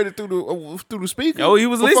probably heard it through the speaker. Oh, he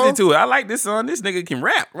was listening to it. I like this son. This nigga can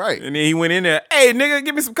rap. Right. And then he went in there. Hey, nigga,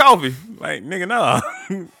 give me some coffee. Like, nigga, nah.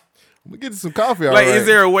 We get you some coffee. All like, right. is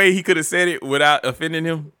there a way he could have said it without offending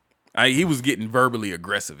him? He was getting verbally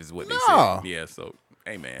aggressive, is what they said. Yeah. So,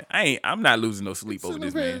 hey, man, I'm not losing no sleep over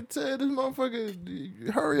this man. Tell this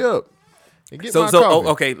motherfucker, hurry up. And get So, my coffee.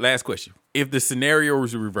 okay, last question. If the scenario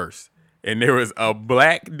was reversed and there was a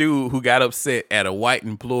black dude who got upset at a white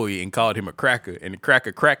employee and called him a cracker and the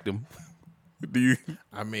cracker cracked him, do you?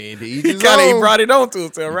 I mean, he brought it on to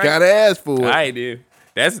himself, right? Gotta ask for it. All right, dude.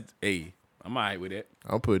 I'm all right with that.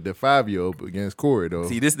 I'll put the 5-year-old up against Corey, though.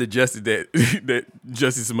 See, this is the justice that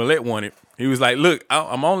Justice Smollett wanted. He was like, look,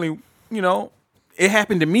 I'm only, it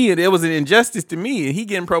happened to me. There was an injustice to me, and he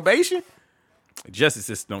getting probation. Justice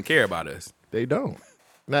system don't care about us. They don't.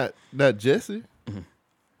 Not Jesse. Mm-hmm.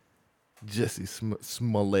 Jesse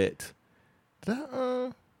Smollett.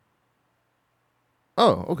 Oh,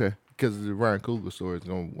 okay. Because the Ryan Coogler story is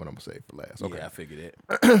what I'm gonna say for last. Okay, yeah, I figured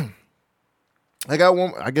that. I got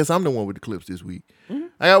one. I guess I'm the one with the clips this week. Mm-hmm.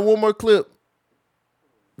 I got one more clip.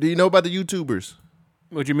 Do you know about the YouTubers?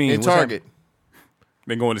 What you mean? In Target.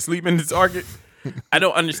 Been going to sleep in the Target? I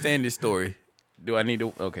don't understand this story. Do I need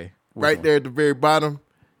to? Okay. Right there at the very bottom,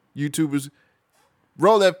 YouTubers.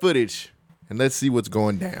 Roll that footage and let's see what's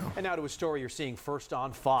going down. And now to a story you're seeing first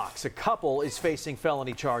on Fox. A couple is facing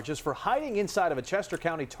felony charges for hiding inside of a Chester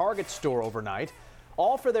County Target store overnight,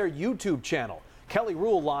 all for their YouTube channel. Kelly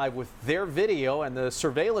Rule live with their video and the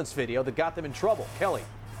surveillance video that got them in trouble. Kelly.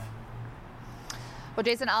 Well,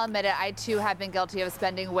 Jason, I'll admit it, I too have been guilty of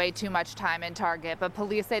spending way too much time in Target, but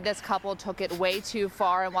police say this couple took it way too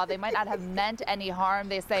far, and while they might not have meant any harm,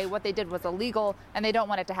 they say what they did was illegal and they don't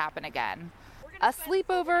want it to happen again. A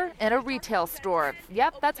sleepover in a retail store.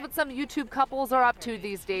 Yep, that's what some YouTube couples are up to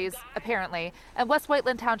these days, apparently, and West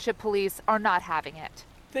Whiteland Township police are not having it.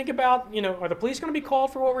 Think about, are the police going to be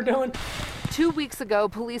called for what we're doing? 2 weeks ago,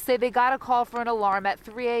 police say they got a call for an alarm at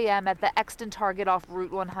 3 a.m. at the Exton Target off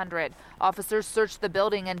Route 100. Officers searched the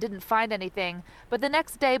building and didn't find anything. But the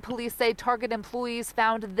next day, police say Target employees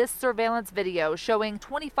found this surveillance video showing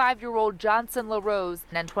 25-year-old Johnson LaRose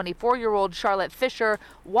and 24-year-old Charlotte Fisher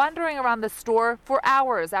wandering around the store for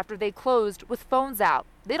hours after they closed with phones out.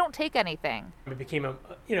 They don't take anything. It became a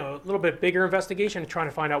little bit bigger investigation, trying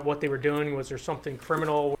to find out what they were doing. Was there something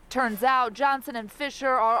criminal? Turns out Johnson and Fisher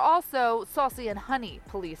are also saucy and honey,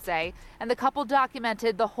 police say, and the couple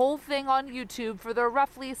documented the whole thing on YouTube for their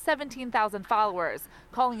roughly 17,000 followers,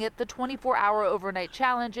 calling it the 24-hour overnight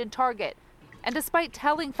challenge in Target. And despite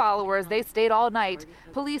telling followers they stayed all night,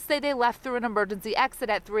 police say they left through an emergency exit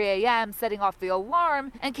at 3 a.m., setting off the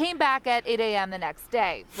alarm, and came back at 8 a.m. the next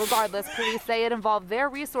day. Regardless, police say it involved their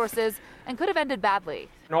resources and could have ended badly.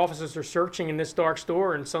 And officers are searching in this dark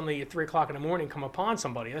store and suddenly at 3 o'clock in the morning come upon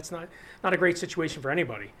somebody. That's not a great situation for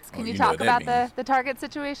anybody. Can you talk about the Target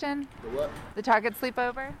situation? The what? The Target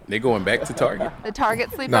sleepover? They going back to Target? The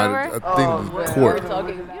Target sleepover? Court. You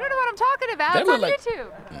don't know what I'm talking about. That It's on look like-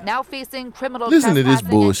 YouTube. Now facing criminal Listen to this trespassing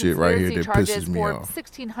bullshit and right here conspiracy that charges pisses me for off.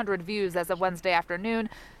 1,600 views as of Wednesday afternoon.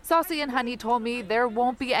 Saucy and Honey told me there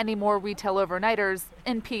won't be any more retail overnighters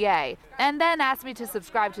in PA, and then asked me to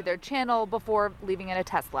subscribe to their channel before leaving in a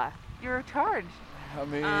Tesla. You're charged. I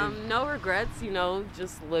mean, no regrets,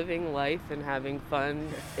 just living life and having fun.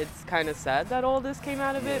 It's kind of sad that all this came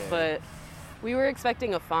out of it, but we were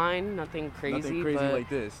expecting a fine, nothing crazy. Nothing crazy but like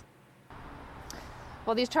this.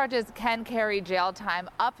 Well, these charges can carry jail time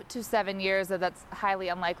up to 7 years, though that's highly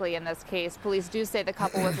unlikely in this case. Police do say the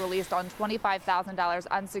couple was released on $25,000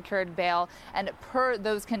 unsecured bail, and per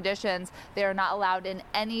those conditions, they are not allowed in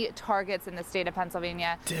any Targets in the state of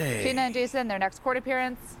Pennsylvania. Dang. Gina and Jason, their next court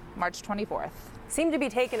appearance, March 24th. Seem to be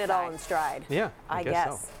taking it all in stride. Yeah, I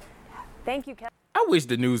guess. so. Thank you, Kelly. I wish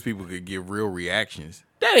the news people could give real reactions.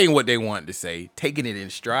 That ain't what they wanted to say. Taking it in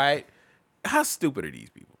stride. How stupid are these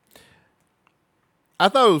people? I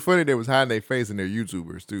thought it was funny they was hiding their face and they're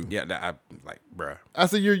YouTubers too. Yeah, I like, bruh. I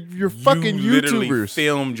said you're fucking You literally YouTubers.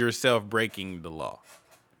 filmed yourself breaking the law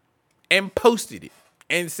and posted it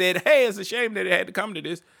and said, "Hey, it's a shame that it had to come to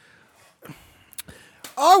this."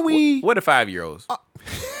 Are we? What are 5-year-olds?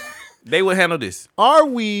 They would handle this. Are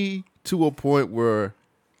we to a point where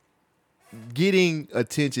getting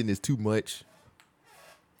attention is too much?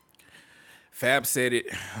 Fab said it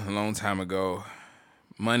a long time ago.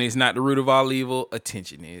 Money is not the root of all evil.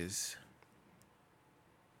 Attention is.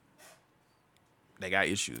 They got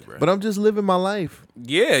issues, bro. But I'm just living my life.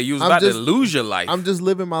 Yeah, you was about to lose your life. I'm just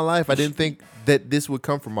living my life. I didn't think that this would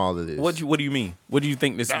come from all of this. What do you mean? What do you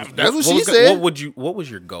think this? That's what she said. What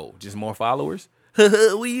was your goal? Just more followers?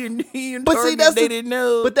 we in But see, that's they didn't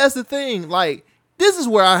know. But that's the thing. Like, this is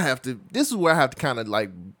where I have to kind of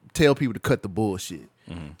like tell people to cut the bullshit.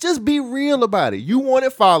 Just be real about it. You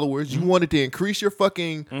wanted followers. You wanted to increase your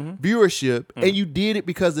fucking viewership, and you did it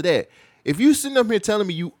because of that. If you sitting up here telling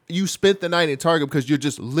me you spent the night in Target because you're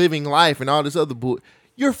just living life and all this other bull,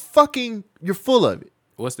 you're full of it.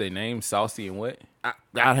 What's their name? Saucy and what? I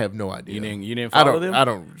have no idea. You didn't follow them? I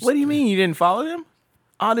don't. What do you mean you didn't follow them?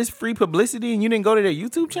 All this free publicity and you didn't go to their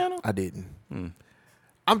YouTube channel? I didn't.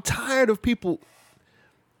 I'm tired of people.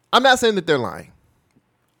 I'm not saying that they're lying.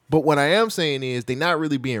 But what I am saying is they're not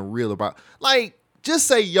really being real about, like, just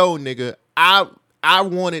say, yo, nigga, I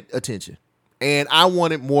wanted attention. And I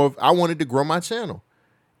wanted to grow my channel.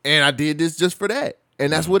 And I did this just for that.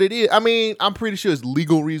 And that's what it is. I mean, I'm pretty sure it's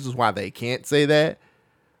legal reasons why they can't say that.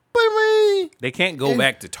 But I mean, they can't go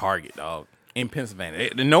back to Target, dog, in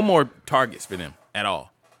Pennsylvania. No more Targets for them at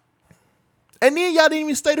all. And then y'all didn't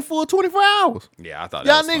even stay the full 24 hours. Yeah, I thought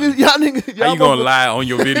y'all that niggas, y'all niggas. How you gonna lie on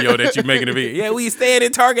your video that you making a video? Yeah, we stayed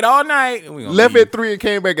at Target all night. We left at 3 and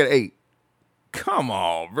came back at 8. Come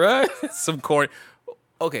on, bruh. Some corny.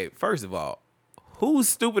 Okay, first of all, who's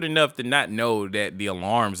stupid enough to not know that the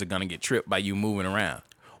alarms are gonna get tripped by you moving around?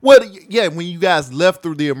 Well, yeah, when you guys left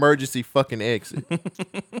through the emergency fucking exit.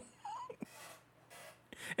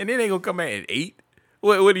 And then they gonna come back at 8?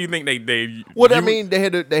 What do you think they? What I mean, they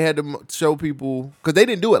had to show people because they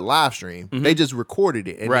didn't do it live stream. They just recorded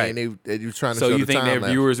it, and Right. then they were trying to. So show you the think their time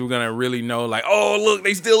lapse. viewers were gonna really know, like, oh look,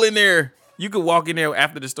 they still in there? You could walk in there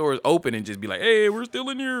after the store is open and just be like, hey, we're still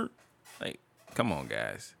in here. Like, come on,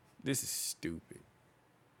 guys, this is stupid.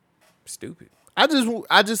 Stupid. I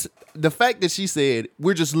just the fact that she said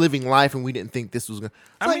we're just living life and we didn't think this was gonna.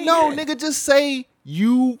 Nigga, just say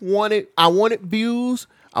you wanted. I wanted views.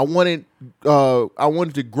 I wanted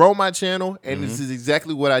to grow my channel, and this is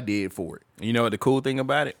exactly what I did for it. You know what the cool thing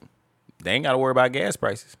about it? They ain't got to worry about gas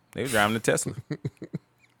prices. They were driving the Tesla.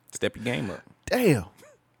 Step your game up. Damn,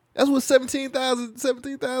 that's what 17,000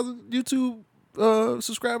 YouTube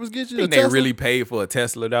subscribers get you. Think a they Tesla? really paid for a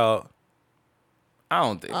Tesla, dog? I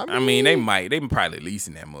don't think. I mean, they might. They probably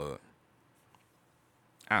leasing that mug.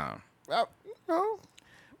 I don't know.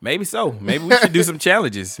 Maybe so. Maybe we should do some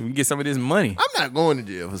challenges. We can get some of this money. I'm not going to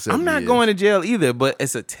jail for 7 I'm not years. going to jail either, but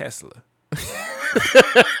it's a Tesla.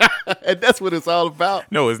 And that's what it's all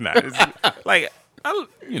about. No, it's not. It's like, I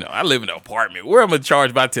live in an apartment. Where am I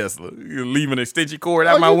charged by Tesla? You leave an extension cord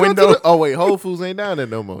out my you go to window? oh, wait, Whole Foods ain't down there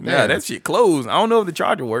no more. Yeah, Damn. that shit closed. I don't know if the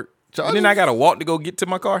charger worked. And then I got to walk to go get to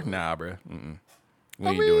my car. Nah, bro. We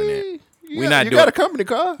ain't doing that. You got a company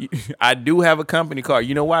car. I do have a company car.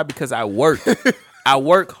 You know why? Because I work. I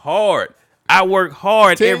work hard. I work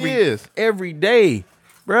hard 10 years. every day.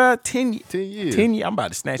 Bruh, 10 years. 10 years. I'm about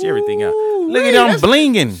to snatch everything out. Look at them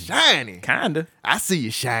blinging. Shiny. Kinda. I see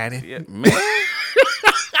you shining. Yeah, man.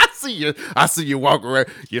 I see you walk around.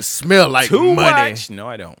 You smell like Too money. much. No,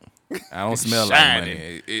 I don't. I don't smell like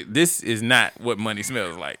money. This is not what money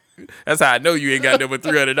smells like. That's how I know you ain't got no but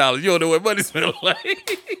 $300. You don't know what money smells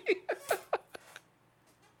like.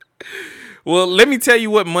 Well, let me tell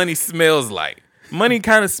you what money smells like. Money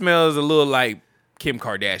kind of smells a little like Kim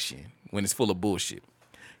Kardashian when it's full of bullshit.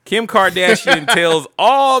 Kim Kardashian tells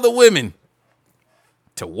all the women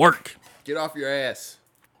to work. Get off your ass.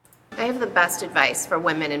 I have the best advice for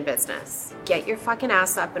women in business. Get your fucking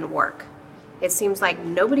ass up and work. It seems like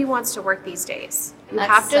nobody wants to work these days.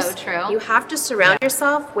 That's so true. You have to surround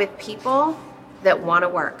yourself with people that want to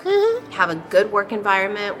work. Have a good work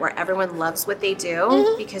environment where everyone loves what they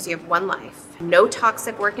do because you have one life. No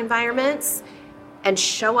toxic work environments, and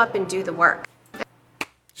show up and do the work.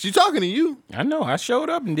 She talking to you. I know. I showed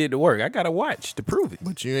up and did the work. I got to watch to prove it.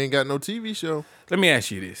 But you ain't got no TV show. Let me ask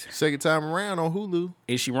you this. Second time around on Hulu.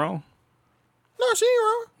 Is she wrong? No, she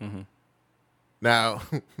ain't wrong. Now,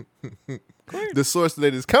 the source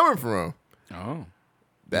that it's coming from. Oh.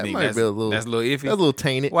 That might be a little. That's a little iffy. That's a little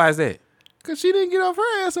tainted. Why is that? Because she didn't get off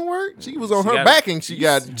her ass and work. She was on She her got- back and she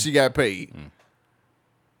got paid.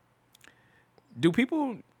 Do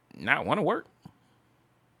people not want to work?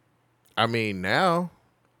 I mean, now.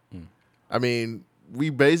 I mean, we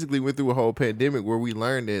basically went through a whole pandemic where we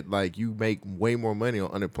learned that like you make way more money on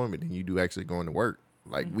unemployment than you do actually going to work.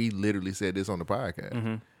 Like we literally said this on the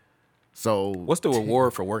podcast. So What's the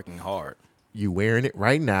reward for working hard? You wearing it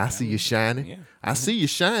right now. I see you shining. Yeah. I see you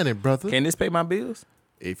shining, brother. Can this pay my bills?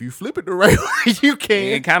 If you flip it the right way, you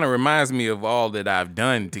can. It kind of reminds me of all that I've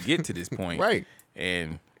done to get to this point. Right.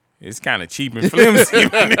 And it's kind of cheap and flimsy. Is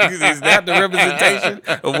that the representation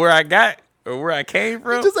of where I got or where I came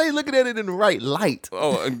from? You just ain't looking at it in the right light.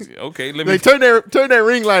 Oh, okay. Let me Like, turn that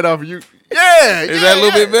ring light off. You, yeah. Is that a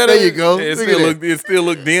little bit better? There you go. It Look at that. still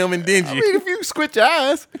look dim and dingy. I mean, if you squint your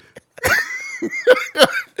eyes,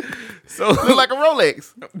 so look like a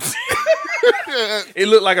Rolex. It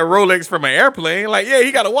looked like a Rolex from an airplane. Like, yeah,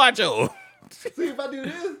 he got a watch on. See if I do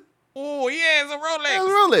this. Oh, yeah, it's a Rolex. That's a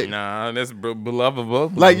Rolex. Nah, that's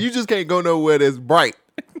believable. Like you just can't go nowhere that's bright.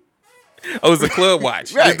 Oh, it's a club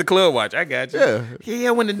watch. Right. It's the club watch. I got you. Yeah.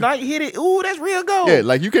 Yeah, when the night hit it, ooh, that's real gold. Yeah,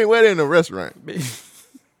 like you can't wear that in a restaurant.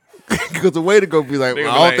 Because the waiter gonna be like, They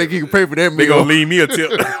well, gonna I don't be think he can pay for that meal. They gonna leave me a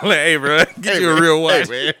tip. Like, hey, bro, get you a real watch.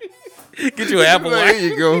 Hey, man. Get you an Apple Like, Watch. Here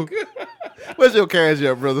you go. What's your cash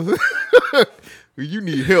up, brother? You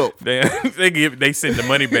need help. They send the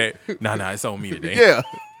money back. Nah, it's on me today. Yeah,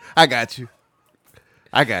 I got you.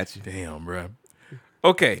 Damn, bro.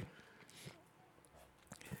 Okay.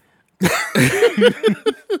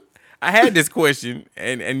 I had this question,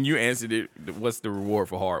 and you answered it. What's the reward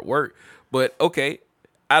for hard work? But okay,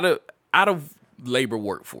 out of labor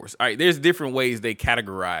workforce, all right. There's different ways they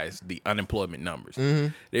categorize the unemployment numbers.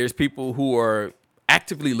 There's people who are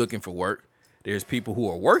actively looking for work. There's people who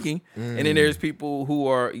are working, and then there's people who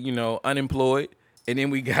are unemployed. And then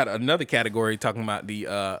we got another category talking about the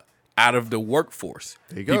out of the workforce.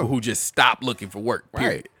 There you go. People who just stop looking for work.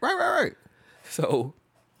 Period. Right. So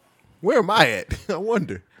where am I at? I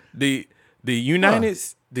wonder. The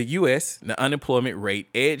U.S. the unemployment rate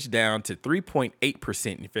edged down to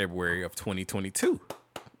 3.8% in February of 2022.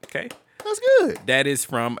 Okay, that's good. That is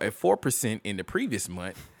from a 4% in the previous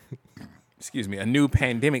month. Excuse me, a new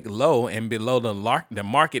pandemic low and below the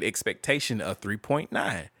market expectation of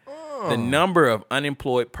 3.9. The number of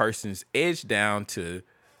unemployed persons edged down to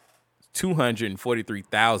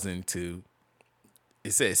 243,000 to,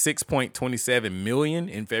 it says 6.27 million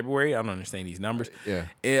in February. I don't understand these numbers. Yeah.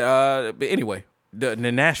 But anyway, the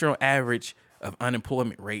national average of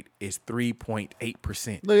unemployment rate is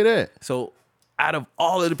 3.8%. Look at that. So out of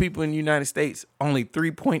all of the people in the United States, only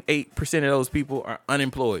 3.8% of those people are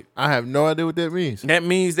unemployed. I have no idea what that means. That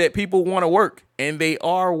means that people want to work, and they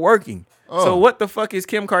are working. So what the fuck is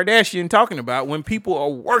Kim Kardashian talking about when people are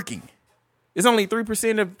working? It's only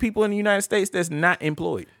 3% of people in the United States that's not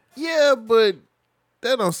employed. Yeah, but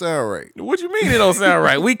that don't sound right. What you mean it don't sound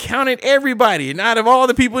right? We counted everybody, and out of all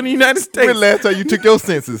the people in the United States. When last time you took your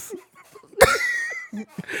census?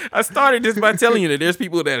 I started this by telling you that there's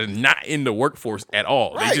people that are not in the workforce at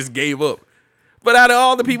all. Right. They just gave up. But out of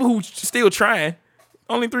all the people who still trying,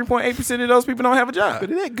 only 3.8% of those people don't have a job.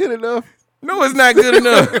 But is that good enough? No, it's not good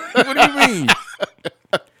enough. What do you mean?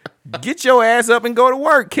 Get your ass up and go to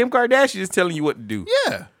work. Kim Kardashian is telling you what to do.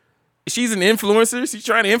 Yeah. She's an influencer. She's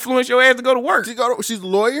trying to influence your ass to go to work. She's a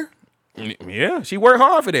lawyer. Yeah, she worked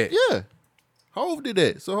hard for that. Yeah. Hov did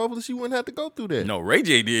that, so hopefully she wouldn't have to go through that. No, Ray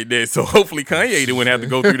J did that, so hopefully Kanye didn't have to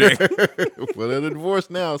go through that. Well, they're divorced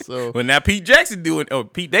now, so. Well, now Pete Davidson doing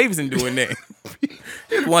that.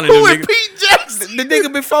 One of Who them is niggas. Pete Jackson? The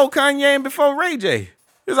nigga before Kanye and before Ray J.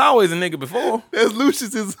 There's always a nigga before. That's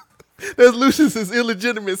Lucius's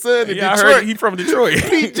illegitimate son in Yeah, I Detroit. heard he from Detroit.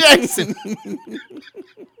 Pete Jackson.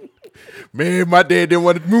 Man, my dad didn't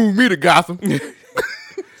want to move me to Gotham.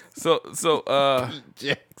 So Pete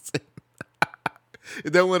Jackson.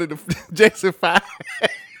 Is that one of the Jackson 5?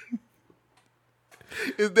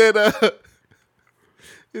 Is that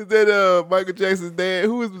Michael Jackson's dad?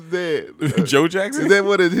 Who is his dad? Joe Jackson? Is that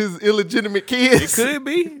one of his illegitimate kids? It could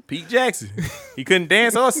be Pete Jackson. He couldn't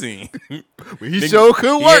dance or sing. He sure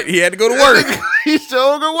couldn't work. He had to go to work. He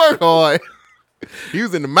sure could work hard. He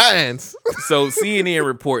was in the mines. So CNN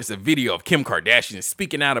reports a video of Kim Kardashian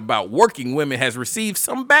speaking out about working women has received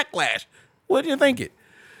some backlash. What do you think it?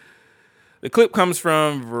 The clip comes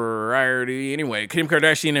from Variety. Anyway, Kim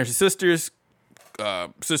Kardashian and her sisters,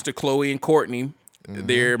 sister Khloe and Kourtney,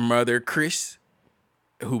 their mother Kris,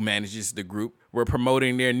 who manages the group, were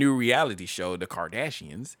promoting their new reality show, The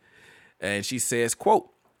Kardashians. And she says, quote,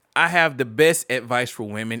 "I have the best advice for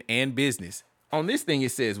women and business." On this thing,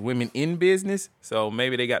 it says women in business, so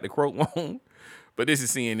maybe they got the quote wrong. But this is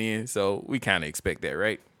CNN, so we kind of expect that,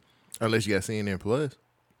 right? Unless you got CNN Plus.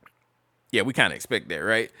 Yeah, we kind of expect that,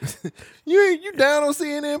 right? You down on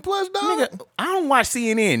CNN Plus, dog? Nigga, I don't watch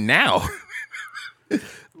CNN now.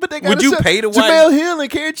 But they got Would you pay to watch? Jamel Hill and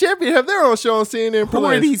Carrie Champion have their own show on CNN Plus. Who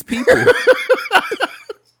are these people?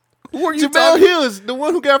 Who are you Jamel talking? Hill is the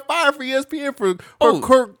one who got fired for ESPN for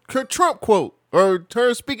her Trump quote. Or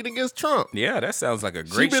her speaking against Trump. Yeah, that sounds like a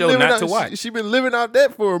great show not to watch. She been living out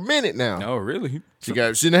that for a minute now. Oh, really? She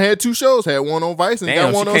done had 2 shows. Had one on Vice and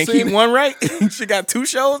Damn, got one she on CNN. can't keep one right? She got 2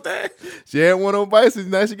 shows there? She had one on Vice and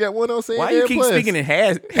now she got one on CNN Why you keep Plus. speaking in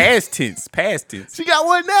past tense? She got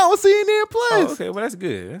one now on CNN Plus. Oh, okay, well, that's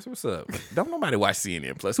good. That's what's up. Don't nobody watch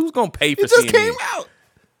CNN Plus. Who's going to pay for It just CNN? came out.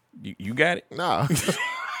 You got it? Nah.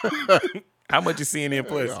 How much is CNN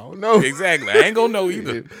Plus? I don't know. Exactly. I ain't gonna know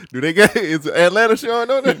either. Do they got is Atlanta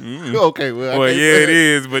showing on there? Okay, well, yeah, it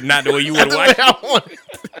is, but not the way you want to watch it.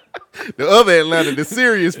 The other Atlanta, the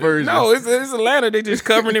serious version. No, it's Atlanta. They just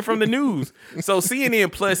covering it from the news. So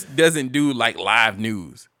CNN Plus doesn't do like live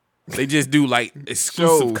news. They just do like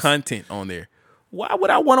exclusive content on there. Why would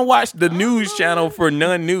I want to watch the news channel for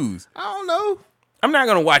non-news? I don't know. I'm not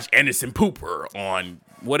gonna watch Anderson Pooper on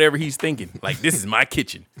whatever he's thinking. Like, this is my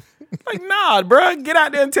kitchen. Like, nah, bro, get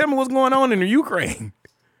out there and tell me what's going on in the Ukraine.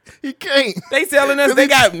 He can't. They telling us they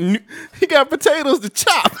got he got potatoes to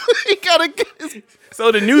chop. He gotta get.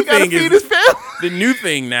 So the new thing feed is his family. the new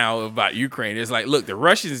thing now about Ukraine is like, look, the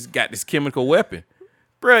Russians got this chemical weapon,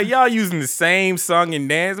 bro. Y'all using the same song and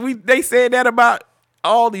dance. They said that about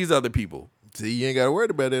all these other people. See, you ain't got to worry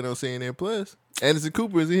about that on CNN Plus. Anderson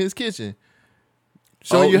Cooper is in his kitchen.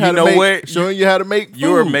 Showing you how to make food.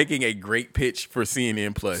 You're making a great pitch for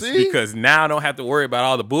CNN Plus. See? Because now I don't have to worry about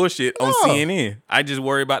all the bullshit on CNN. I just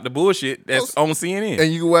worry about the bullshit that's on CNN.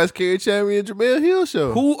 And you can watch Carrie Champion and Jamel Hill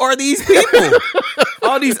show. Who are these people?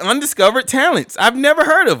 All these undiscovered talents. I've never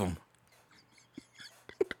heard of them.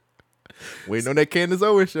 Waiting on that Candace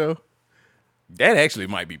Owens show. That actually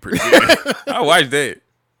might be pretty good. I watch that.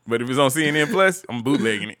 But if it's on CNN Plus, I'm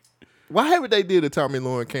bootlegging it. Why haven't they did a Tommy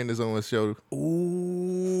Lauren Candace Owens show?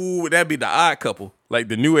 Ooh, that'd be the Odd Couple, like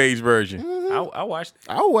the new age version. I watched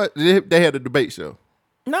it. They had a debate show.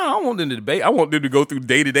 No, I don't want them to debate. I want them to go through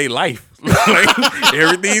day-to-day life. Like,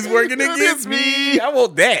 everything's working against me. I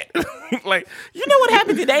want that. Like, you know what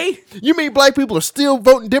happened today? You mean black people are still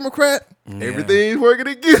voting Democrat? Yeah. Everything's working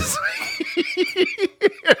against me.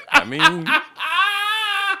 I mean,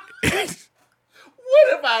 what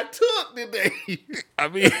have I took today? I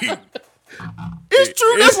mean, it's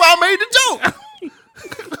true. That's why I made the joke.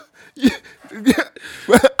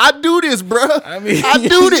 I do this, bruh. I mean, I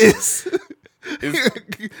do this.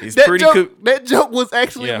 It's pretty that joke was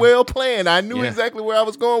actually well planned. I knew Yeah. exactly where I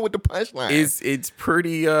was going with the punchline.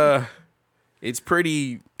 It's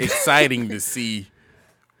pretty exciting to see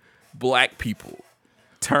black people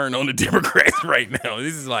turn on the Democrats right now.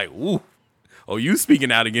 This is like, ooh, oh, you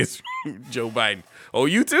speaking out against Joe Biden? Oh,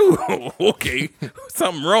 you too? Okay,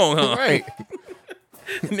 something wrong, huh? Right.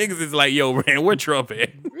 Niggas is like, yo, man, where Trump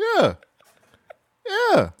at? Yeah.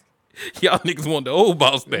 Y'all niggas want the old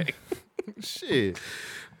boss back. Shit.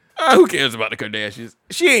 Who cares about the Kardashians?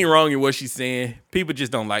 She ain't wrong in what she's saying. People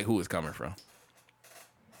just don't like who it's coming from.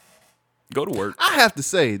 Go to work. I have to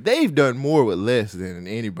say, they've done more with less than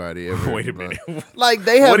anybody ever. Wait a minute. Like,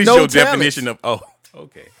 they have What is no your talent. definition of? Oh,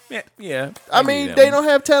 okay. Yeah. I mean, they don't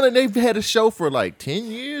have talent. They've had a show for like 10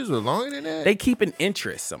 years or longer than that. They keep an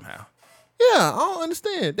interest somehow. Yeah, I don't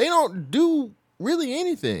understand. They don't do really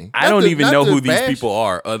anything. I don't even know who these people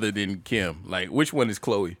are other than Kim. Like, which one is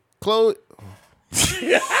Chloe? Chloe.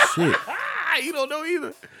 Shit. You don't know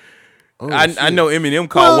either. Oh, I know Eminem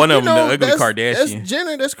called one of them the ugly Kardashian. That's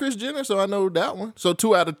Jenner. That's Kris Jenner. So I know that one. So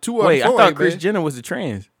 2 out of 4. Wait, I thought Kris Jenner was a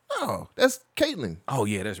trans. No, that's Caitlyn. Oh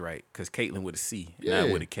yeah, that's right. Because Caitlyn with a C, Yeah,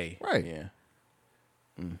 not with a K. right. Yeah.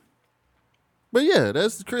 But yeah,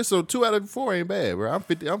 that's Chris. So 2 out of 4 ain't bad, bro. I'm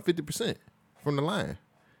 50% from the line.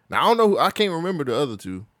 Now I don't know who. I can't remember the other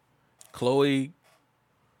 2. Chloe,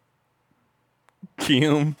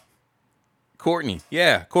 Kim, Courtney.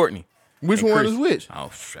 Yeah, Courtney. Which And one Chris. is which?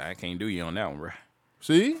 Oh, I can't do you on that one, bro.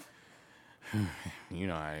 See? You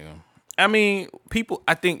know how I am. I mean, people,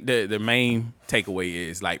 I think the main takeaway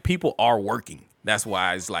is like people are working. That's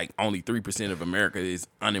why it's like only 3% of America is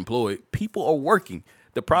unemployed. People are working.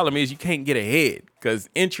 The problem is you can't get ahead because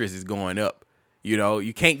interest is going up. You know,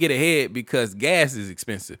 you can't get ahead because gas is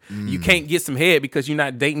expensive. You can't get some head because you're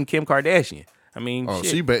not dating Kim Kardashian. I mean, Oh,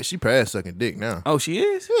 shit. she passed sucking dick now. Oh, she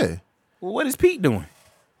is? Yeah. Well, what is Pete doing?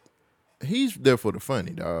 He's there for the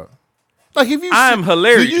funny, dog. Like if you, I'm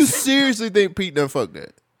hilarious. Do you seriously think Pete done fucked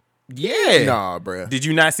that? Yeah. Nah, bruh. Did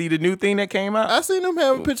you not see the new thing that came out? I seen them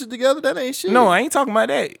having pictures together. That ain't shit. No, I ain't talking about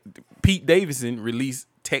that. Pete Davidson released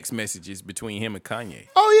text messages between him and Kanye.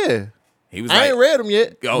 Oh yeah. He was I like, ain't read them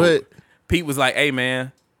yet. Oh, But Pete was like, "Hey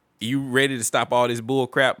man, you ready to stop all this bull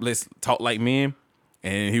crap? Let's talk like men."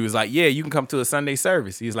 And he was like, "Yeah, you can come to a Sunday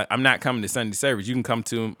service." He was like, "I'm not coming to Sunday service. You can come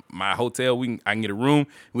to my hotel. I can get a room.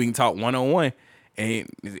 We can talk 1-on-1." And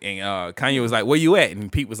Kanye was like, "Where you at?"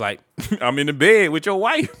 And Pete was like, "I'm in the bed with your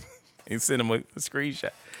wife." And sent him a screenshot.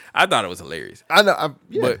 I thought it was hilarious. I know,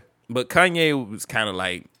 yeah. But Kanye was kind of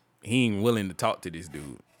like he ain't willing to talk to this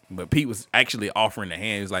dude. But Pete was actually offering the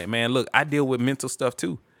hand. He was like, "Man, look, I deal with mental stuff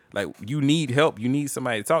too. Like, you need help. You need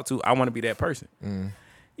somebody to talk to. I want to be that person."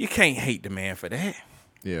 You can't hate the man for that.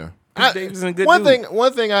 Yeah. Pete Davidson a good one dude.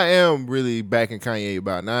 One thing I am really backing Kanye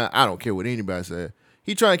about. Now I don't care what anybody said.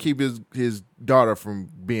 He trying to keep his daughter from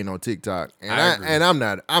being on TikTok, and I agree.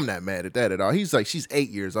 I'm not mad at that at all. He's like, she's 8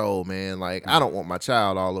 years old, man. Like I don't want my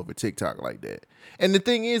child all over TikTok like that. And the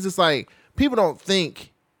thing is, it's like people don't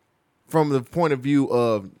think from the point of view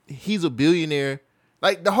of he's a billionaire.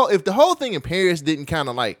 Like if the whole thing in Paris didn't kind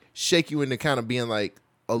of like shake you into kind of being like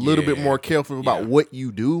a little bit more careful about what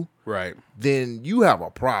you do, right? Then you have a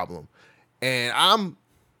problem. And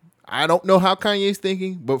I don't know how Kanye's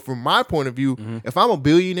thinking, but from my point of view, if I'm a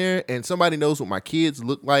billionaire and somebody knows what my kids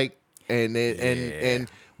look like, and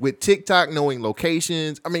with TikTok knowing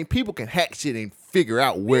locations, I mean, people can hack shit and figure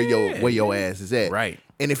out where your ass is at. Right.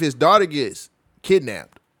 And if his daughter gets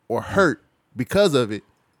kidnapped or hurt because of it,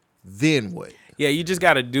 then what? Yeah, you just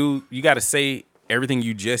gotta say everything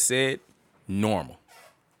you just said normal.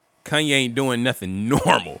 Kanye ain't doing nothing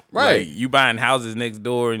normal. Right. Like, you buying houses next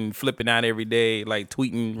door and flipping out every day, like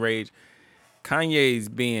tweeting rage. Kanye's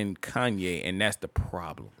being Kanye, and that's the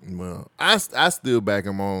problem. Well, I still back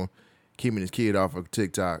him on keeping his kid off of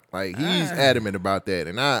TikTok. Like he's adamant about that,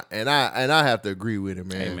 and I have to agree with him,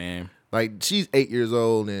 man. Hey, man. Like she's 8 years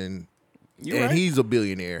old, and right. he's a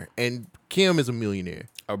billionaire, and Kim is a millionaire.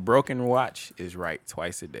 A broken watch is right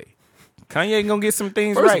twice a day. Kanye ain't gonna get some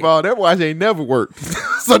things First right. of all, that watch ain't never worked.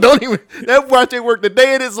 So that watch ain't worked a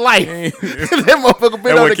day in his life. That motherfucker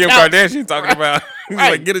been That's on what the Kim couch. Kardashian talking about. He's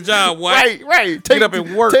Right. like, get a job, watch. Right. Get up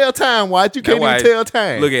and work. Tell time, watch. You can't even tell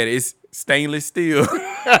time. Look at it. It's stainless steel.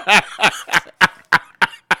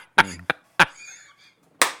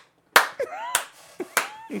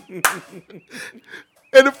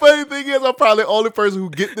 And the funny thing is, I'm probably the only person who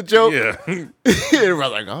get the joke. Yeah.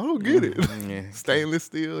 Everybody's like, I don't get it. Stainless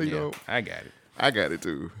steel, you know. I got it. I got it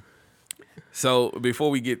too. So before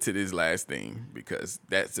we get to this last thing, because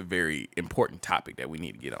that's a very important topic that we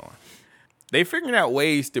need to get on, they figuring out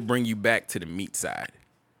ways to bring you back to the meat side.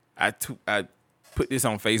 I put this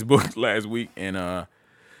on Facebook last week, and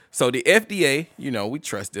so the FDA, you know, we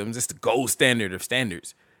trust them. It's the gold standard of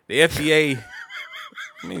standards. The FDA,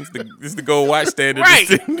 I mean, it's the gold watch standard. Right.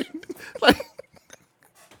 Like,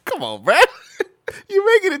 come on, bro. You're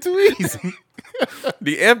making it too easy.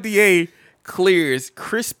 The FDA clears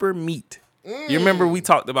CRISPR meat. You remember we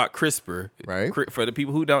talked about CRISPR, right? For the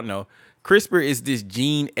people who don't know, CRISPR is this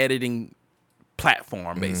gene editing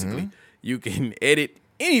platform. Basically, you can edit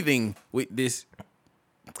anything with this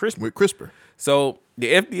CRISPR. With CRISPR. So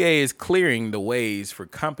the FDA is clearing the ways for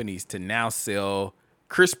companies to now sell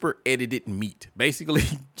CRISPR edited meat, basically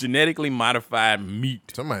genetically modified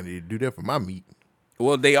meat. Somebody need to do that for my meat.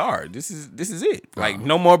 Well, they are. This is it. Like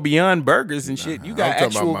no more Beyond Burgers and shit. You got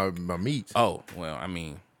I'm talking actual about my meat. Oh, well, I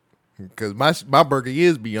mean, because my burger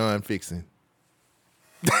is beyond fixing.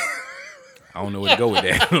 I don't know where to go with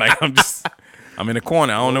that. Like I'm in a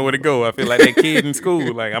corner. I don't know where to go. I feel like that kid in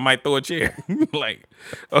school. Like I might throw a chair. Like,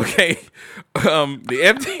 okay, the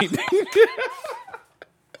FDA.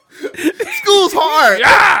 School's hard.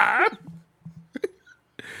 Yeah.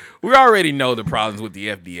 We already know the problems with the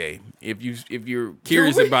FDA. If you're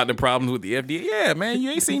curious about the problems with the FDA, yeah, man,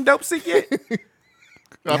 you ain't seen Dope Sick yet.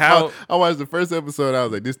 I watched the first episode. I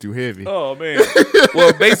was like, this too heavy. Oh man.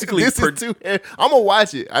 Well, basically, this is too heavy. I'm gonna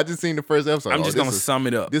watch it. I just seen the first episode. I'm just gonna sum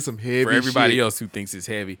it up. This some heavy for everybody shit. else who thinks it's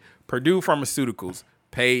heavy. Purdue Pharmaceuticals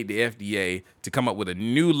paid the FDA to come up with a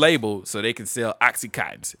new label so they can sell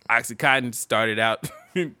Oxycontin. Oxycontin started out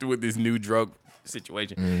with this new drug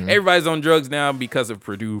situation. Mm-hmm. Everybody's on drugs now because of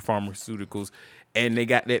Purdue Pharmaceuticals, and they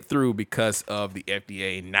got that through because of the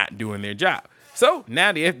FDA not doing their job. So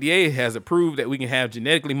now the FDA has approved that we can have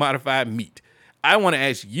genetically modified meat. I want to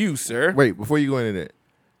ask you, sir. Wait, before you go into that,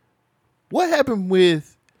 what happened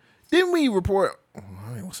with? Didn't we report? I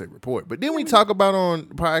don't want to say report, but didn't we talk about on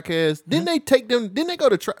the podcast? Didn't they take them? Didn't they go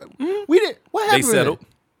to trial? We didn't. What happened? They settled.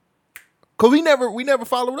 Cause we never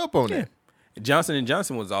followed up on that. Johnson &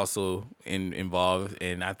 Johnson was also involved,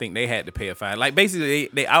 and I think they had to pay a fine. Like basically,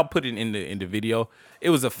 they output it in the video. It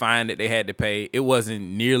was a fine that they had to pay. It wasn't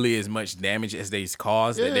nearly as much damage as they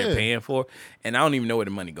caused that they're paying for, and I don't even know where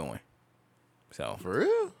the money going. So for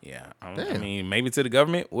real, yeah. I mean, maybe to the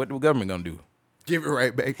government. What the government gonna do? Give it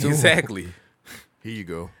right back to exactly. them. Here you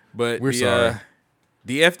go. But we're sorry.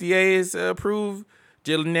 The FDA has approved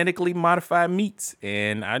genetically modified meats,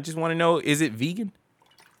 and I just want to know: is it vegan?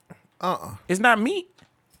 It's not meat.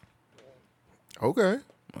 Okay.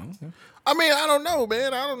 I mean, I don't know,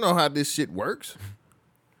 man. I don't know how this shit works.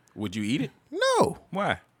 Would you eat it? No.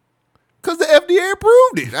 Why? Because the FDA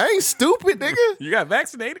approved it. I ain't stupid, nigga. You got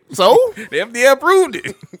vaccinated. So? The FDA approved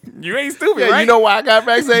it. You ain't stupid, right? You know why I got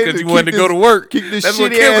vaccinated? Because you wanted to go to work. Keep this That's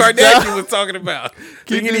what shitty Kim ass Kardashian job. was talking about.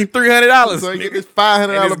 Keep You can this- eat $300. So I nigga. get this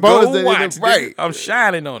 $500 And it's bonus gold that watch, ain't nigga. right. I'm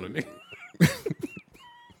shining on it.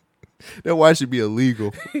 That watch should be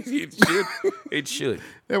illegal. It should.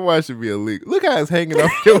 That watch should be illegal. Look how it's hanging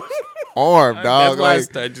off your arm, dog. That's why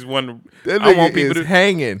Like, I just want to. that I want nigga people is to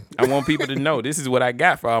hanging. I want people to know this is what I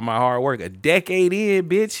got for all my hard work. A decade in,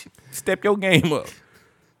 bitch. Step your game up.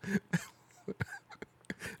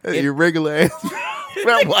 That's irregular ass.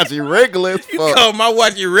 That watch irregular as You fuck. call my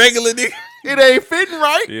watch irregular, nigga? It ain't fitting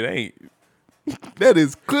right. It ain't. That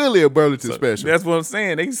is clearly a Burlington special. That's what I'm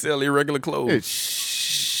saying. They sell irregular clothes.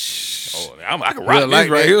 Oh, I can rock Well, this like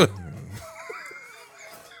right that. here.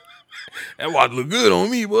 That watch look good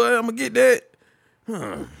on me, boy. I'm gonna get that.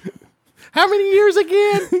 How many years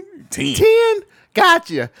again? 10. 10?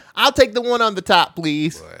 Gotcha. I'll take the one on the top,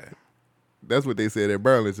 please. That's what they said at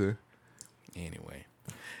Burlington. Anyway,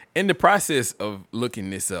 in the process of looking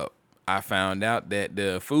this up, I found out that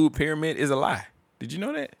the food pyramid is a lie. Did you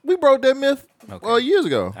know that? We broke that myth years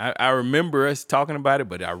ago. I remember us talking about it,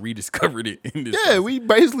 but I rediscovered it in this. Yeah, we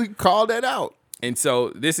basically called that out. And so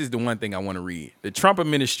this is the one thing I want to read. The Trump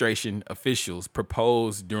administration officials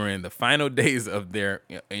proposed during the final days of their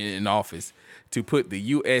in office to put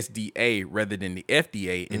the USDA rather than the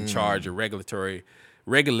FDA in charge of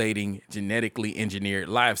regulating genetically engineered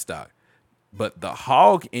livestock. But the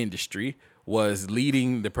hog industry was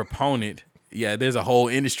leading the proponent. Yeah, there's a whole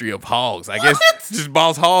industry of hogs. I guess just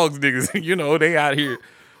boss hogs, niggas. You know, they out here. When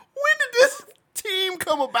did this team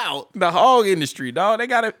come about? The hog industry, dog. They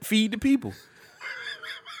got to feed the people.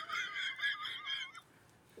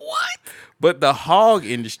 What? But the hog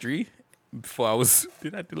industry,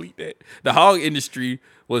 did I delete that? The hog industry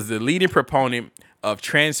was the leading proponent of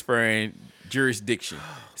transferring jurisdiction,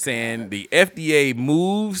 saying the FDA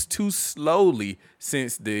moves too slowly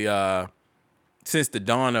since the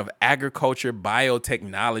dawn of agriculture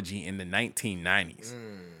biotechnology in the 1990s.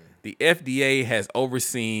 The FDA has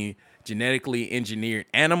overseen genetically engineered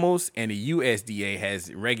animals, and the USDA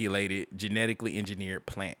has regulated genetically engineered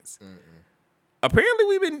plants. Apparently,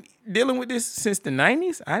 we've been dealing with this since the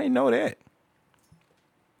 90s. I didn't know that.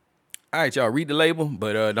 All right, y'all, read the label,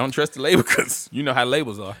 but don't trust the label because you know how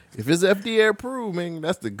labels are. If it's FDA approved, man,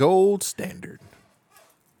 that's the gold standard.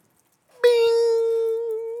 Bing!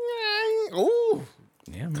 Ooh.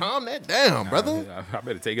 Yeah, man. Calm that down, brother. I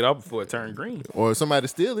better take it off before it turns green. Or somebody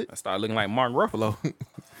steal it. I start looking like Mark Ruffalo.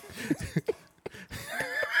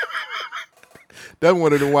 That's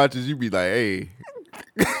one of the watches you be like, hey.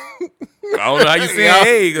 don't know how you say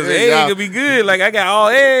hey, because hey could be good. Like, I got all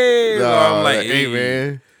hey. So I'm like, hey,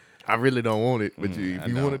 man, I really don't want it, but if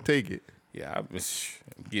you want to take it. Yeah, I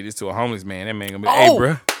get this to a homeless man. That man gonna be like, hey,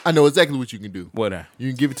 bro. I know exactly what you can do. What? You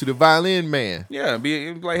can give it to the violin man. Yeah,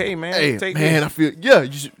 be like, hey, man. Hey, take man, this. I feel, yeah.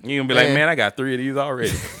 You should, You gonna be like, man, I got 3 of these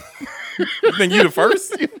already. You think you the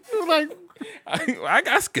first? like,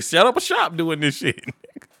 I could set up a shop doing this shit.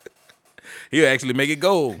 He'll actually make it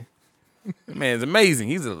gold. That man's amazing.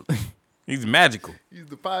 He's magical. He's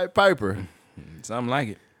the Pied Piper. Something like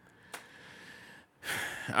it.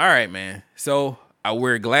 All right, man. So I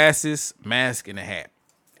wear glasses, mask, and a hat,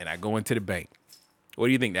 and I go into the bank. What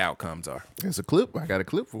do you think the outcomes are? It's a clip. I got a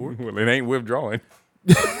clip for it. Well, it ain't withdrawing.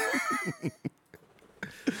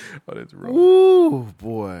 Oh, that's wrong. Ooh,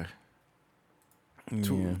 boy.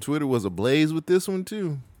 Yeah. Twitter was ablaze with this one,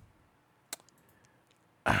 too.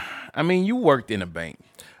 I mean, you worked in a bank.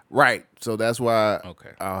 Right. So that's why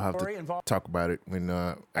Okay. I'll have to talk about it when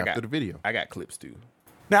after the video. I got clips, too.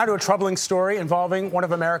 Now to a troubling story involving one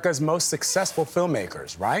of America's most successful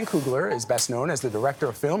filmmakers. Ryan Coogler is best known as the director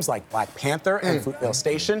of films like Black Panther and Fruitvale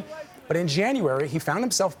Station. But in January, he found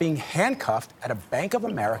himself being handcuffed at a Bank of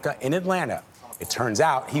America in Atlanta. It turns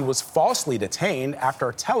out he was falsely detained after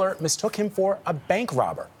a teller mistook him for a bank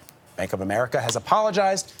robber. Bank of America has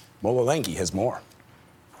apologized. Mola Lenghi has more.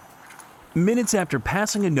 Minutes after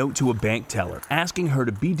passing a note to a bank teller asking her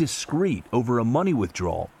to be discreet over a money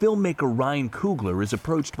withdrawal, filmmaker Ryan Coogler is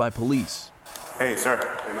approached by police. Hey, sir.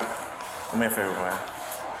 Hey, man. Do me a favor, man.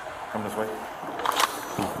 Come this way.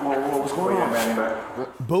 What's going on, man?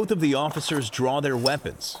 Both of the officers draw their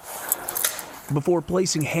weapons before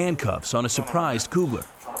placing handcuffs on a surprised Coogler.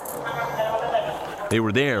 They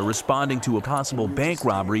were there responding to a possible bank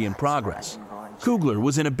robbery in progress. Coogler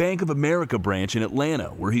was in a Bank of America branch in Atlanta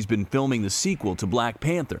where he's been filming the sequel to Black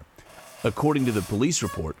Panther. According to the police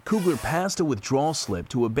report, Coogler passed a withdrawal slip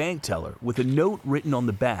to a bank teller with a note written on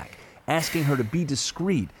the back asking her to be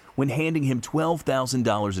discreet when handing him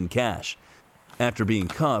 $12,000 in cash. After being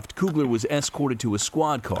cuffed, Coogler was escorted to a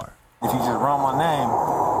squad car. If you just run my name,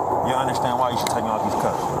 you'll understand why you should take me off these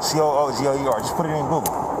cuffs. C-O-O-G-L-E-R. Just put it in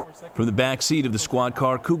Google. From the back seat of the squad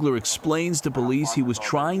car, Coogler explains to police he was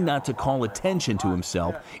trying not to call attention to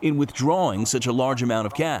himself in withdrawing such a large amount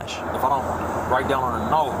of cash. If I don't write down on a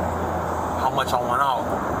note how much I want out,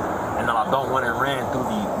 and then I don't want it ran through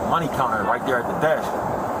the money counter right there at the desk,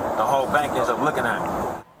 the whole bank ends up looking at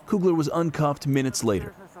me. Coogler was uncuffed minutes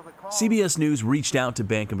later. CBS News reached out to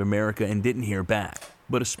Bank of America and didn't hear back,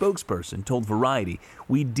 but a spokesperson told Variety,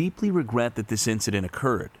 "We deeply regret that this incident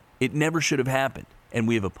occurred. It never should have happened, and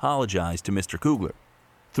we have apologized to Mr. Coogler."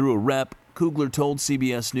 Through a rep, Coogler told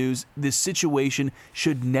CBS News this situation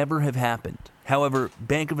should never have happened. However,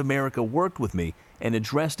 Bank of America worked with me and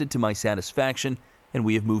addressed it to my satisfaction, and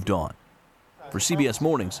we have moved on. For CBS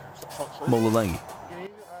Mornings, Mola Lenghi.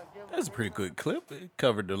 That's a pretty good clip. It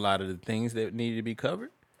covered a lot of the things that needed to be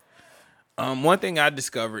covered. One thing I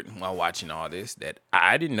discovered while watching all this that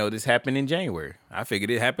I didn't know this happened in January. I figured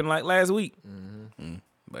it happened like last week.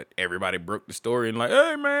 But everybody broke the story and like,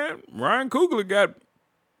 hey, man, Ryan Coogler got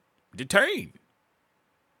detained.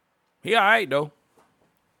 He all right, though.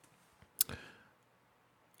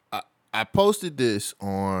 I posted this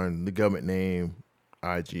on the Government Name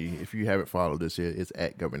IG. If you haven't followed this yet, it's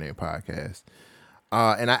at Government Name Podcast.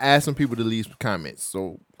 And I asked some people to leave some comments.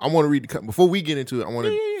 So I want to read before we get into it, I want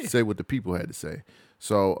to say what the people had to say.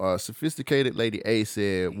 So Sophisticated Lady A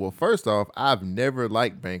said, well, first off, I've never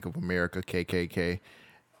liked Bank of America, KKK.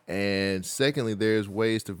 And secondly, there's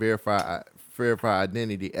ways to verify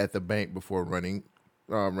identity at the bank before running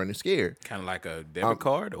scared. Kind of like a debit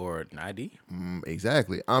card or an ID.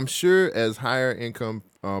 Exactly. I'm sure as higher income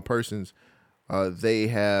persons, they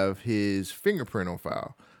have his fingerprint on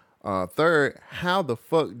file. Third, how the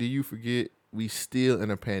fuck do you forget we still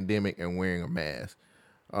in a pandemic and wearing a mask?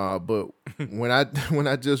 But when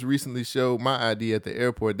I just recently showed my ID at the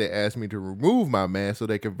airport, they asked me to remove my mask so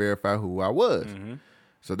they could verify who I was.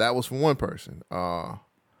 So that was from one person.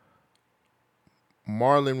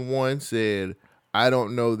 Marlon 1 said, I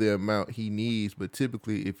don't know the amount he needs, but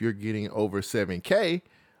typically if you're getting over $7,000,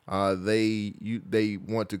 they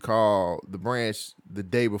want to call the branch the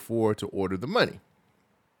day before to order the money.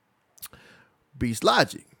 Beast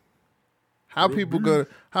Logic. How people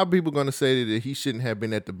gonna say that he shouldn't have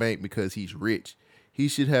been at the bank because he's rich? He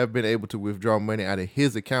should have been able to withdraw money out of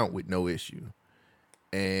his account with no issue.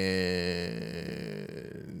 And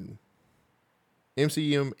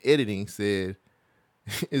MCM Editing said,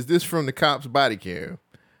 is this from the cop's body cam?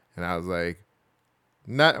 And I was like,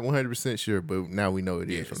 not 100% sure, but now we know it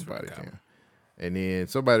is from the body cam. And then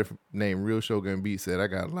somebody named Real Shogun Beat said, I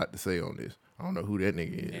got a lot to say on this. I don't know who that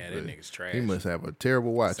nigga is. Yeah, that nigga's trash. He must have a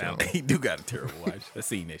terrible watch on. He do got a terrible watch. I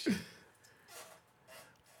seen that shit.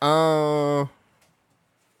 Go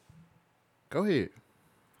ahead.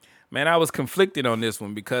 Man, I was conflicted on this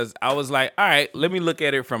one because I was like, all right, let me look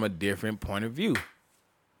at it from a different point of view.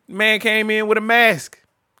 Man came in with a mask,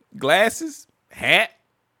 glasses, hat,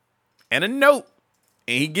 and a note.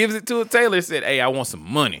 And he gives it to a tailor and said, hey, I want some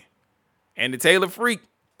money. And the tailor freak,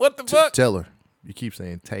 what the fuck? Teller. You keep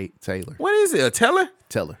saying Taylor. What is it, a teller?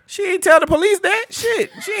 Teller. She ain't tell the police that shit.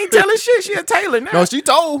 She ain't telling shit. She a tailor now. No, she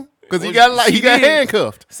told. Because he got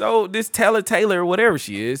handcuffed. So this teller, Taylor, whatever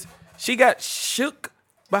she is, she got shook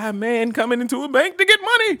by a man coming into a bank to get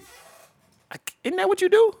money. Isn't that what you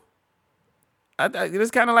do? It's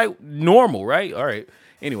kind of like normal, right? All right.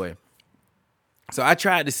 Anyway, so I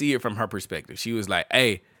tried to see it from her perspective. She was like,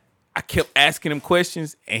 hey, I kept asking him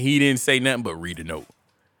questions, and he didn't say nothing but read a note.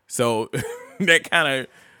 So that kind of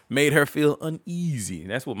made her feel uneasy.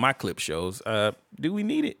 That's what my clip shows. Do we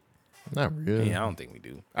need it? Not really. Yeah, I don't think we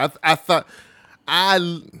do. I thought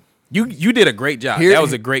you did a great job. That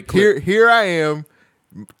was a great clip. Here I am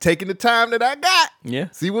taking the time that I got. Yeah.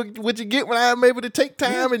 See what you get when I'm able to take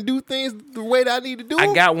time and do things the way that I need to do.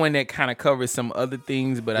 I got one that kind of covers some other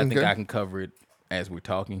things, but I think I can cover it as we're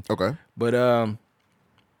talking. Okay. But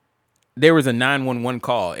there was a 911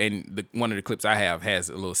 call, and one of the clips I have has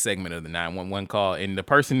a little segment of the 911 call, and the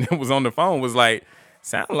person that was on the phone was like,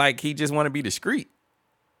 sound like he just want to be discreet.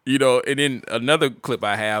 You know, and then another clip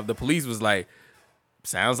I have, the police was like,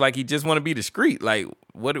 sounds like he just want to be discreet. Like,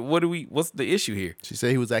 what's the issue here? She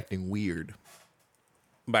said he was acting weird.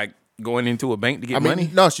 By going into a bank to get money?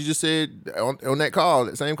 No, she just said on that call,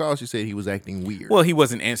 that same call, she said he was acting weird. Well, he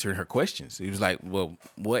wasn't answering her questions. He was like, well,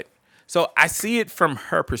 what? So I see it from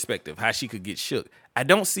her perspective, how she could get shook. I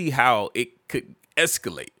don't see how it could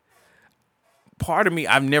escalate. Part of me,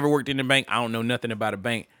 I've never worked in a bank. I don't know nothing about a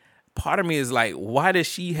bank. Part of me is like, why does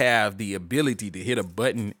she have the ability to hit a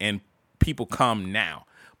button and people come now?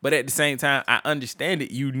 But at the same time, I understand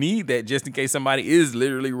it. You need that just in case somebody is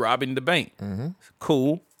literally robbing the bank. Mm-hmm.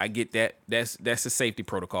 Cool. I get that. That's a safety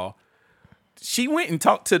protocol. She went and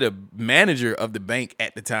talked to the manager of the bank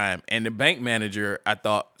at the time. And the bank manager, I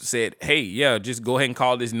thought, said, hey, yeah, just go ahead and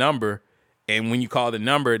call this number. And when you call the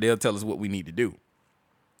number, they'll tell us what we need to do.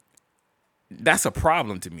 That's a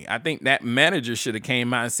problem to me. I think that manager should have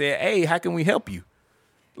came out and said, hey, how can we help you?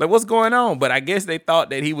 Like, what's going on? But I guess they thought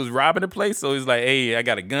that he was robbing the place. So he's like, hey, I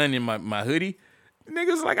got a gun in my hoodie. The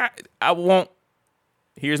nigga's like, I want,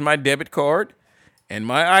 here's my debit card and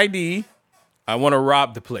my ID. I want to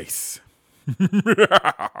rob the place.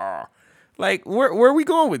 Like, where are we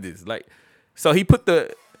going with this? Like, so he put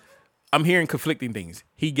I'm hearing conflicting things.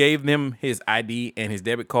 He gave them his ID and his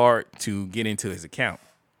debit card to get into his account.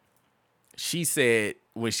 She said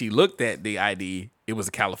when she looked at the ID, it was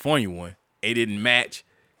a California one. It didn't match.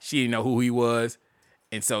 She didn't know who he was.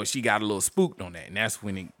 And so she got a little spooked on that. And that's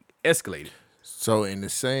when it escalated. So in the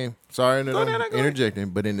same, sorry that I'm interjecting,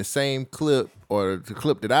 but in the same clip or the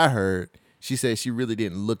clip that I heard, she said she really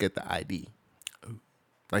didn't look at the ID.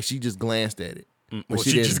 Like she just glanced at it. Well,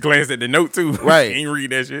 she just glanced at the note too. Right. Ain't read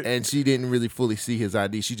that shit. And she didn't really fully see his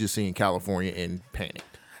ID. She just seen California and panicked.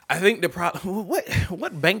 I think the problem,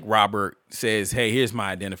 what bank robber says, hey, here's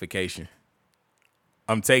my identification.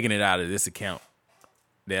 I'm taking it out of this account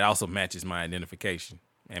that also matches my identification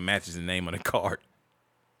and matches the name on the card.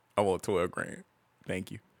 I want $12,000.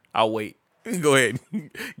 Thank you. I'll wait. Go ahead.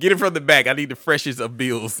 Get it from the back. I need the freshest of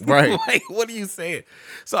bills. Right. Like, what are you saying?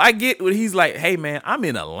 So I get what he's like, hey, man, I'm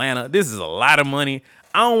in Atlanta. This is a lot of money.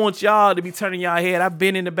 I don't want y'all to be turning y'all head. I've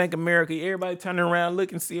been in the Bank of America. Everybody turning around,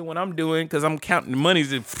 looking, seeing what I'm doing because I'm counting the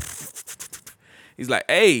monies. He's like,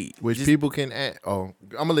 hey. Which people can add. Oh, I'm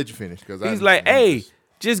going to let you finish. He's like, hey,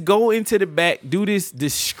 just go into the back. Do this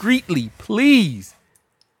discreetly, please.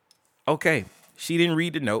 Okay. She didn't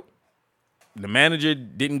read the note. The manager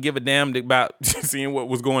didn't give a damn about seeing what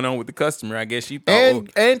was going on with the customer. I guess she thought.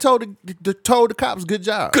 And told the cops, good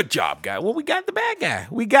job. Good job, guy. Well, we got the bad guy.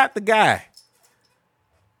 We got the guy.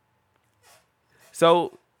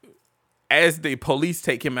 So as the police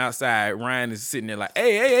take him outside, Ryan is sitting there like,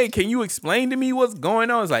 hey, can you explain to me what's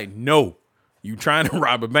going on? It's like, no, you trying to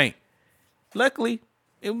rob a bank. Luckily,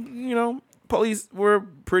 police were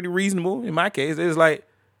pretty reasonable in my case. It was like,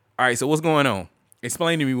 all right, so what's going on?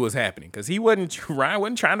 Explain to me what's happening. Because Ryan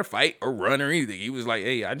wasn't trying to fight or run or anything. He was like,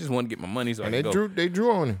 hey, I just want to get my money so I can go. They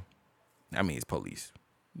drew on him. I mean, it's police.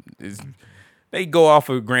 They go off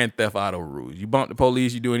of Grand Theft Auto rules. You bump the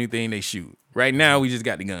police, you do anything, they shoot. Right now, we just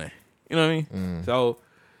got the gun. You know what I mean? So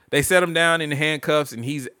They set him down in the handcuffs, and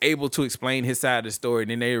he's able to explain his side of the story.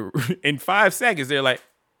 And then they, in 5 seconds, they're like,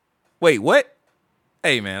 wait, what?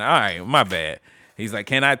 Hey, man, all right, my bad. He's like,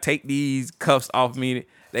 can I take these cuffs off me?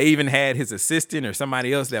 They even had his assistant or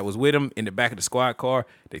somebody else that was with him in the back of the squad car.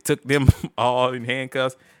 They took them all in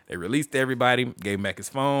handcuffs. They released everybody, gave him back his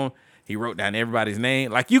phone. He wrote down everybody's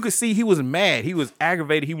name. Like, you could see he was mad. He was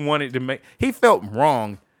aggravated. He felt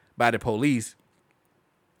wrong by the police,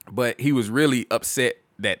 but he was really upset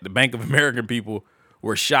that the Bank of America people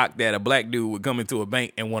were shocked that a black dude would come into a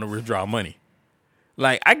bank and want to withdraw money.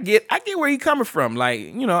 Like, I get where he's coming from. Like,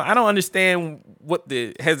 you know, I don't understand what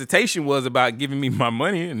the hesitation was about giving me my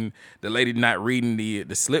money and the lady not reading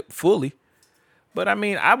the slip fully. But, I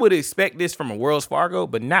mean, I would expect this from a Wells Fargo,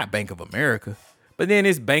 but not Bank of America. But then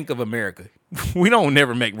it's Bank of America. We don't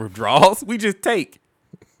never make withdrawals. We just take.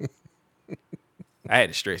 I had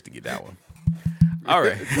to stretch to get that one. All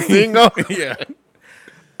right. Bingo. Yeah.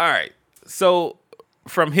 All right. So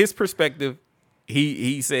from his perspective,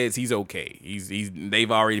 he says he's okay.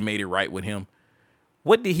 They've already made it right with him.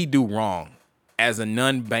 What did he do wrong as a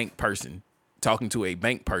non-bank person talking to a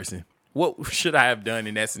bank person? What should I have done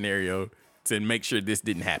in that scenario to make sure this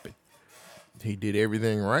didn't happen? He did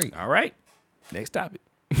everything right. All right. Next topic.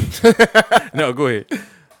 No, go ahead.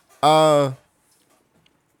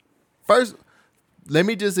 First, let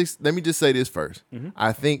me just say this first. Mm-hmm.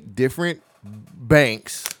 I think different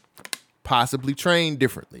banks possibly train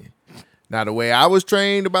differently. Now, the way I was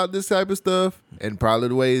trained about this type of stuff and probably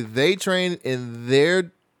the way they train in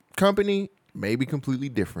their company may be completely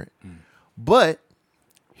different. But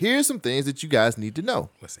here's some things that you guys need to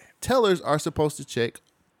know. What's that? Tellers are supposed to check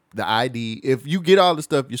the ID. If you get all the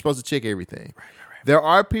stuff, you're supposed to check everything. Right. There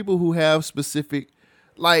are people who have specific,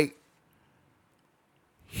 like,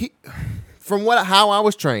 from how I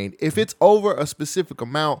was trained, if it's over a specific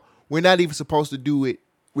amount, we're not even supposed to do it.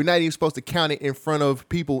 We're not even supposed to count it in front of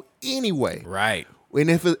people anyway. Right. And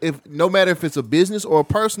if no matter if it's a business or a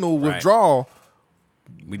personal withdrawal,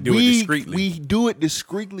 we do it discreetly. We do it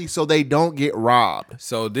discreetly so they don't get robbed.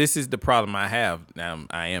 So this is the problem I have. Now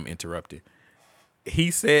I am interrupted.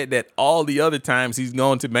 He said that all the other times he's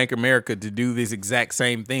gone to Bank of America to do this exact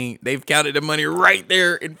same thing, they've counted the money right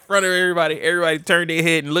there in front of everybody. Everybody turned their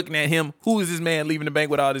head and looking at him. Who is this man leaving the bank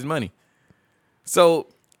with all this money? So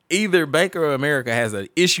either Bank of America has an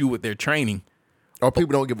issue with their training, or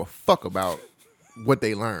people don't give a fuck about what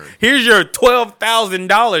they learned. Here's your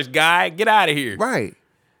 $12,000, guy. Get out of here. Right.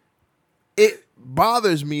 It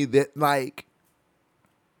bothers me that, like,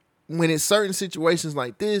 when it's certain situations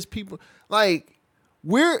like this, people, like,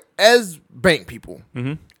 we're, as bank people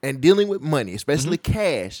and dealing with money, especially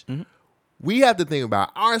cash, we have to think about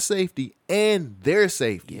our safety and their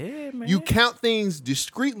safety. Yeah, man. You count things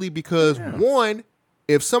discreetly because, one,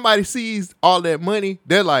 if somebody sees all that money,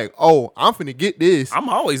 they're like, "Oh, I'm finna get this." I'm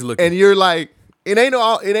always looking. And you're like, it ain't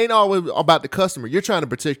always about the customer. You're trying to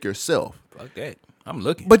protect yourself. Fuck that. I'm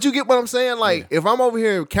looking. But you get what I'm saying? Like, if I'm over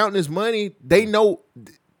here counting this money, they know.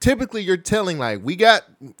 Typically, you're telling, like,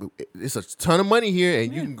 it's a ton of money here,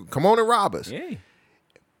 and you can come on and rob us. Yeah.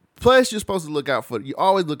 Plus, you always look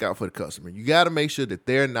out for the customer. You got to make sure that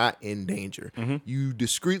they're not in danger. You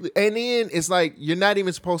discreetly, and then it's like, you're not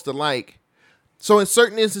even supposed to, like, so in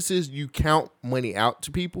certain instances, you count money out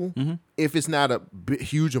to people if it's not a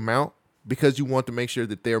huge amount because you want to make sure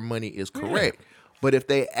that their money is correct. Yeah. But if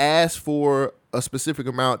they ask for a specific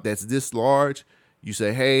amount that's this large, you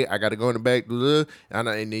say, "Hey, I got to go in the back," and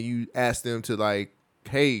then you ask them to, like,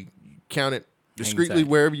 "Hey, count it discreetly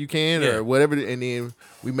wherever you can," or whatever, and then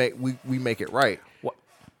we make it right. What?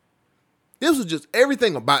 This was just,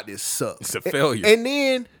 everything about this sucks. It's a failure. And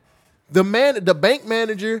then the bank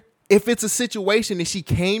manager, if it's a situation that she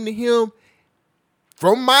came to him,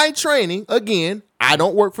 from my training, again, I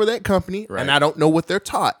don't work for that company, and I don't know what they're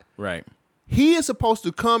taught. Right. He is supposed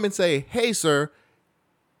to come and say, "Hey, sir,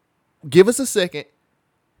 give us a second."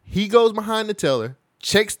 He goes behind the teller,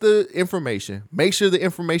 checks the information, make sure the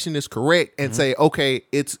information is correct, and say, "Okay,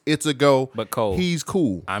 it's a go." But Cole, he's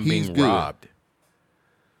cool. I'm He's being good. robbed.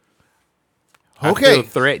 Okay, I feel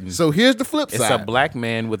threatened. So here's the flip side. It's a black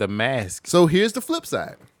man with a mask. So here's the flip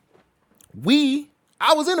side.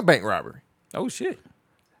 I was in a bank robbery. Oh shit!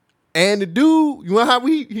 And the dude, you know how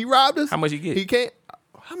he robbed us? How much he get? He can't.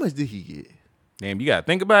 How much did he get? Damn, you gotta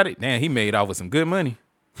think about it. Damn, he made off with some good money.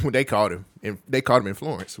 They called him in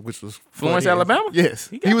Florence, which was Florence, funny. Alabama. Yes,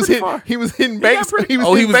 he was hitting banks. He was hitting banks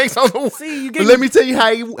on the. See, you but let me tell you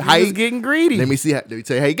how he was getting greedy. Let me tell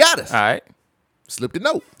you how he got us. All right, slipped a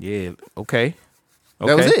note. Yeah. Okay.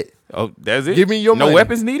 That was it. Oh, that's it. Give me your money. No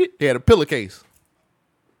weapons needed. He had a pillowcase.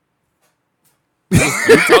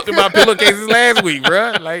 We talked about pillowcases last week,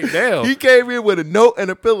 bro. Like, damn. He came in with a note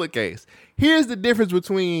and a pillowcase. Here's the difference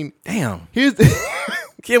between. Here's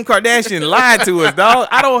Kim Kardashian lied to us, dog.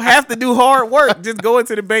 I don't have to do hard work. Just go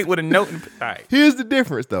into the bank with a note. All right. Here's the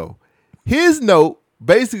difference, though. His note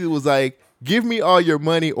basically was like, "Give me all your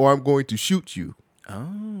money, or I'm going to shoot you."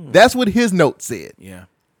 Oh, that's what his note said. Yeah.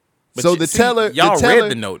 So the teller, y'all the teller,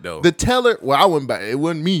 read the note though. The teller, well, I wasn't. It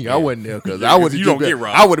wasn't me. I wasn't there because I would. You don't get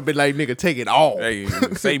robbed. I would have been like, "Nigga, take it all." Hey,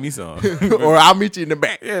 save me some, or I'll meet you in the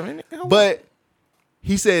back. Yeah, man. But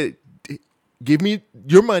he said, "Give me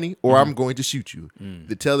your money, or I'm going to shoot you."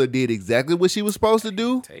 The teller did exactly what she was supposed to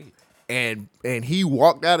do, and he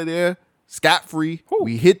walked out of there scot free.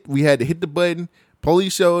 We had to hit the button.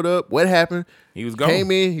 Police showed up. What happened? He was gone.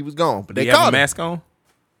 Came in. He was gone. But Did they he have caught a him. mask on?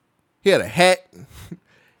 He had a hat.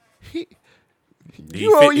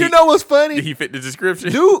 You know what's funny? Did he fit the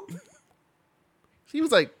description? Dude, he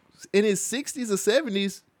was like in his 60s or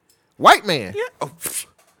 70s, white man. Yeah.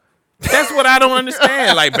 That's what I don't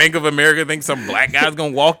understand. Like Bank of America thinks some black guy's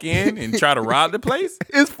gonna walk in and try to rob the place.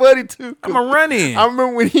 It's funny too. I'm a run in. I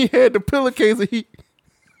remember when he had the pillowcase and he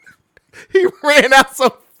ran out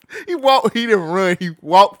so he didn't run, he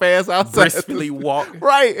walked fast outside. Briskly walked.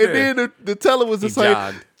 Right. And then the teller was just like,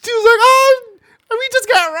 she was like, "Oh, we just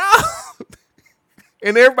got robbed."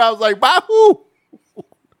 And everybody was like, "By who?"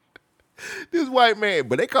 This white man.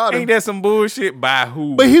 But they called him. Ain't that some bullshit? By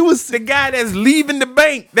who? But he was the guy that's leaving the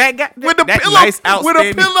bank. That guy with a pillow, nice with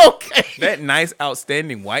a pillowcase. That nice,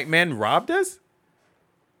 outstanding white man robbed us?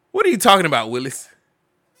 What are you talking about, Willis?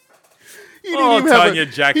 He didn't even have Tanya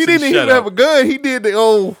Jackson, he didn't even shut have a gun. He did the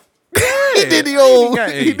old. He did the old.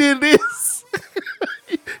 He did this.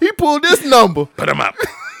 He pulled this number. Put him up.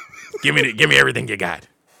 Give me everything you got.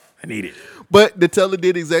 I need it. But the teller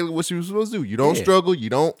did exactly what she was supposed to do. You don't struggle. You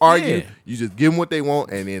don't argue. Yeah. You just give them what they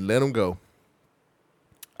want and then let them go.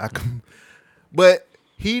 But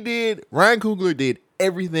Ryan Coogler did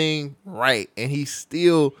everything right, and he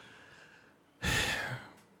still.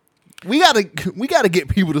 We gotta get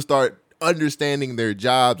people to start understanding their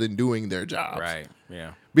jobs and doing their jobs. Right.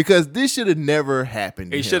 Yeah. Because this should have never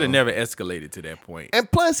happened. It should have never escalated to that point. And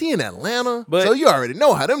plus, he in Atlanta, But so you already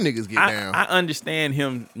know how them niggas get down. I understand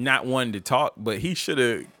him not wanting to talk, but he should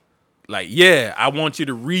have, I want you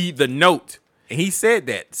to read the note. And he said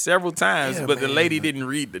that several times, but the lady didn't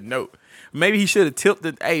read the note. Maybe he should have tipped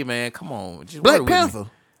it. Hey, man, come on. Just Black work with Panther. me.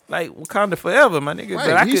 Like Wakanda forever, my nigga.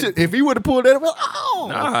 Right. But if he would have pulled that up,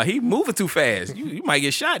 nah, he moving too fast. You might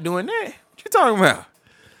get shot doing that. What you talking about?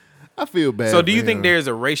 I feel bad. So do you think there's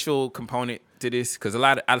a racial component to this? Because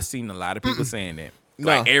I've seen a lot of people saying that.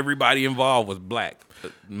 Like everybody involved was black.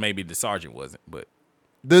 Maybe the sergeant wasn't, but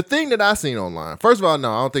the thing that I seen online, first of all,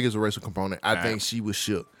 no, I don't think it's a racial component. I think she was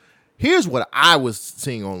shook. Here's what I was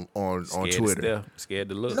seeing on Twitter. Scared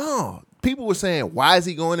to look. No. People were saying, why is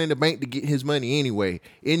he going in the bank to get his money anyway?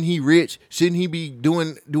 Isn't he rich? Shouldn't he be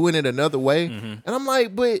doing it another way? Mm-hmm. And I'm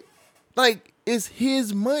like, but it's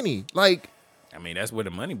his money. Like, I mean, that's where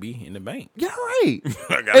the money be, in the bank. Yeah, right.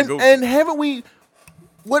 I gotta go. And haven't we?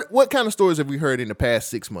 What kind of stories have we heard in the past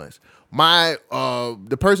 6 months?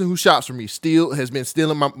 The person who shops for me has been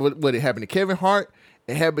stealing my. What it happened to Kevin Hart?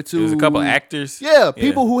 It happened to There's a couple actors. Yeah,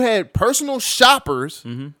 people who had personal shoppers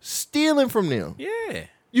Mm-hmm. stealing from them. Yeah.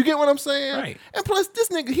 You get what I'm saying? Right. And plus, this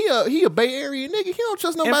nigga, he a Bay Area nigga. He don't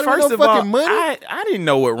trust nobody And with first no of all, fucking money. I didn't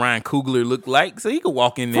know what Ryan Coogler looked like, so he could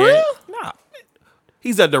walk in For there. real? Nah,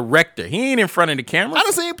 he's a director. He ain't in front of the camera. I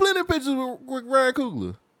done seen plenty of pictures with Ryan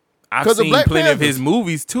Coogler. I've 'Cause of seen Black plenty of Panthers. his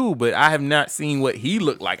movies too, but I have not seen what he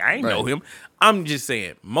looked like. I ain't know him. I'm just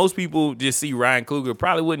saying, most people just see Ryan Coogler,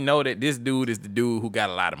 probably wouldn't know that this dude is the dude who got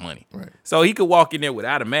a lot of money. Right. So he could walk in there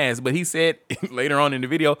without a mask, but he said later on in the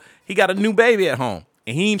video, he got a new baby at home.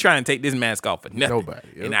 And he ain't trying to take this mask off for nothing. Nobody.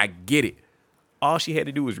 Yep. And I get it. All she had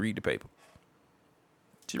to do was read the paper.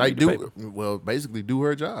 She read the paper. Well, basically do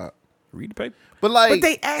her job. Read the paper. But like,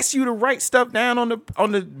 they ask you to write stuff down on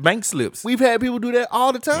the bank slips. We've had people do that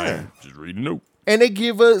all the time. Man, just read the note. And they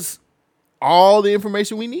give us all the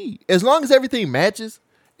information we need. As long as everything matches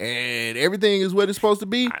and everything is what it's supposed to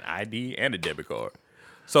be. An ID and a debit card.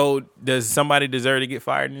 So does somebody deserve to get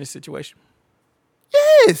fired in this situation?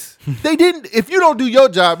 Yes. They didn't. If you don't do your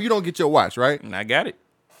job, you don't get your watch, right? I got it.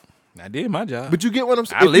 I did my job. But you get what I'm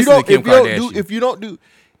saying? I listen to Kim Kardashian. If you don't do,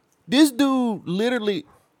 this dude literally,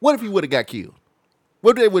 what if he would have got killed?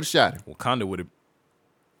 What if they would have shot him? Wakanda would have.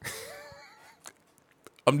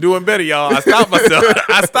 I'm doing better, y'all. I stopped myself.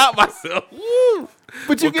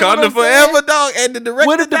 But you get what Wakanda I'm forever, saying? dog. And the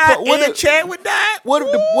director died, and Chadwick died. What if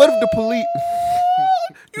the police?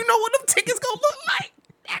 You know what them tickets gonna look like?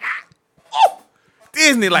 Oh,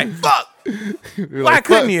 Disney like, fuck. Why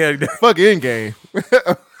couldn't he have? Fuck Endgame.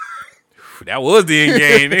 That was the end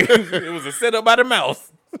game. It was a setup by the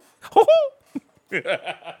mouse.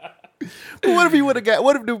 But what if he would have got?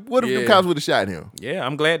 What if the cops would have shot him? Yeah,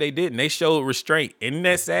 I'm glad they didn't. They showed restraint. Isn't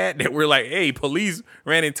that sad that we're like, hey, police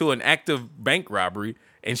ran into an active bank robbery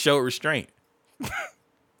and showed restraint?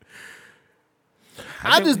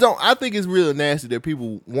 I just don't. I think it's real nasty that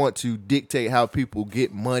people want to dictate how people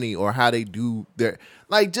get money or how they do their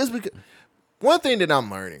just because. One thing that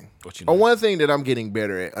I'm learning, or one thing that I'm getting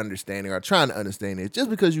better at understanding or trying to understand is just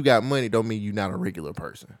because you got money don't mean you're not a regular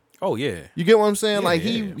person. Oh yeah, you get what I'm saying?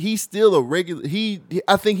 Yeah, he's still a regular.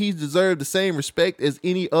 I think he deserved the same respect as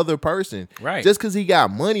any other person. Right. Just because he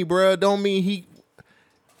got money, bro, don't mean he.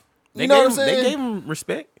 You know what I'm saying? They gave him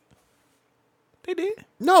respect. They did.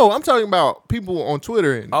 No, I'm talking about people on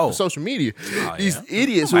Twitter and social media. These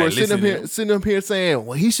idiots who are sitting up here saying,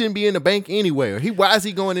 "Well, he shouldn't be in the bank anyway," or why is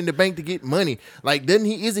he going in the bank to get money? Like,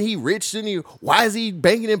 isn't he rich? Shouldn't he? Why is he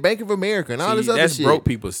banking in Bank of America and all this other shit? That's broke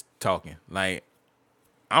people talking. Like,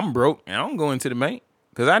 I'm broke and I don't go into the bank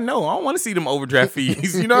because I know I don't want to see them overdraft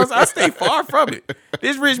fees. You know, so I stay far from it.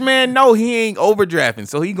 This rich man know he ain't overdrafting,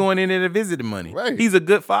 so he going in there to visit the money. Right. He's a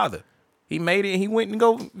good father. He made it and he went and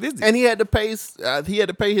go visit. And he had to pay. He had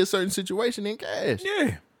to pay his certain situation in cash.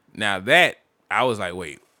 Yeah. Now that I was like,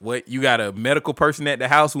 wait, what? You got a medical person at the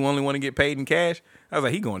house who only want to get paid in cash? I was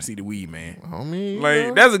like, he going to see the weed man. I mean,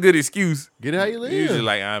 like that's a good excuse. Get it how you live. He's just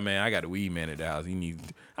like, man, I got a weed man at the house. He needs.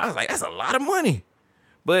 I was like, that's a lot of money.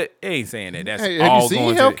 But it ain't saying that. That's have all you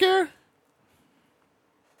seen going healthcare?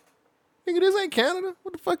 Nigga, this ain't Canada.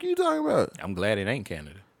 What the fuck are you talking about? I'm glad it ain't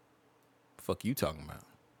Canada. The fuck you talking about?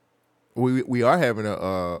 We are having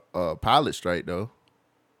a pilot strike though.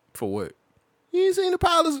 For what? You ain't seen the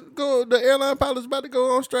pilots go? The airline pilots about to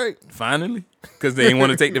go on strike. Finally, because they didn't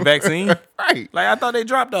want to take the vaccine. Right? Like I thought they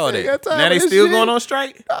dropped all They that. got time Now for they this still shit. going on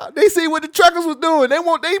strike. They see what the truckers was doing. They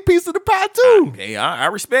want their piece of the pie too. Hey, I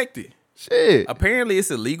respect it. Shit. Apparently,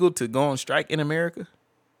 it's illegal to go on strike in America.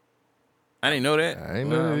 I didn't know that. I didn't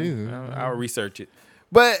know that either. I'll research it.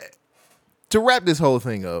 But to wrap this whole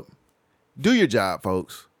thing up, do your job,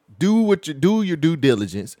 folks. Do your due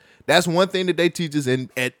diligence. That's one thing that they teach us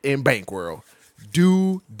in bank world.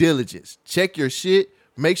 Due diligence. Check your shit.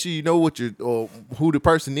 Make sure you know who the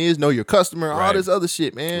person is. Know your customer. All this other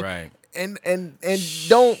shit, man. Right. And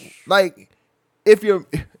don't like if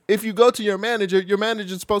you go to your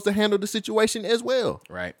manager's supposed to handle the situation as well.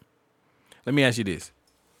 Right. Let me ask you this: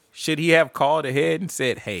 should he have called ahead and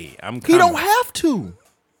said, "Hey, I'm coming"? He don't have to.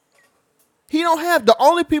 He don't have. The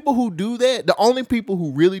only people who do that, the only people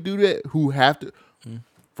who really do that, who have to,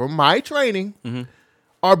 from my training,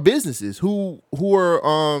 are businesses who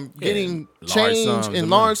are getting change in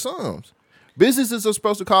large sums. Businesses are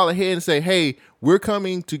supposed to call ahead and say, "Hey, we're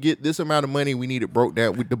coming to get this amount of money. We need it broke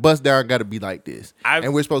down. The bust down got to be like this."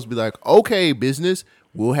 And we're supposed to be like, "Okay, business,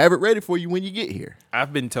 we'll have it ready for you when you get here."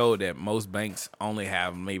 I've been told that most banks only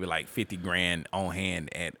have maybe like 50 grand on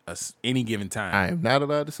hand at any given time. I am not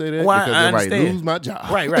allowed to say that Well, because I might lose my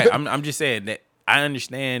job. Right. I'm just saying that I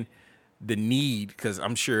understand the need because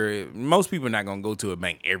I'm sure most people are not going to go to a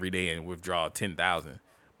bank every day and withdraw 10,000.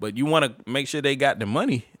 But you want to make sure they got the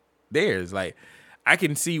money there. It's like I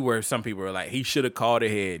can see where some people are like, he should have called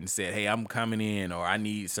ahead and said, "Hey, I'm coming in," or "I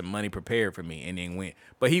need some money prepared for me," and then went.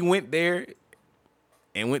 But he went there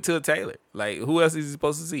and went to a tailor. Like, who else is he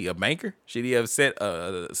supposed to see? A banker? Should he have set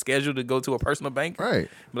a schedule to go to a personal banker? Right.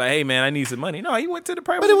 Like, "Hey, man, I need some money." No, he went to the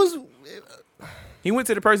person. But he went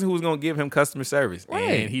to the person who was going to give him customer service, Right.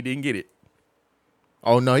 and he didn't get it.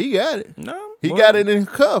 Oh no, he got it. No, he got it in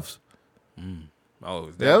cuffs. Oh,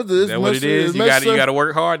 is That was is that what it is? You got much- to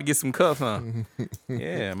work hard to get some cuffs, huh?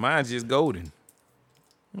 Yeah, mine's just golden.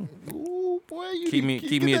 Ooh, boy, you Keep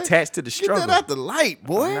me that- attached to the struggle. Get that out the light,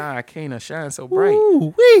 boy. Nah, I can't. I shine so bright.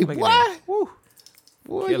 Ooh, wee, Look at boy. that.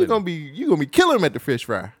 Boy, Killing you gonna be killing him at the fish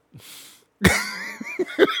fry.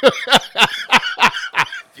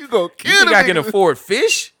 You gonna You kill think him. I can afford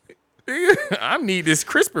fish? I need this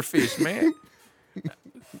crisper fish, man.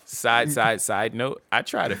 Side note. I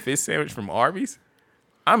tried a fish sandwich from Arby's.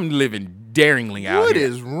 I'm living daringly out What here.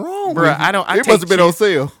 is wrong Bruh, with you? I don't. I It take must have been on cheese-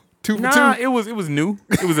 sale. 2 for Nah, 2. it was new.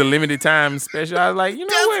 It was a limited time special. I was like, you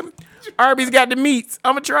know what? Arby's got the meats.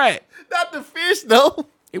 I'm gonna try it. Not the fish though.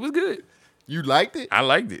 It was good. You liked it? I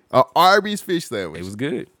liked it. Arby's fish sandwich. It was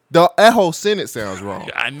good. That whole sentence sounds wrong.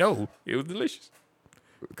 I know. It was delicious.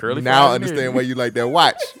 Curly Now I fries and understand everything. why you like that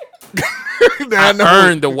watch. I know.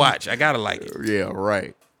 earned the watch. I gotta like it. Yeah,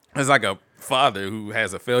 right. It's like a father who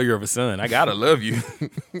has a failure of a son. I gotta love you.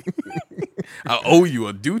 I owe you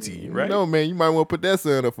a duty, right? No, man, you might want to put that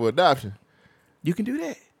son up for adoption. You can do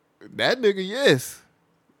that. That nigga, yes.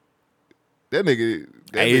 That nigga.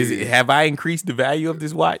 Hey, have I increased the value of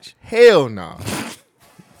this watch? Hell no.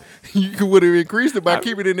 You would have increased it by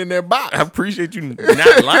keeping it in that box. I appreciate you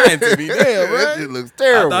not lying to me. Damn, bro. That shit looks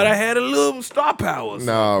terrible. I thought I had a little star power.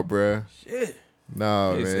 Nah, bruh. Shit.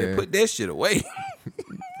 Nah, They man. said, put that shit away.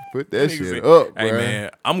 Put that Nigga shit said, up, Hey, bruh.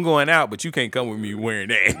 man, I'm going out, but you can't come with me wearing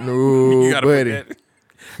that. No, you gotta buddy. Put that.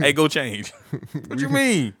 Hey, go change. What you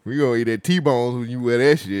mean? We gonna eat that T-bones when you wear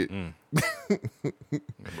that shit.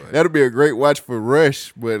 That'll be a great watch for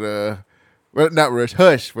Rush, but well, not Rush,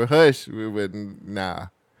 Hush for Hush. But nah,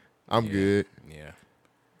 I'm good. Yeah.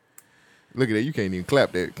 Look at that, you can't even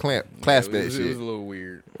clasp that It shit. was a little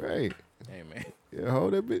weird. Right. Hey, man. Yeah,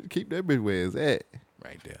 hold that bitch, keep that bitch where it's at.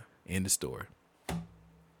 Right there. In the store.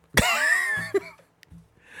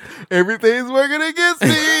 Everything's working against me.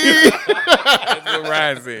 That's what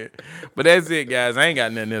Ryan said. But that's it, guys. I ain't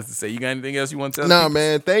got nothing else to say. You got anything else you want to tell Nah, people?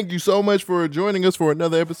 man. Thank you so much for joining us for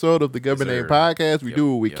another episode of the Government Name sir. Podcast. We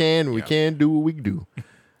do what we can, and we can do what we do.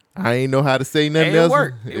 I ain't know how to say nothing Hey, else. it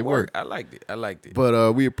worked. It worked. I liked it.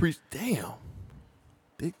 But we appreciate. Damn,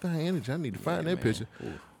 big thigh energy. I need to find that picture.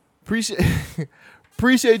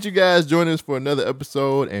 Appreciate you guys joining us for another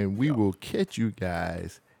episode, and we will catch you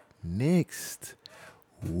guys next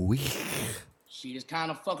week. She is kind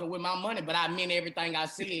of fucking with my money, but I meant everything I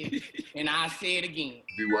said, and I say it again.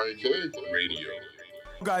 BYK Radio.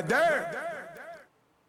 God damn.